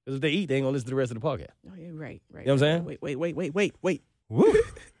 Okay. Because if they eat, they ain't going to listen to the rest of the podcast. Oh, yeah, right. You know what I'm saying? Wait. Woo.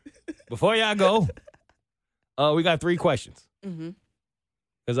 Before y'all go, we got 3 questions. Mm-hmm.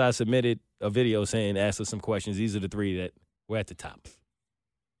 Because I submitted a video saying, ask us some questions. These are the 3 that were at the top.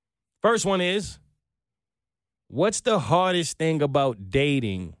 First one is, what's the hardest thing about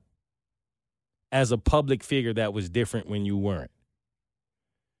dating as a public figure that was different when you weren't?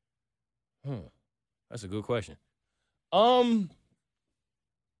 That's a good question. Okay,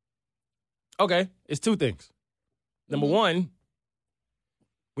 it's 2 things. Number one,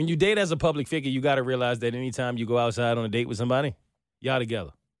 when you date as a public figure, you got to realize that anytime you go outside on a date with somebody, y'all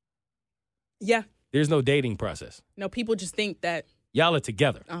together. Yeah. There's no dating process. No, people just think that. Y'all are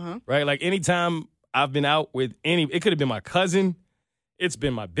together, right? Like anytime I've been out with it could have been my cousin, it's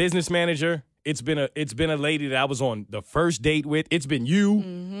been my business manager, it's been a lady that I was on the first date with, it's been you.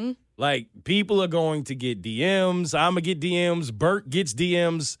 Mm-hmm. Like people are going to get DMs, I'm gonna get DMs, Bert gets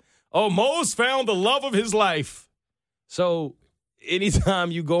DMs. Oh, Mo's found the love of his life. So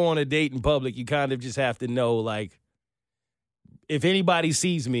anytime you go on a date in public, you kind of just have to know, like, if anybody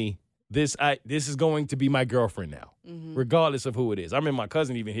sees me, this is going to be my girlfriend now, regardless of who it is. I remember my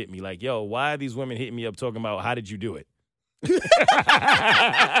cousin even hit me like, yo, why are these women hitting me up talking about how did you do it?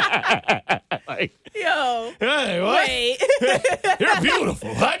 Like, yo, hey, what? wait. You're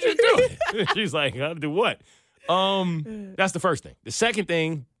beautiful. How'd you do it? She's like, how'd do what? That's the first thing. The second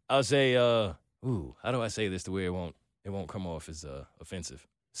thing, I'll say, how do I say this to where it won't come off as offensive?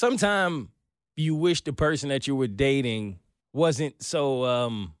 Sometimes you wish the person that you were dating wasn't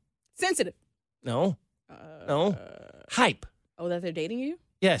so sensitive. No. Hype. Oh, that they're dating you?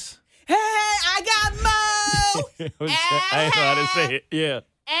 Yes. Hey, I got Mo. I know how to say it. Yeah.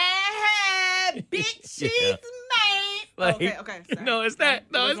 Bitch, she's Yeah. made. Like, Okay. Sorry. No, it's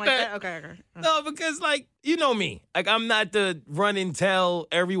that. No, It it's wasn't that. like that. Okay. No, because, like, you know me. Like, I'm not the run and tell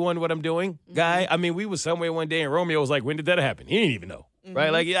everyone what I'm doing guy. I mean, we was somewhere one day and Romeo was like, when did that happen? He didn't even know.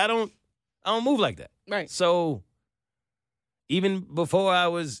 Right? Like, I don't move like that. Right. So even before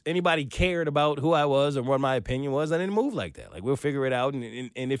anybody cared about who I was or what my opinion was, I didn't move like that. Like, we'll figure it out.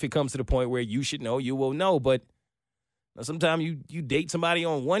 And if it comes to the point where you should know, you will know. But sometimes you date somebody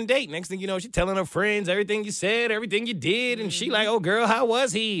on one date. Next thing you know, she's telling her friends everything you said, everything you did. And she like, oh, girl, how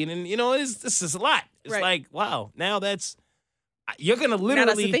was he? And then, this is a lot. It's Right. like, wow, now you're going to literally. Now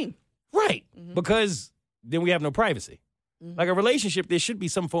that's the thing. Right. Because then we have no privacy. Like a relationship, there should be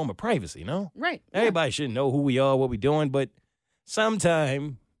some form of privacy, no? Right. Everybody should know who we are, what we're doing, but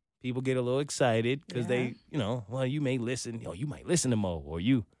sometimes people get a little excited because they, well, you may listen, you might listen to Mo, or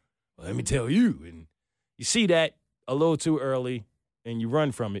let me tell you. And you see that a little too early and you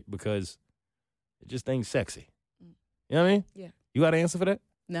run from it because it just ain't sexy. You know what I mean? Yeah. You got an answer for that?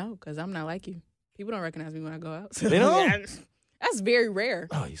 No, because I'm not like you. People don't recognize me when I go out. They don't? That's very rare.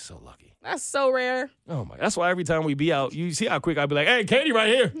 Oh, you're so lucky. That's so rare. Oh, my. That's why every time we be out, you see how quick I'd be like, hey, Katie right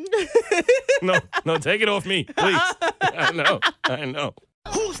here. No, take it off me, please. I know.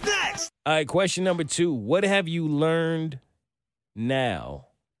 Who's next? All right, question number 2. What have you learned now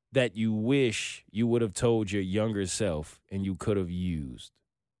that you wish you would have told your younger self and you could have used?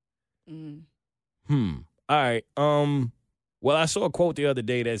 All right. Well, I saw a quote the other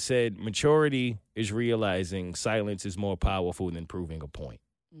day that said, maturity is realizing silence is more powerful than proving a point.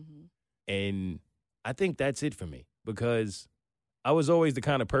 And I think that's it for me, because I was always the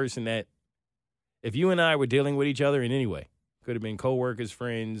kind of person that if you and I were dealing with each other in any way, could have been coworkers,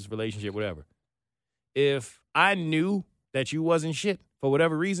 friends, relationship, whatever. If I knew that you wasn't shit for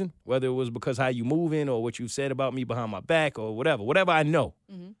whatever reason, whether it was because how you moving or what you said about me behind my back or whatever I know,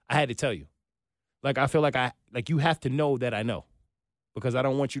 I had to tell you. Like, I feel like you have to know that I know, because I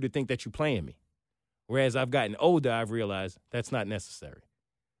don't want you to think that you're playing me. Whereas I've gotten older, I've realized that's not necessary,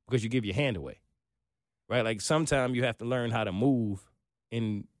 because you give your hand away, right? Like, sometimes you have to learn how to move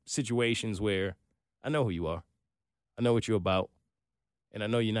in situations where I know who you are, I know what you're about, and I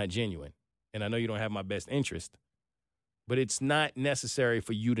know you're not genuine. and I know you don't have my best interest, but it's not necessary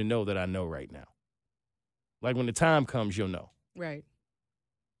for you to know that I know right now. Like when the time comes, you'll know. Right.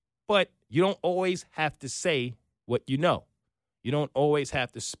 But you don't always have to say what you know. You don't always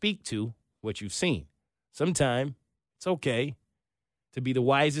have to speak to what you've seen. Sometimes it's okay to be the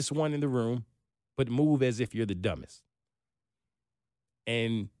wisest one in the room, but move as if you're the dumbest.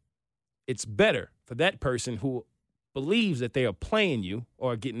 And it's better for that person who believes that they are playing you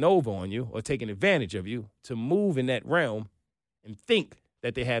or getting over on you or taking advantage of you to move in that realm and think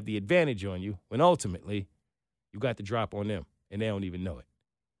that they have the advantage on you when ultimately you got the drop on them and they don't even know it.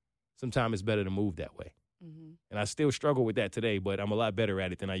 Sometimes it's better to move that way. Mm-hmm. And I still struggle with that today, but I'm a lot better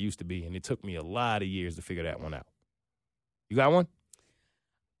at it than I used to be. And it took me a lot of years to figure that one out. You got one?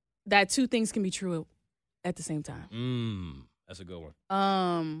 That two things can be true at the same time. That's a good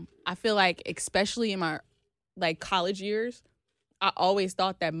one. I feel like, especially in my college years, I always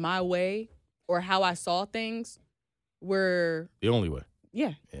thought that my way or how I saw things were the only way.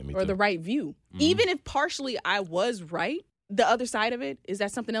 Yeah, me or too. the right view. Mm-hmm. Even if partially I was right, the other side of it is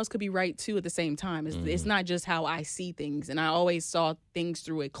that something else could be right too at the same time. It's not just how I see things. And I always saw things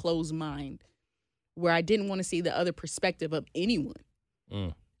through a closed mind where I didn't want to see the other perspective of anyone.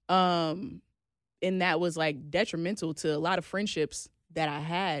 And that was like detrimental to a lot of friendships that I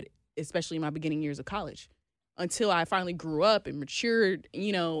had, especially in my beginning years of college, until I finally grew up and matured,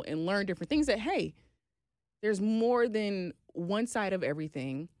 and learned different things that, hey, there's more than one side of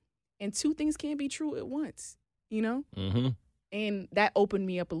everything, and two things can't be true at once, Mm-hmm. And that opened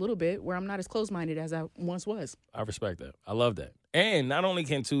me up a little bit where I'm not as closed-minded as I once was. I respect that. I love that. And not only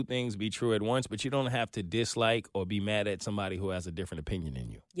can two things be true at once, but you don't have to dislike or be mad at somebody who has a different opinion than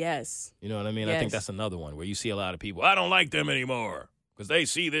you. Yes. You know what I mean? Yes. I think that's another one where you see a lot of people, I don't like them anymore because they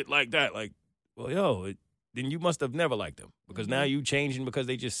see it like that. Like, well, then you must have never liked them because now you changing because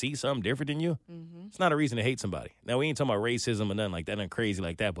they just see something different than you. Mm-hmm. It's not a reason to hate somebody. Now, we ain't talking about racism or nothing like that, nothing crazy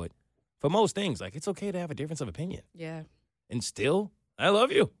like that, but for most things, like, it's okay to have a difference of opinion. Yeah. And still, I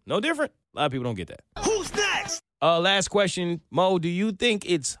love you. No different. A lot of people don't get that. Who's next? Last question. Mo, do you think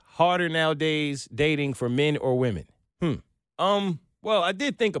it's harder nowadays dating for men or women? Well, I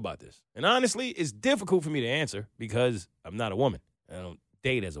did think about this. And honestly, it's difficult for me to answer because I'm not a woman. I don't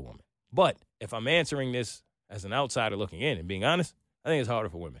date as a woman. But if I'm answering this as an outsider looking in and being honest, I think it's harder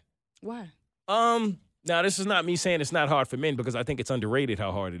for women. Why? Now, this is not me saying it's not hard for men because I think it's underrated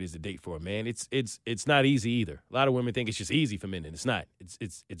how hard it is to date for a man. It's not easy either. A lot of women think it's just easy for men, and it's not.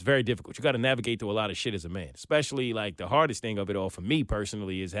 It's very difficult. You got to navigate through a lot of shit as a man, especially like the hardest thing of it all for me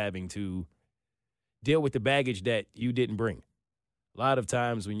personally is having to deal with the baggage that you didn't bring. A lot of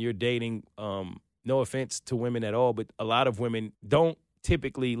times when you're dating, no offense to women at all, but a lot of women don't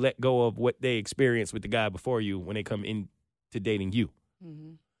typically let go of what they experienced with the guy before you when they come into dating you.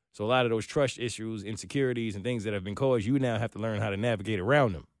 Mm-hmm. So a lot of those trust issues, insecurities, and things that have been caused, you now have to learn how to navigate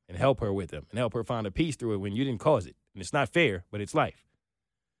around them and help her with them and help her find a peace through it when you didn't cause it. And it's not fair, but it's life.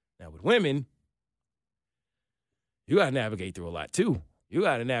 Now, with women, you got to navigate through a lot, too. You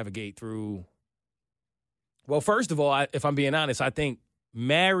got to navigate through, well, first of all, if I'm being honest, I think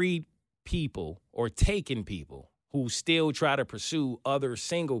married people or taken people who still try to pursue other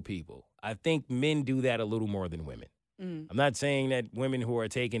single people, I think men do that a little more than women. I'm not saying that women who are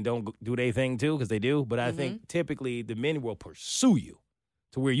taken don't do their thing too, because they do, but I think typically the men will pursue you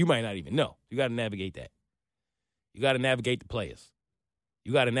to where you might not even know. You got to navigate that. You got to navigate the players.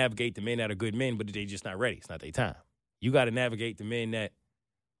 You got to navigate the men that are good men, but they're just not ready. It's not their time. You got to navigate the men that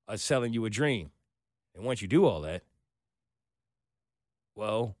are selling you a dream. And once you do all that,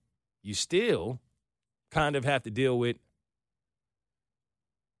 well, you still kind of have to deal with,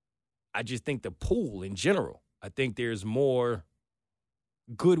 I just think the pool in general. I think there's more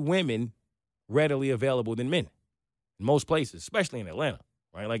good women readily available than men in most places, especially in Atlanta,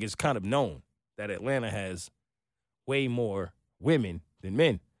 right? Like it's kind of known that Atlanta has way more women than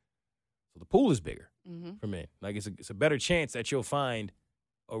men. So the pool is bigger for men. Like it's a better chance that you'll find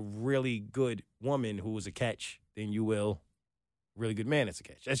a really good woman who is a catch than you will a really good man that's a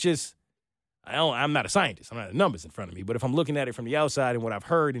catch. That's just, I'm not a scientist. I'm not the numbers in front of me. But if I'm looking at it from the outside and what I've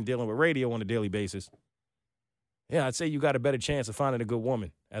heard and dealing with radio on a daily basis, yeah, I'd say you got a better chance of finding a good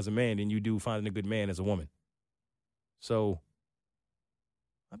woman as a man than you do finding a good man as a woman. So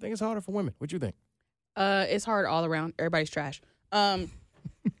I think it's harder for women. What you think? It's hard all around. Everybody's trash. No,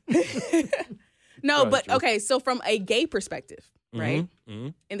 but true. okay. So from a gay perspective, right, Mm-hmm.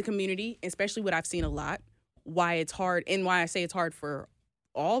 in the community, especially what I've seen a lot, why it's hard and why I say it's hard for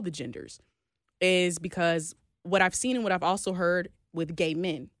all the genders is because what I've seen and what I've also heard with gay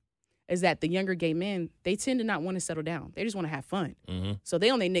men, is that the younger gay men, they tend to not want to settle down. They just want to have fun. Mm-hmm. So they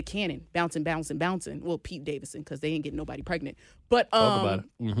on their Nick Cannon, bouncing. Well, Pete Davidson, because they ain't getting nobody pregnant. But Talk about it.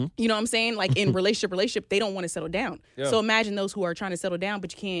 Mm-hmm. you know what I'm saying? Like in relationship, they don't want to settle down. Yeah. So imagine those who are trying to settle down,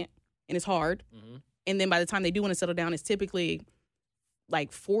 but you can't, and it's hard. Mm-hmm. And then by the time they do want to settle down, it's typically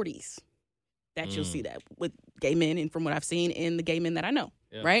like 40s that you'll see that with gay men, and from what I've seen in the gay men that I know,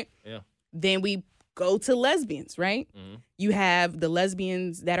 right? Yeah. Then we go to lesbians, right? Mm-hmm. You have the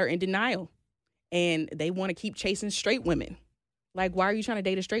lesbians that are in denial, and they want to keep chasing straight women. Like, why are you trying to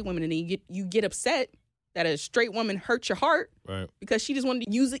date a straight woman? And then you get upset that a straight woman hurt your heart, right? Because she just wanted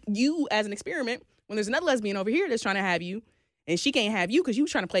to use you as an experiment. When there's another lesbian over here that's trying to have you, and she can't have you because you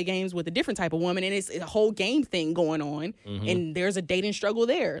trying to play games with a different type of woman, and it's a whole game thing going on, and there's a dating struggle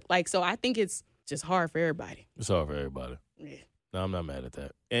there. Like, so I think it's just hard for everybody. It's hard for everybody. Yeah. No, I'm not mad at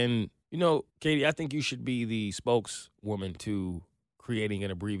that. And, you know, Katie, I think you should be the spokeswoman to creating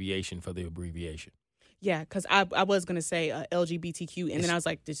an abbreviation for the abbreviation. Yeah, because I was going to say LGBTQ, and then I was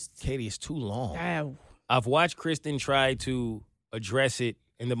like, this. Katie, it's too long. Oh. I've watched Kristen try to address it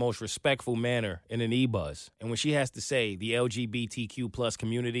in the most respectful manner in an e-buzz. And when she has to say the LGBTQ plus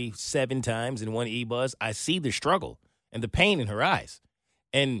community 7 times in one e-buzz, I see the struggle and the pain in her eyes.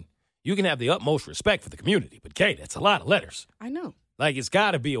 And you can have the utmost respect for the community, but Kate, that's a lot of letters. I know. Like, it's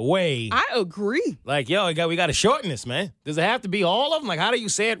got to be a way. I agree. Like, yo, we got to shorten this, man. Does it have to be all of them? Like, how do you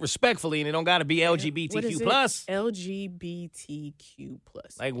say it respectfully and it don't got to be LGBTQ plus? LGBTQ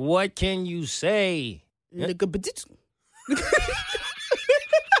plus. Like, what can you say? I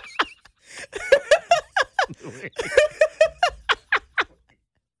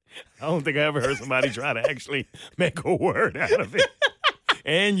don't think I ever heard somebody try to actually make a word out of it.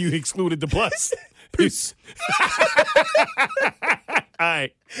 And you excluded the plus. Peace. All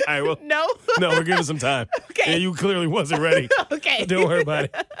right. Well, no, we're giving some time. Okay. Yeah, you clearly wasn't ready. Okay. Don't worry about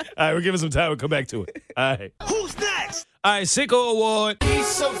it. All right, we're giving some time. We'll come back to it. All right. Who's next? All right, Sicko Award. He's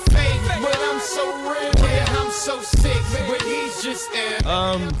so fake, but I'm so real. Yeah, I'm so sick, but he's just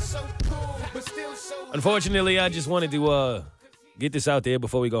Unfortunately, I just wanted to get this out there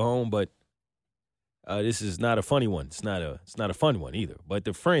before we go home, but this is not a funny one. It's not a fun one either. But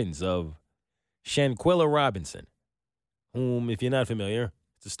the friends of Shanquella Robinson, whom, if you're not familiar,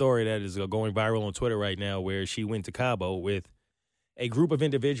 it's a story that is going viral on Twitter right now, where she went to Cabo with a group of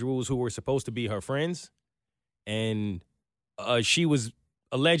individuals who were supposed to be her friends, and she was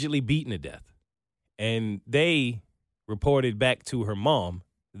allegedly beaten to death. And they reported back to her mom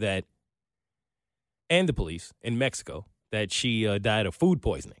that, and the police in Mexico, that she died of food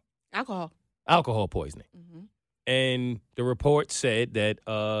poisoning. Alcohol poisoning. Mm-hmm. And the report said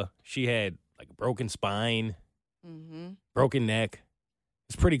that she had like a broken spine, broken neck.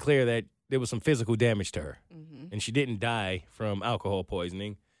 It's pretty clear that there was some physical damage to her. And she didn't die from alcohol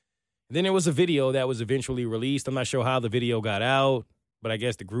poisoning. And then there was a video that was eventually released. I'm not sure how the video got out, but I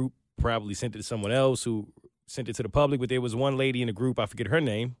guess the group probably sent it to someone else who sent it to the public. But there was one lady in the group, I forget her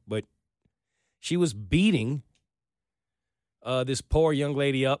name, but she was beating this poor young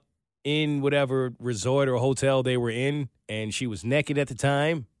lady up in whatever resort or hotel they were in, and she was naked at the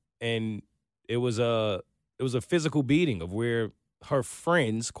time, and it was a physical beating of where her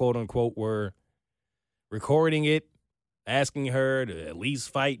friends, quote unquote, were recording it, asking her to at least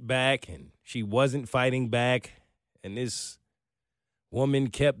fight back, and she wasn't fighting back, and this woman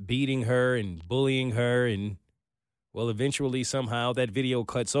kept beating her and bullying her, and well, eventually somehow that video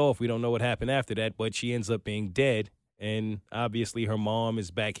cuts off. We don't know what happened after that, but she ends up being dead. And obviously her mom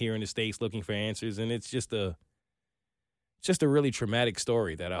is back here in the States looking for answers. And it's just a really traumatic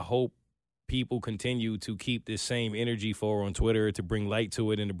story that I hope people continue to keep this same energy for on Twitter, to bring light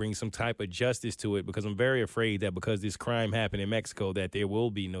to it and to bring some type of justice to it, because I'm very afraid that because this crime happened in Mexico, that there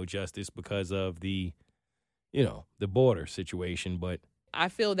will be no justice because of the border situation. But I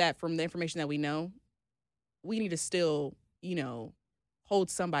feel that from the information that we know, we need to still, hold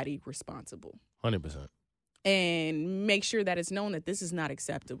somebody responsible. 100%. And make sure that it's known that this is not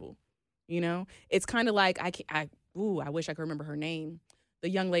acceptable. It's kind of like I wish I could remember her name. The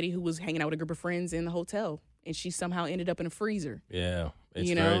young lady who was hanging out with a group of friends in the hotel, and she somehow ended up in a freezer. Yeah,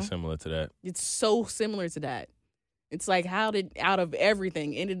 it's very similar to that. It's so similar to that. It's like, how did, out of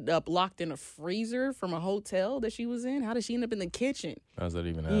everything, ended up locked in a freezer from a hotel that she was in? How did she end up in the kitchen? How's that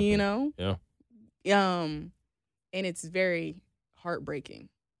even happen? Yeah. And it's very heartbreaking.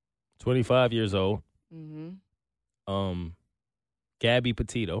 25 years old. Mm-hmm. Gabby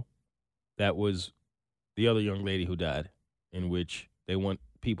Petito, that was the other young lady who died, in which they want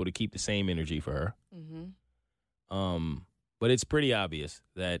people to keep the same energy for her. Mm-hmm. But it's pretty obvious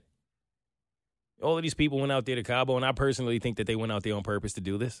that all of these people went out there to Cabo, and I personally think that they went out there on purpose to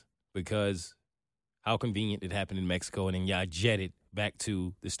do this. because how convenient it happened in Mexico, and then y'all jetted back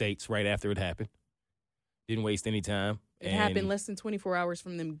to the States right after it happened. Didn't waste any time. It happened less than 24 hours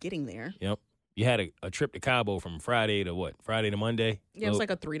from them getting there. Yep. You had a trip to Cabo from Friday to what? Friday to Monday? Yeah, it was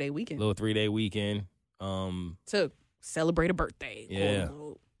like a 3-day weekend. Little 3-day weekend. To celebrate a birthday. Yeah.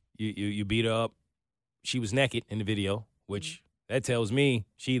 You beat her up. She was naked in the video, which that tells me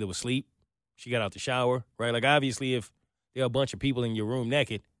she either was asleep, she got out the shower, right? Like, obviously, if there are a bunch of people in your room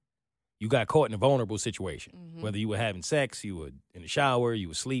naked, you got caught in a vulnerable situation. Whether you were having sex, you were in the shower, you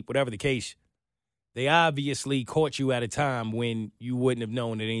were asleep, whatever the case, they obviously caught you at a time when you wouldn't have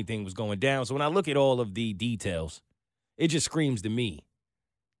known that anything was going down. So when I look at all of the details, it just screams to me.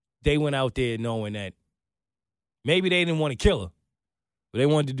 They went out there knowing that maybe they didn't want to kill her, but they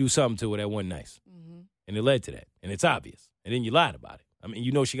wanted to do something to her that wasn't nice. And it led to that. And it's obvious. And then you lied about it. I mean,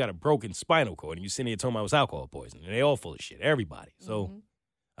 you know she got a broken spinal cord, and you sitting here talking about it was alcohol poisoning. And they all full of shit, everybody. So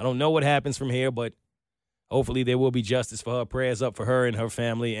I don't know what happens from here, but hopefully there will be justice for her. Prayers up for her and her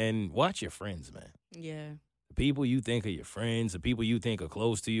family. And watch your friends, man. Yeah. The people you think are your friends, the people you think are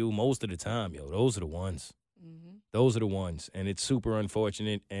close to you, most of the time, those are the ones. Those are the ones. And it's super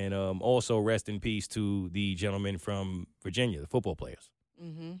unfortunate. And also rest in peace to the gentleman from Virginia, the football players,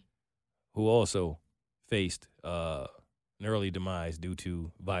 who also faced an early demise due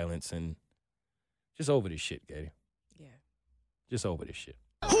to violence. And just over this shit, Katie. Yeah. Just over this shit.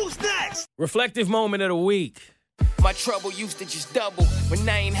 Who's next? Reflective moment of the week. My trouble used to just double. When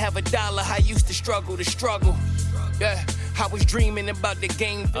I ain't have a dollar, I used to struggle. Yeah, I was dreaming about the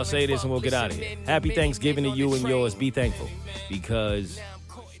game. I'll say this and we'll get out of here. Happy Thanksgiving to you and yours. Be thankful because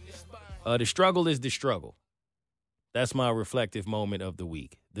the struggle is the struggle. That's my reflective moment of the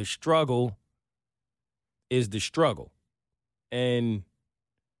week. The struggle is the struggle. And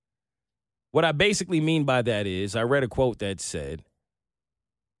what I basically mean by that is I read a quote that said,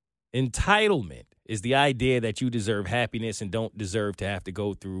 entitlement is the idea that you deserve happiness and don't deserve to have to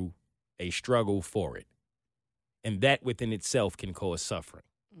go through a struggle for it. And that within itself can cause suffering.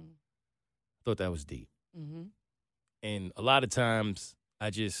 I thought that was deep. And a lot of times I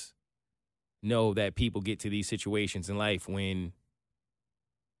just know that people get to these situations in life when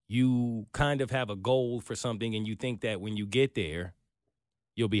you kind of have a goal for something and you think that when you get there,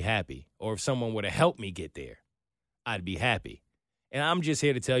 you'll be happy. Or if someone were to help me get there, I'd be happy. And I'm just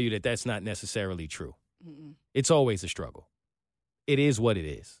here to tell you that that's not necessarily true. It's always a struggle. It is what it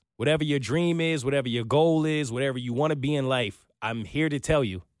is. Whatever your dream is, whatever your goal is, whatever you want to be in life, I'm here to tell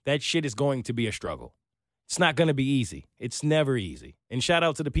you that shit is going to be a struggle. It's not going to be easy. It's never easy. And shout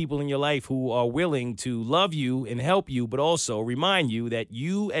out to the people in your life who are willing to love you and help you, but also remind you that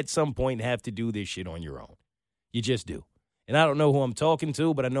you at some point have to do this shit on your own. You just do. And I don't know who I'm talking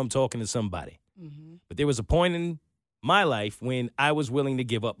to, but I know I'm talking to somebody. But there was a point in my life when I was willing to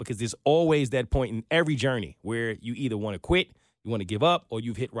give up because there's always that point in every journey where you either want to quit, you want to give up, or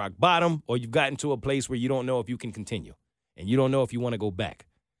you've hit rock bottom, or you've gotten to a place where you don't know if you can continue, and you don't know if you want to go back.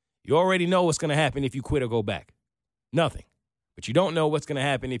 You already know what's going to happen if you quit or go back. Nothing. But you don't know what's going to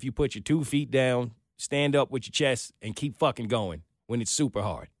happen if you put your 2 feet down, stand up with your chest, and keep fucking going when it's super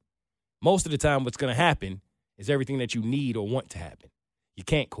hard. Most of the time, what's going to happen is everything that you need or want to happen. You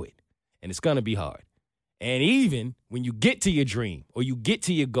can't quit, and it's going to be hard. And even when you get to your dream or you get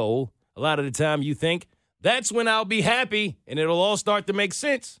to your goal, a lot of the time you think, that's when I'll be happy and it'll all start to make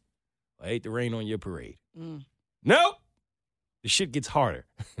sense. I hate to rain on your parade. Nope. The shit gets harder.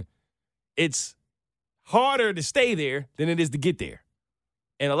 It's harder to stay there than it is to get there.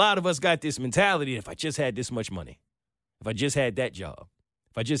 And a lot of us got this mentality, if I just had this much money, if I just had that job,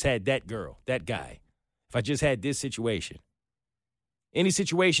 if I just had that girl, that guy, if I just had this situation. Any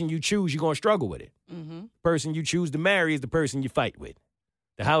situation you choose, you're going to struggle with it. The person you choose to marry is the person you fight with.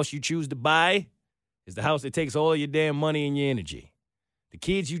 The house you choose to buy is the house that takes all your damn money and your energy. The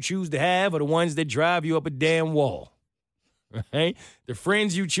kids you choose to have are the ones that drive you up a damn wall. Right? The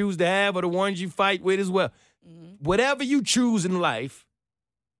friends you choose to have are the ones you fight with as well. Whatever you choose in life,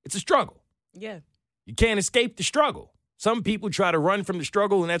 it's a struggle. Yeah. You can't escape the struggle. Some people try to run from the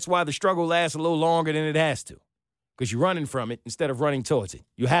struggle, and that's why the struggle lasts a little longer than it has to. Because you're running from it instead of running towards it.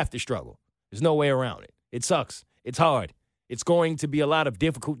 You have to struggle. There's no way around it. It sucks. It's hard. It's going to be a lot of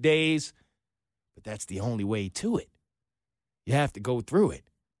difficult days, but that's the only way to it. You have to go through it.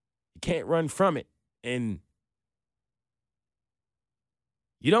 You can't run from it. And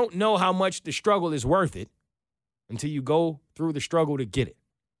you don't know how much the struggle is worth it until you go through the struggle to get it.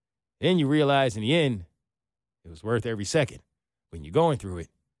 Then you realize in the end, it was worth every second. When you're going through it,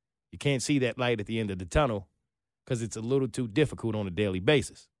 you can't see that light at the end of the tunnel because it's a little too difficult on a daily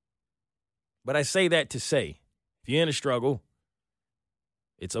basis. But I say that to say, if you're in a struggle,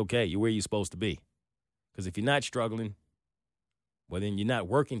 It's okay. You're where you're supposed to be. Because if you're not struggling, well, then you're not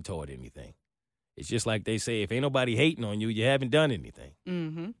working toward anything. It's just like they say, if ain't nobody hating on you, you haven't done anything.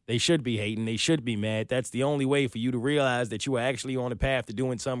 Mm-hmm. They should be hating. They should be mad. That's the only way for you to realize that you are actually on the path to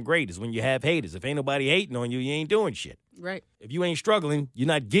doing something great is when you have haters. If ain't nobody hating on you, you ain't doing shit. Right. If you ain't struggling, you're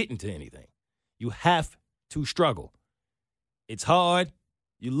not getting to anything. You have to struggle. It's hard.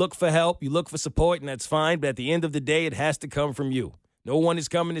 You look for help. You look for support, and that's fine. But at the end of the day, it has to come from you. No one is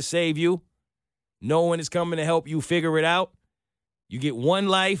coming to save you. No one is coming to help you figure it out. You get one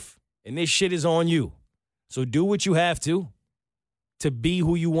life, and this shit is on you. So do what you have to be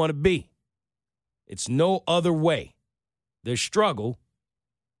who you want to be. It's no other way. The struggle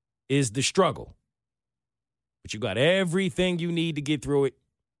is the struggle. But you got everything you need to get through it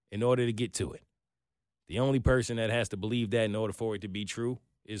in order to get to it. The only person that has to believe that in order for it to be true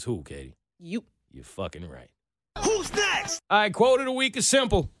is who, Katie? You. You're fucking right. Who's next? All right, quote of the week is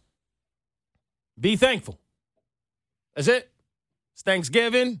simple. Be thankful. That's it. It's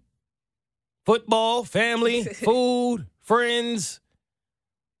Thanksgiving, football, family, food, friends,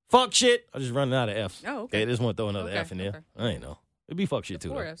 fuck shit. I'm just running out of F's. Oh, okay. I just want to throw another Okay, F in there. okay. I ain't know. It'd be fuck shit too.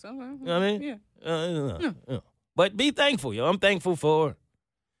 Four Though. F's. Okay. You know what I mean? Yeah. Yeah. But be thankful, yo. I'm thankful for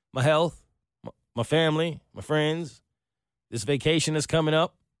my health, my family, my friends, this vacation that's coming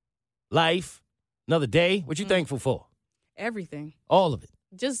up, life, another day. What you thankful for? Everything. All of it.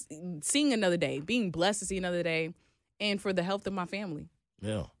 Just seeing another day, being blessed to see another day, and for the health of my family.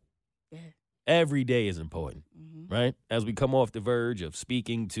 Yeah. Yeah. Every day is important, right? As we come off the verge of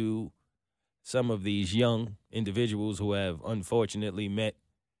speaking to some of these young individuals who have unfortunately met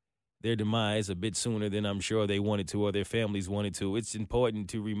their demise a bit sooner than I'm sure they wanted to or their families wanted to, it's important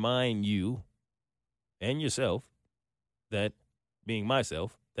to remind you and yourself that, being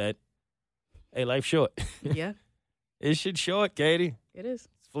myself, that, hey, life's short. Yeah. It's shit short, Katie. It is.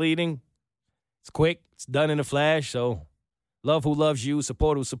 It's fleeting. It's quick. It's done in a flash. So love who loves you.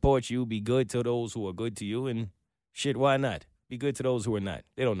 Support who supports you. Be good to those who are good to you. And shit, why not? Be good to those who are not.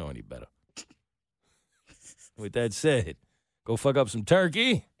 They don't know any better. With that said, go fuck up some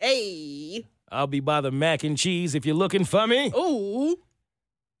turkey. Hey. I'll be by the mac and cheese if you're looking for me. Ooh.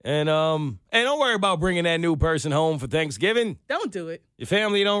 And don't worry about bringing that new person home for Thanksgiving. Don't do it. Your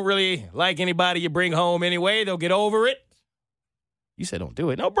family don't really like anybody you bring home anyway. They'll get over it. You said don't do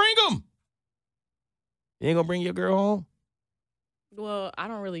it. No, bring them. You ain't gonna bring your girl home? Well, I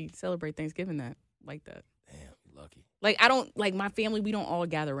don't really celebrate Thanksgiving like that. Damn, you lucky. Like, I don't, like, my family, we don't all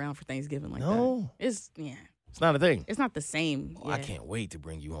gather around for Thanksgiving like No. that. It's not a thing. It's not the same. Oh, I can't wait to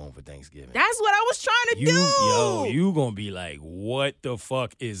bring you home for Thanksgiving. That's what I was trying to do. You gonna be like, what the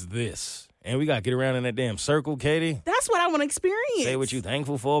fuck is this? And we gotta get around in that damn circle, Katie. That's what I want to experience. Say what you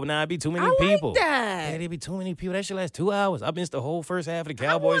thankful for, but now it'd be too many I people. like that. It'd be too many people. That shit lasts 2 hours. I missed the whole first half of the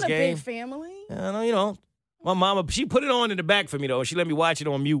Cowboys game. I want a big family. You know, my mama, she put it on in the back for me, though. She let me watch it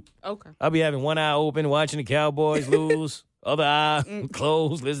on mute. Okay. I'll be having one eye open, watching the Cowboys lose, other eye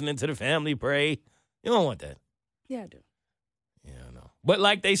closed, listening to the family pray. You don't want that. Yeah, I do. Yeah, I know. But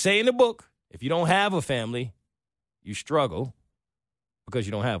like they say in the book, if you don't have a family, you struggle because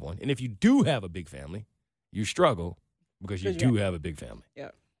you don't have one. And if you do have a big family, you struggle because you do have a big family. Yeah.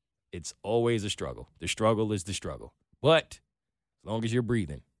 It's always a struggle. The struggle is the struggle. But as long as you're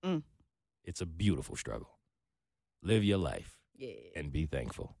breathing, it's a beautiful struggle. Live your life and be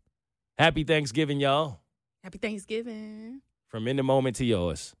thankful. Happy Thanksgiving, y'all. Happy Thanksgiving. From In the Moment to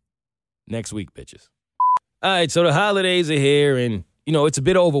yours. Next week, bitches. All right, so the holidays are here, and, you know, it's a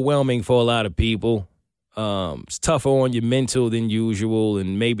bit overwhelming for a lot of people. It's tougher on your mental than usual,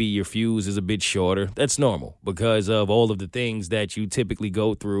 and maybe your fuse is a bit shorter. That's normal because of all of the things that you typically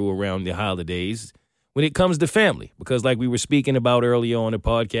go through around the holidays when it comes to family. Because like we were speaking about earlier on the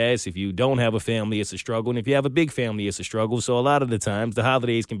podcast, if you don't have a family, it's a struggle. And if you have a big family, it's a struggle. So a lot of the times, the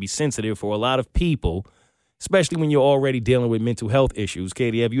holidays can be sensitive for a lot of people, especially when you're already dealing with mental health issues.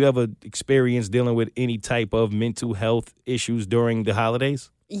 Katie, have you ever experienced dealing with any type of mental health issues during the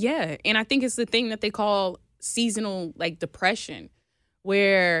holidays? Yeah, and I think it's the thing that they call seasonal, like, depression,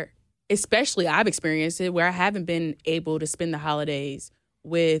 where especially I've experienced it, where I haven't been able to spend the holidays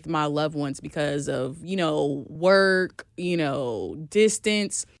with my loved ones because of, you know, work, you know,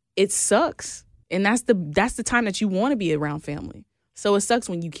 distance. It sucks. And that's the time that you want to be around family. So it sucks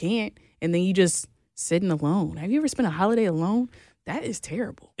when you can't, and then you just sitting alone. Have you ever spent a holiday alone? That is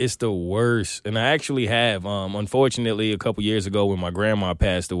terrible. It's the worst. And I actually have. Unfortunately, a couple years ago when my grandma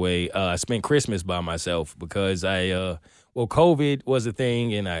passed away, I spent Christmas by myself because I Well, COVID was a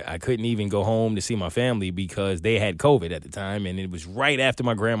thing, and I couldn't even go home to see my family because they had COVID at the time, and it was right after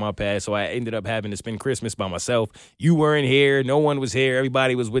my grandma passed, so I ended up having to spend Christmas by myself. You weren't here. No one was here.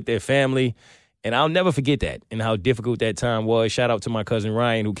 Everybody was with their family, and I'll never forget that and how difficult that time was. Shout out to my cousin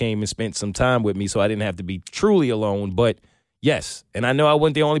Ryan, who came and spent some time with me so I didn't have to be truly alone, but yes, and I know I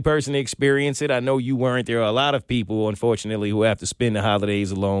wasn't the only person to experience it. I know you weren't. There are a lot of people, unfortunately, who have to spend the holidays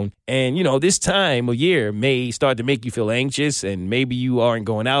alone. And, this time of year may start to make you feel anxious, and maybe you aren't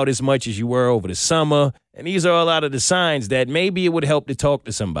going out as much as you were over the summer. And these are a lot of the signs that maybe it would help to talk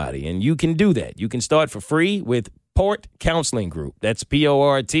to somebody, and you can do that. You can start for free with Port Counseling Group. That's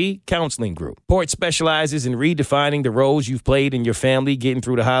P-O-R-T, Counseling Group. Port specializes in redefining the roles you've played in your family, getting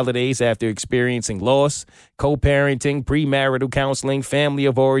through the holidays after experiencing loss, co-parenting, premarital counseling, family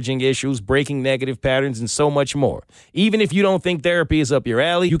of origin issues, breaking negative patterns, and so much more. Even if you don't think therapy is up your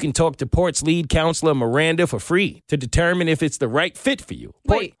alley, you can talk to Port's lead counselor, Miranda, for free to determine if it's the right fit for you.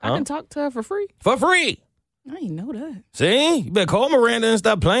 Wait, I can talk to her for free? For free. I didn't know that. See? You better call Miranda and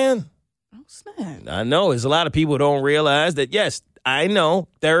stop playing. Oh, snap. I know. There's a lot of people who don't realize that, yes, I know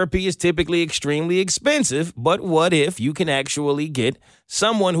therapy is typically extremely expensive, but what if you can actually get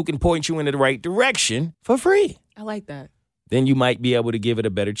someone who can point you in the right direction for free? I like that. Then you might be able to give it a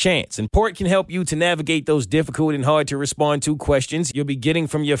better chance. And Port can help you to navigate those difficult and hard to respond to questions you'll be getting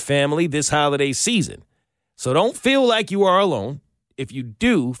from your family this holiday season. So don't feel like you are alone if you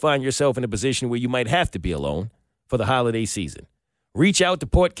do find yourself in a position where you might have to be alone for the holiday season. Reach out to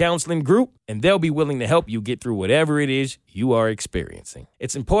Port Counseling Group, and they'll be willing to help you get through whatever it is you are experiencing.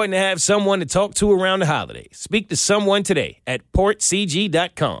 It's important to have someone to talk to around the holidays. Speak to someone today at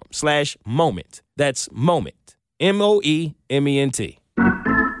portcg.com/moment. That's moment. MOEMENT.